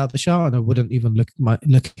I'd get out of the shower and I wouldn't even look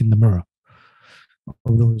in the mirror. I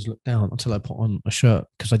would always look down until I put on a shirt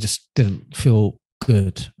because I just didn't feel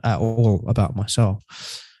good at all about myself.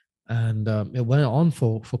 And it went on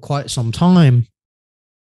for quite some time.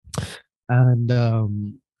 And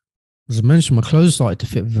as I mentioned, my clothes started to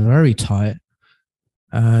fit very tight.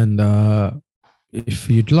 And if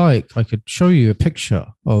you'd like, I could show you a picture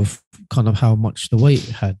of kind of how much the weight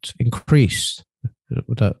had increased.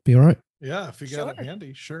 Would that be all right? Yeah, if you got it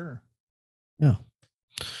handy, sure. Yeah.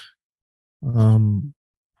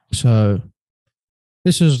 So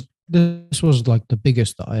this was like the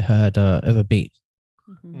biggest that I had ever been.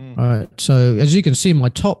 Mm-hmm. All right. So as you can see, my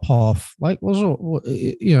top half, like, was,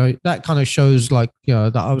 you know, that kind of shows, like, you know,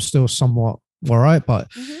 that I was still somewhat all right, but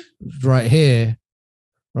right here,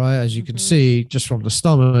 right, as you can see, just from the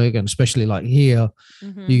stomach and especially like here,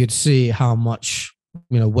 you could see how much,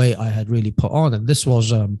 you know, weight I had really put on, and this was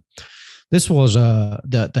the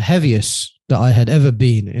heaviest that I had ever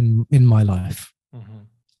been in my life.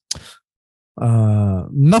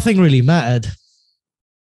 Nothing really mattered.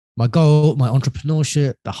 My goal, my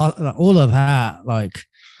entrepreneurship, all of that, like,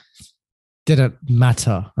 didn't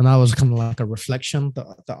matter. And that was kind of like a reflection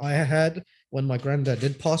that I had when my granddad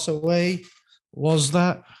did pass away, was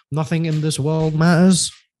that nothing in this world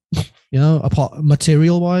matters, you know,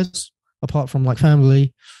 material wise, apart from like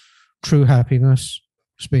family, true happiness,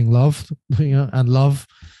 just being loved, you know, and love,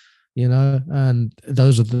 you know, and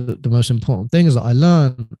those are the most important things that I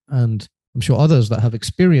learned. And I'm sure others that have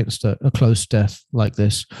experienced a close death like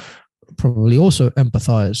this probably also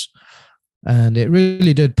empathize. And it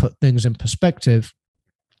really did put things in perspective.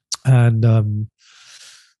 And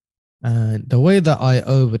the way that I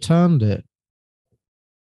overturned it,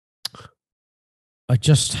 I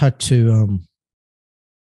just had to,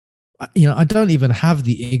 you know, I don't even have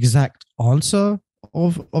the exact answer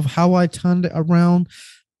of how I turned it around.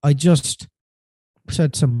 I just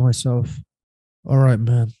said to myself, all right,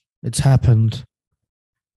 man, it's happened.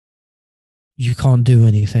 You can't do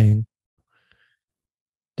anything.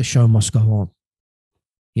 The show must go on,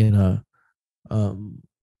 you know.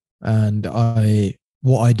 And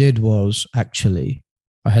what I did was, actually,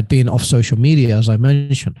 I had been off social media, as I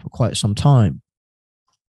mentioned, for quite some time.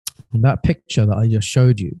 And that picture that I just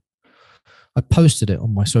showed you, I posted it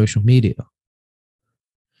on my social media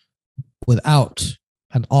without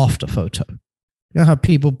an after photo. You know how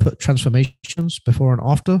people put transformations before and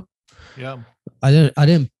after? Yeah. I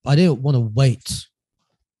didn't want to wait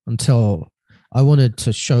until I wanted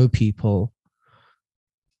to show people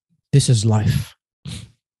this is life,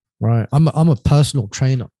 right? I'm a personal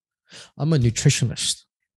trainer. I'm a nutritionist.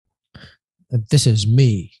 And this is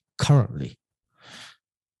me currently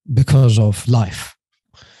because of life.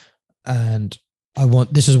 And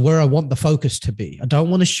this is where I want the focus to be. I don't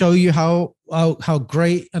want to show you how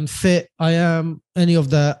great and fit I am, any of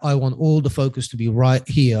that. I want all the focus to be right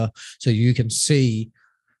here so you can see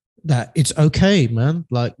that it's okay, man.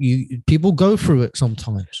 Like people go through it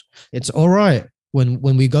sometimes. It's all right when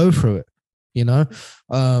we go through it, you know.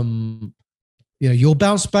 You'll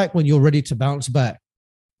bounce back when you're ready to bounce back.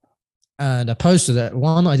 And I posted that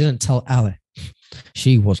one. I didn't tell Ali.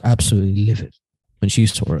 She was absolutely livid when she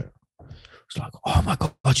saw it. It's like, oh my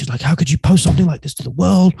God. She's like, how could you post something like this to the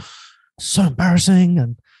world? So embarrassing.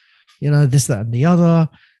 And, this, that, and the other.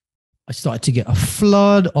 I started to get a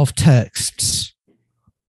flood of texts.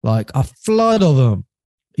 Like a flood of them.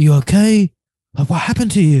 Are you okay? Like, what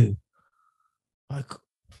happened to you? Like,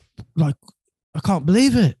 I can't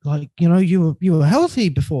believe it. Like, you were healthy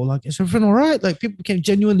before. Like, is everything all right? Like, people became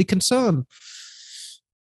genuinely concerned.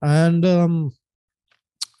 And then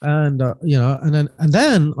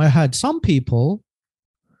I had some people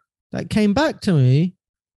that came back to me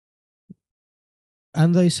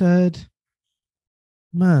and they said,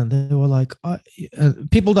 man, they were like,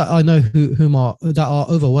 people that I know that are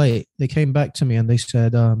overweight, they came back to me and they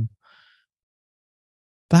said,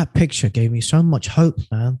 that picture gave me so much hope,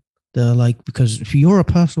 man. They're like, because if you're a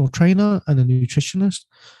personal trainer and a nutritionist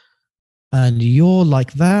and you're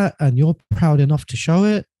like that and you're proud enough to show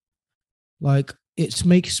it, like, it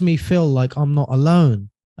makes me feel like I'm not alone,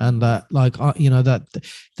 and that, like,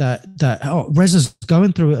 Reza's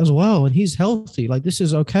going through it as well, and he's healthy. Like, this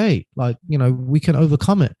is okay. Like, we can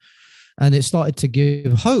overcome it. And it started to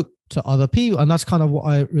give hope to other people, and that's kind of what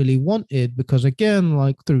I really wanted, because again,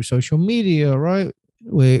 like, through social media, right,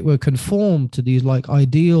 we're conformed to these like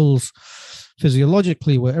ideals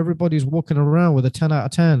physiologically, where everybody's walking around with a 10 out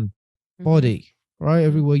of 10 body, right,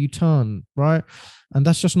 everywhere you turn, right? And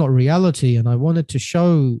that's just not reality. And I wanted to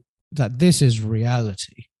show that this is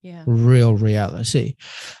reality, real reality.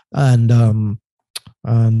 And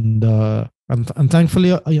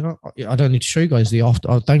thankfully, I don't need to show you guys the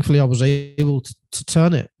after. Thankfully, I was able to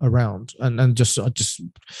turn it around and just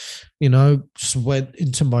went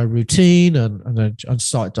into my routine and I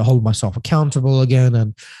started to hold myself accountable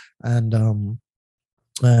again. And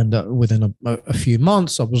within a few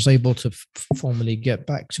months, I was able to formally get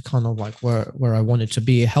back to kind of like where I wanted to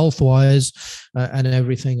be health-wise and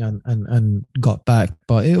everything, and got back.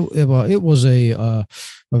 But it was a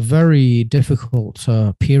very difficult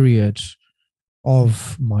period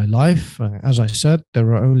of my life. As I said,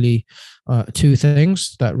 there are only two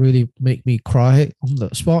things that really make me cry on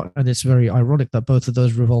the spot, and it's very ironic that both of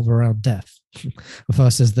those revolve around death. The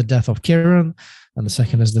first is the death of Kieran, and the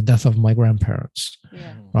second is the death of my grandparents.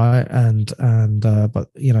 Right. But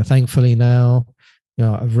thankfully now,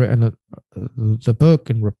 I've written the book,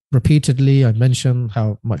 and repeatedly I mentioned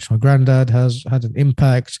how much my granddad has had an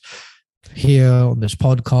impact here on this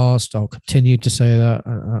podcast. I'll continue to say that.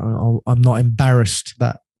 I'm not embarrassed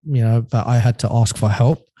that that I had to ask for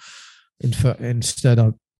help. Instead,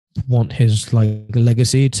 I want his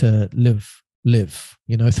legacy to live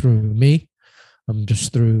through me,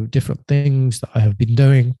 just through different things that I have been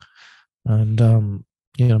doing. And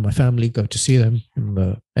my family, go to see them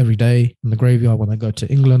every day in the graveyard. When I go to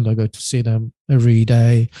England, I go to see them every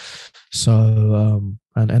day. So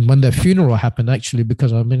and when their funeral happened, actually,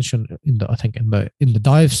 because I mentioned in the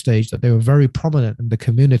dive stage that they were very prominent in the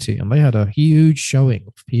community, and they had a huge showing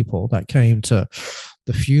of people that came to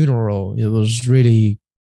the funeral. It was really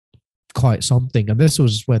quite something. And this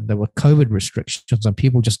was when there were COVID restrictions and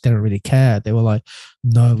people just didn't really care. They were like,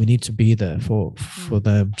 no, we need to be there for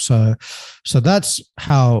them. So that's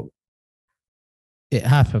how it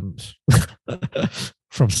happened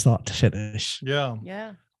from start to finish.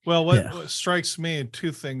 Yeah. Well, what strikes me,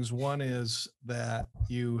 two things. One is that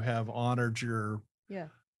you have honored your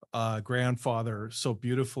grandfather so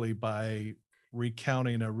beautifully by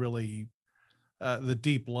recounting a really the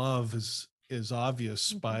deep love is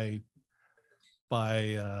obvious by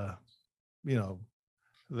you know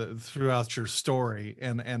throughout your story,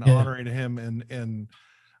 and honoring him, and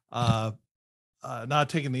not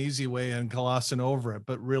taking the easy way and glossing over it,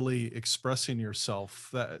 but really expressing yourself.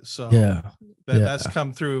 That's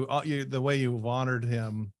come through the way you've honored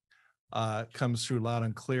him comes through loud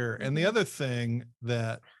and clear. And the other thing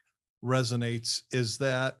that resonates is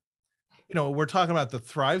that, we're talking about the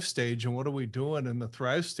thrive stage, and what are we doing in the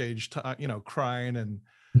thrive stage, crying and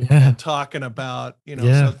talking about,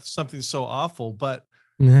 something so awful, but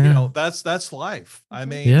that's life. I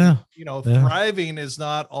mean, thriving is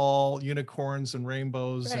not all unicorns and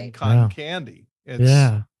rainbows and cotton candy.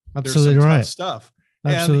 It's absolutely there's some right tough stuff.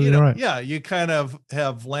 Absolutely and right. You kind of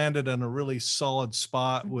have landed in a really solid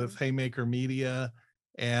spot with Haymaker Media,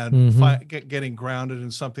 and getting grounded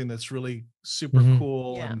in something that's really super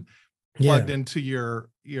cool and plugged into your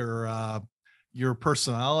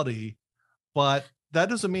personality. But that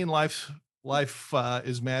doesn't mean life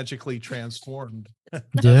is magically transformed.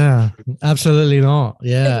 Absolutely not.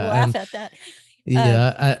 Laugh at that.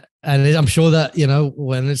 And I'm sure that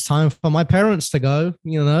when it's time for my parents to go,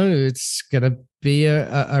 it's gonna be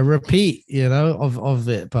a repeat of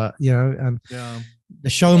it, but and the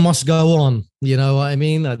show must go on, you know what I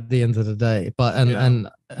mean, at the end of the day. But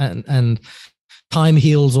and time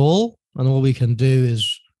heals all, and all we can do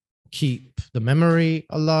is keep the memory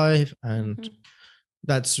alive, and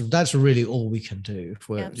that's really all we can do. If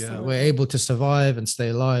we're able to survive and stay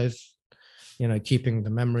alive, keeping the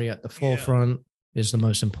memory at the forefront is the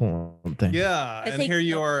most important thing. And here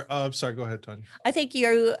you are. I'm sorry, go ahead, Tanya. I think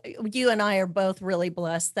you and I are both really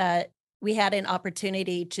blessed that we had an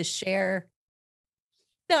opportunity to share.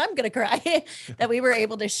 No, I'm gonna cry. That we were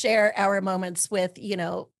able to share our moments with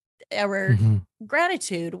our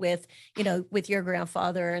gratitude with with your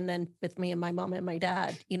grandfather, and then with me and my mom and my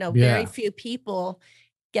dad. Very few people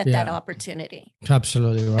get that opportunity.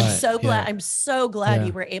 Absolutely right. I'm so glad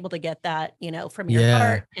you were able to get that from your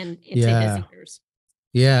heart and into his ears.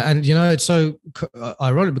 And it's so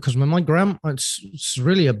ironic because when my grandma, it's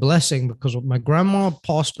really a blessing, because my grandma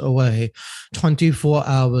passed away 24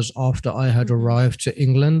 hours after I had arrived to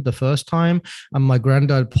England the first time, and my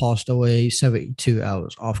granddad passed away 72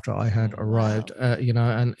 hours after I had arrived.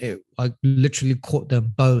 And I literally caught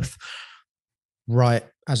them both right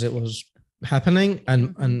as it was happening.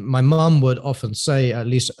 And my mom would often say, at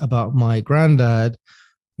least about my granddad,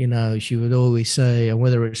 she would always say, and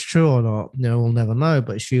whether it's true or not, we'll never know,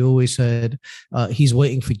 but she always said, he's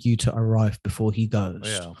waiting for you to arrive before he goes.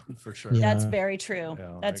 Yeah, for sure. That's very true.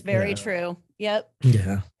 That's very true. Yep.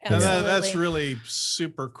 Yeah. And that's really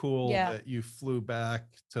super cool that you flew back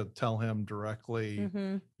to tell him directly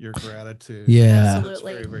your gratitude.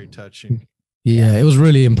 Absolutely. It's very, very touching. It was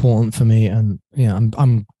really important for me, and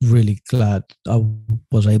I'm really glad I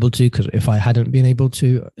was able to, because if I hadn't been able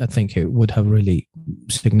to, I think it would have really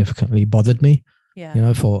significantly bothered me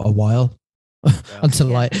for a while.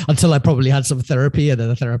 until I probably had some therapy, and then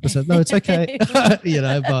the therapist said, no, it's okay. But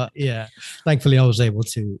thankfully I was able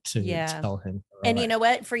to tell him. And you know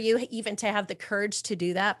what, for you even to have the courage to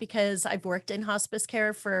do that, because I've worked in hospice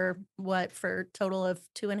care for a total of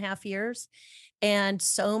 2.5 years. And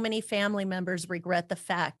so many family members regret the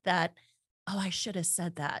fact that, I should have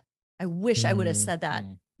said that. I wish I would have said that.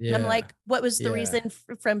 And I'm like, what was the reason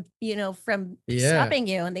from stopping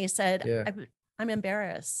you? And they said, I'm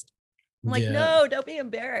embarrassed. I'm like, no, don't be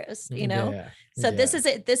embarrassed, So this is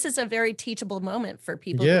it. This is a very teachable moment for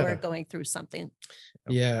people who are going through something.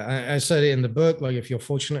 I said it in the book, like, if you're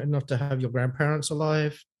fortunate enough to have your grandparents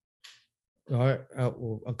alive, right,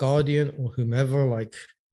 or a guardian or whomever,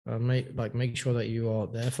 make sure that you are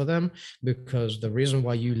there for them, because the reason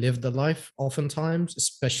why you live the life, oftentimes,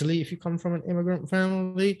 especially if you come from an immigrant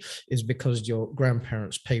family, is because your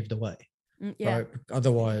grandparents paved the way. Right?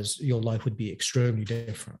 Otherwise, your life would be extremely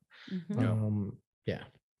different.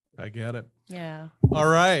 I get it. All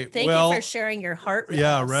right. Thank you for sharing your heart with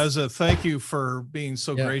us. Reza, thank you for being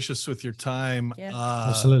so gracious with your time.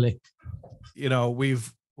 Absolutely.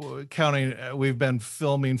 We've been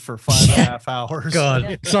filming for 5.5 hours.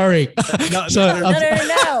 God, sorry. No.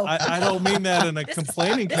 I don't mean that in a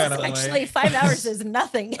complaining kind of way. Actually, 5 hours is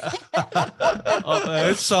nothing.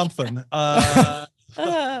 It's something.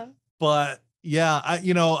 But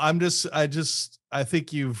I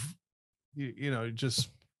think you've just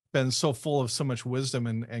been so full of so much wisdom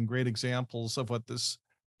and great examples of what this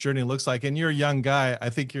journey looks like. And you're a young guy. I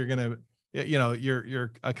think you're going to you know,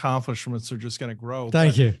 your accomplishments are just going to grow.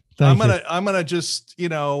 Thank you. I'm gonna just, you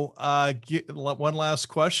know, get one last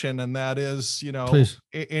question, and that is, you know,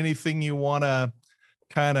 anything you want to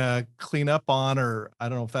kind of clean up on, or I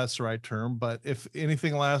don't know if that's the right term, but if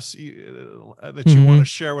anything last that you want to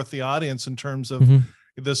share with the audience in terms of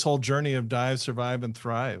this whole journey of dive, survive, and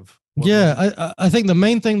thrive. I think the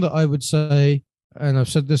main thing that I would say, and I've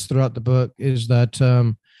said this throughout the book, is that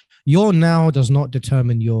your now does not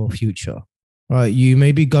determine your future. Right? You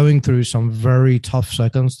may be going through some very tough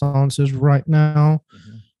circumstances right now.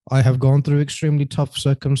 I have gone through extremely tough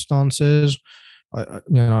circumstances. You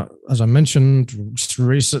know, as I mentioned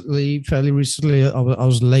fairly recently, I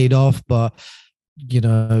was laid off, but, you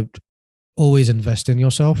know, always invest in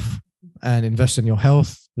yourself and invest in your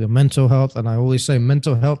health, your mental health. And I always say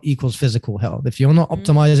mental health equals physical health. If you're not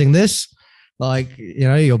optimizing this, like, you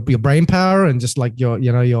know, your brain power and just like your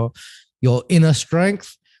inner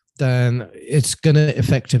strength, then it's going to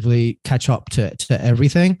effectively catch up to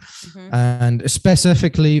everything. And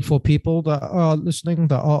specifically for people that are listening,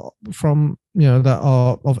 that are from, you know, that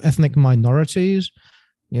are of ethnic minorities,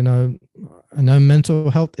 you know, I know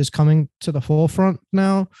mental health is coming to the forefront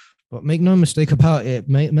now, but make no mistake about it,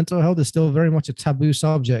 mental health is still very much a taboo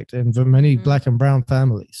subject in many Black and brown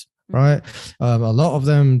families, right? A lot of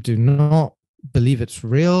them do not believe it's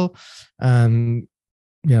real. And,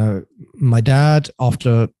 you know, my dad,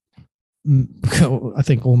 after I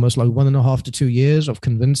think almost like 1.5 to 2 years of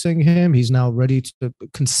convincing him, he's now ready to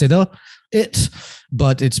consider it,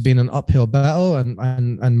 but it's been an uphill battle.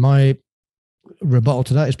 And my rebuttal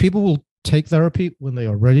to that is people will take therapy when they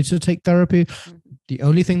are ready to take therapy. The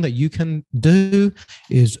only thing that you can do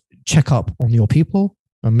is check up on your people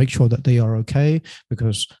and make sure that they are okay,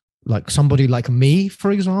 because like somebody like me,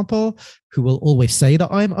 for example, who will always say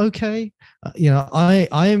that I'm okay, you know,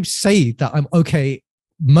 I say that I'm okay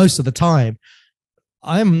most of the time.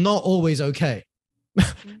 I'm not always okay.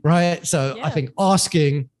 Right? So I think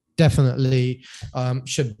asking definitely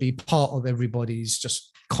should be part of everybody's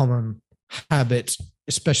just common habit,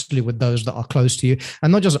 especially with those that are close to you,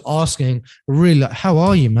 and not just asking really, like, how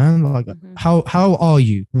are you, man? Like, how are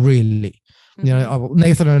you really? You know,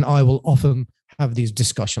 Nathan and I will often have these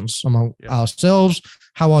discussions among ourselves.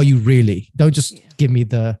 How are you really? Don't just give me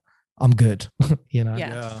the I'm good, you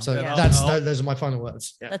know? So those are my final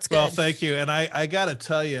words. That's good. Well, thank you. And I got to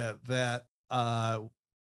tell you that,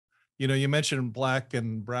 you know, you mentioned Black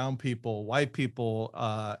and brown people, white people,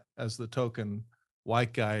 as the token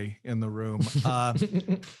white guy in the room.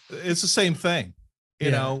 It's the same thing, you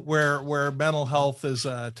know, where mental health is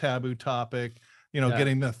a taboo topic, you know,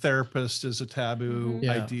 getting the therapist is a taboo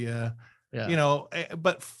idea. You know,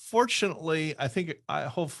 but fortunately, I think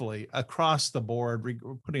hopefully across the board,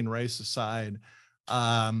 putting race aside,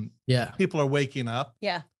 people are waking up.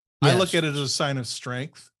 I look at it as a sign of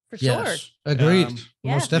strength. For sure. Agreed.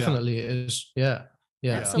 Most definitely it is. Yeah.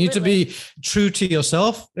 You need to be true to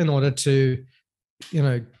yourself in order to, you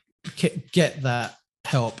know, get that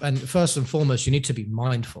help. And first and foremost, you need to be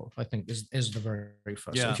mindful, I think is the very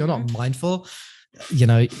first. If you're not mindful, you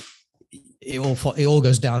know, it all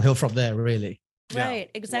goes downhill from there, really. Right,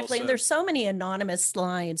 exactly. Well, and there's so many anonymous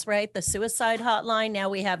lines, right? The suicide hotline. Now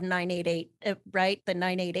we have 988, right? The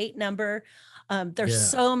 988 number. There's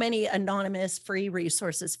so many anonymous free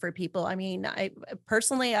resources for people. I mean,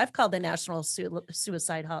 I've called the National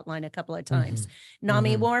Suicide Hotline a couple of times,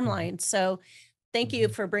 NAMI Warm Line. So thank you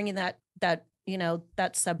for bringing that you know,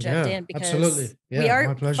 that subject in, because we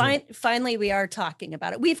are finally we are talking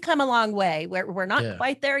about it. We've come a long way. We're not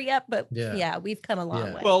quite there yet, but we've come a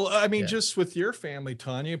long way. Well, I mean, just with your family,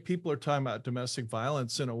 Tanya, people are talking about domestic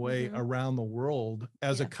violence in a way around the world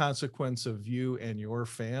as a consequence of you and your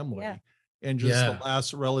family in just the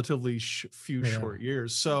last relatively few short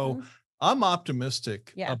years. So I'm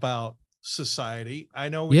optimistic about society. I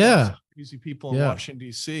know we have crazy people in Washington,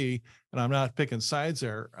 D.C., and I'm not picking sides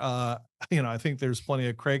there. You know, I think there's plenty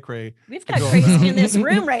of cray-cray. We've got crazy in this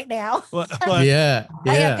room right now. but I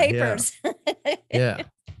have papers.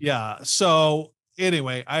 So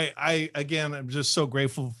anyway, I again, I'm just so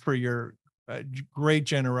grateful for your great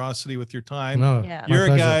generosity with your time.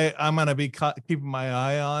 You're a guy I'm going to be keeping my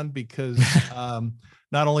eye on, because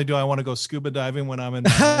not only do I want to go scuba diving when I'm in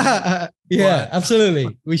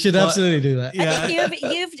absolutely, we should absolutely do that. I think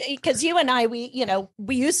you've because you and I, we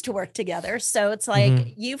used to work together, so it's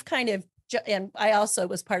like you've kind of, and I also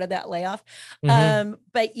was part of that layoff.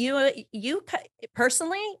 But you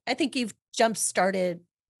personally, I think you've jump started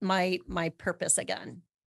my purpose again.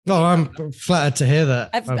 No, I'm flattered to hear that.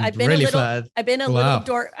 I've been really flattered. I've been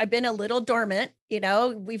a little dormant. You know,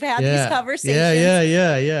 we've had these conversations.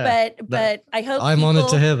 Yeah. But I hope I'm honored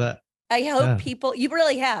to hear that. I hope people, you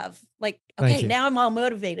really have, like, okay, now I'm all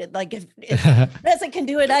motivated. Like if Reza can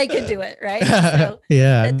do it, I can do it. Right. So,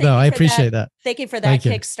 no, I appreciate that. Thank you for that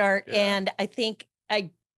kickstart. And I think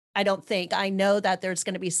I know that there's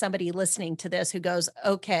going to be somebody listening to this who goes,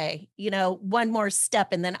 okay, one more step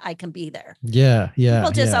and then I can be there. Yeah.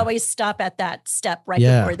 People just always stop at that step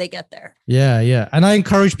before they get there. Yeah. And I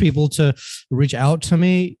encourage people to reach out to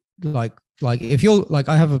me. Like if you're like,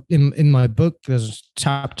 I have in my book, there's a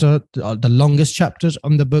chapter, the longest chapters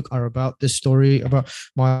on the book are about this story about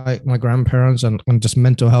my grandparents and just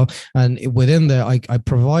mental health. And within there, I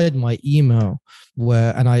provide my email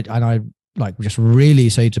and I like just really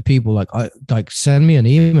say to people, like send me an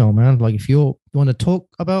email, man. Like if you want to talk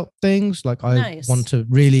about things, like I want to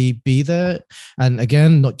really be there. And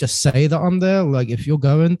again, not just say that I'm there. Like if you're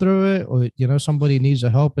going through it, or somebody needs a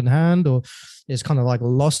helping hand, or is kind of like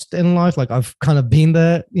lost in life, like I've kind of been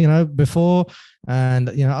there, before. And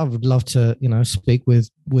I would love to speak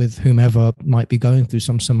with whomever might be going through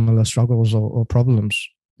some similar struggles or problems.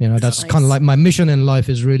 That's kind of like my mission in life,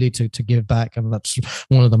 is really to give back. And that's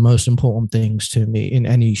one of the most important things to me. In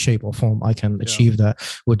any shape or form I can achieve that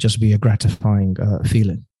would just be a gratifying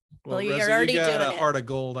feeling. Well, you're Reza, already you got doing a heart of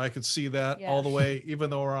gold. I could see that all the way,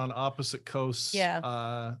 even though we're on opposite coasts.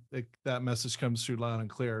 Yeah. That message comes through loud and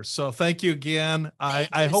clear. So thank you again.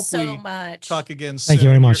 I hope we talk again soon. Thank you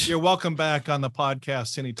very much. You're welcome back on the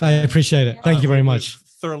podcast anytime. I appreciate it. Thank you very much.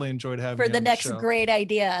 Thoroughly enjoyed having you for the next great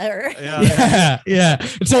idea. Yeah.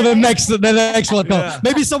 Until the next one comes.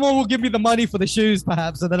 Maybe someone will give me the money for the shoes,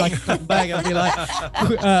 perhaps, and then I can come back and be like,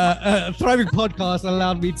 Thriving Podcast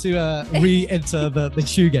allowed me to re-enter the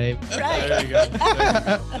shoe game. Right. There you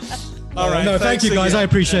go. All right. No, thank you guys. Again. I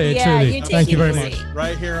appreciate it. Truly. Thank you very much.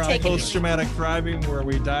 Right here on Post-Traumatic Thriving, where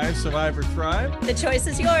we dive, survive, or thrive. The choice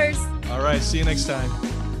is yours. All right. See you next time.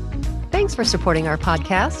 Thanks for supporting our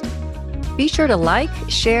podcast. Be sure to like,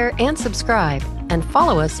 share, and subscribe, and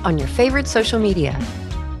follow us on your favorite social media.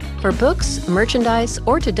 For books, merchandise,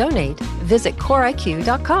 or to donate, visit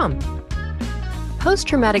CoreIQ.com.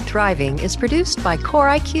 Post-Traumatic Thriving is produced by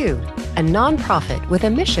CoreIQ, a nonprofit with a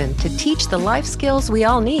mission to teach the life skills we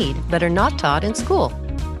all need but are not taught in school.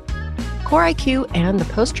 CoreIQ and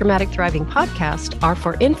the Post-Traumatic Thriving podcast are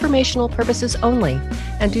for informational purposes only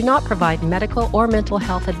and do not provide medical or mental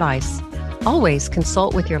health advice. Always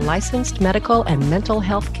consult with your licensed medical and mental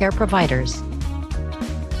health care providers.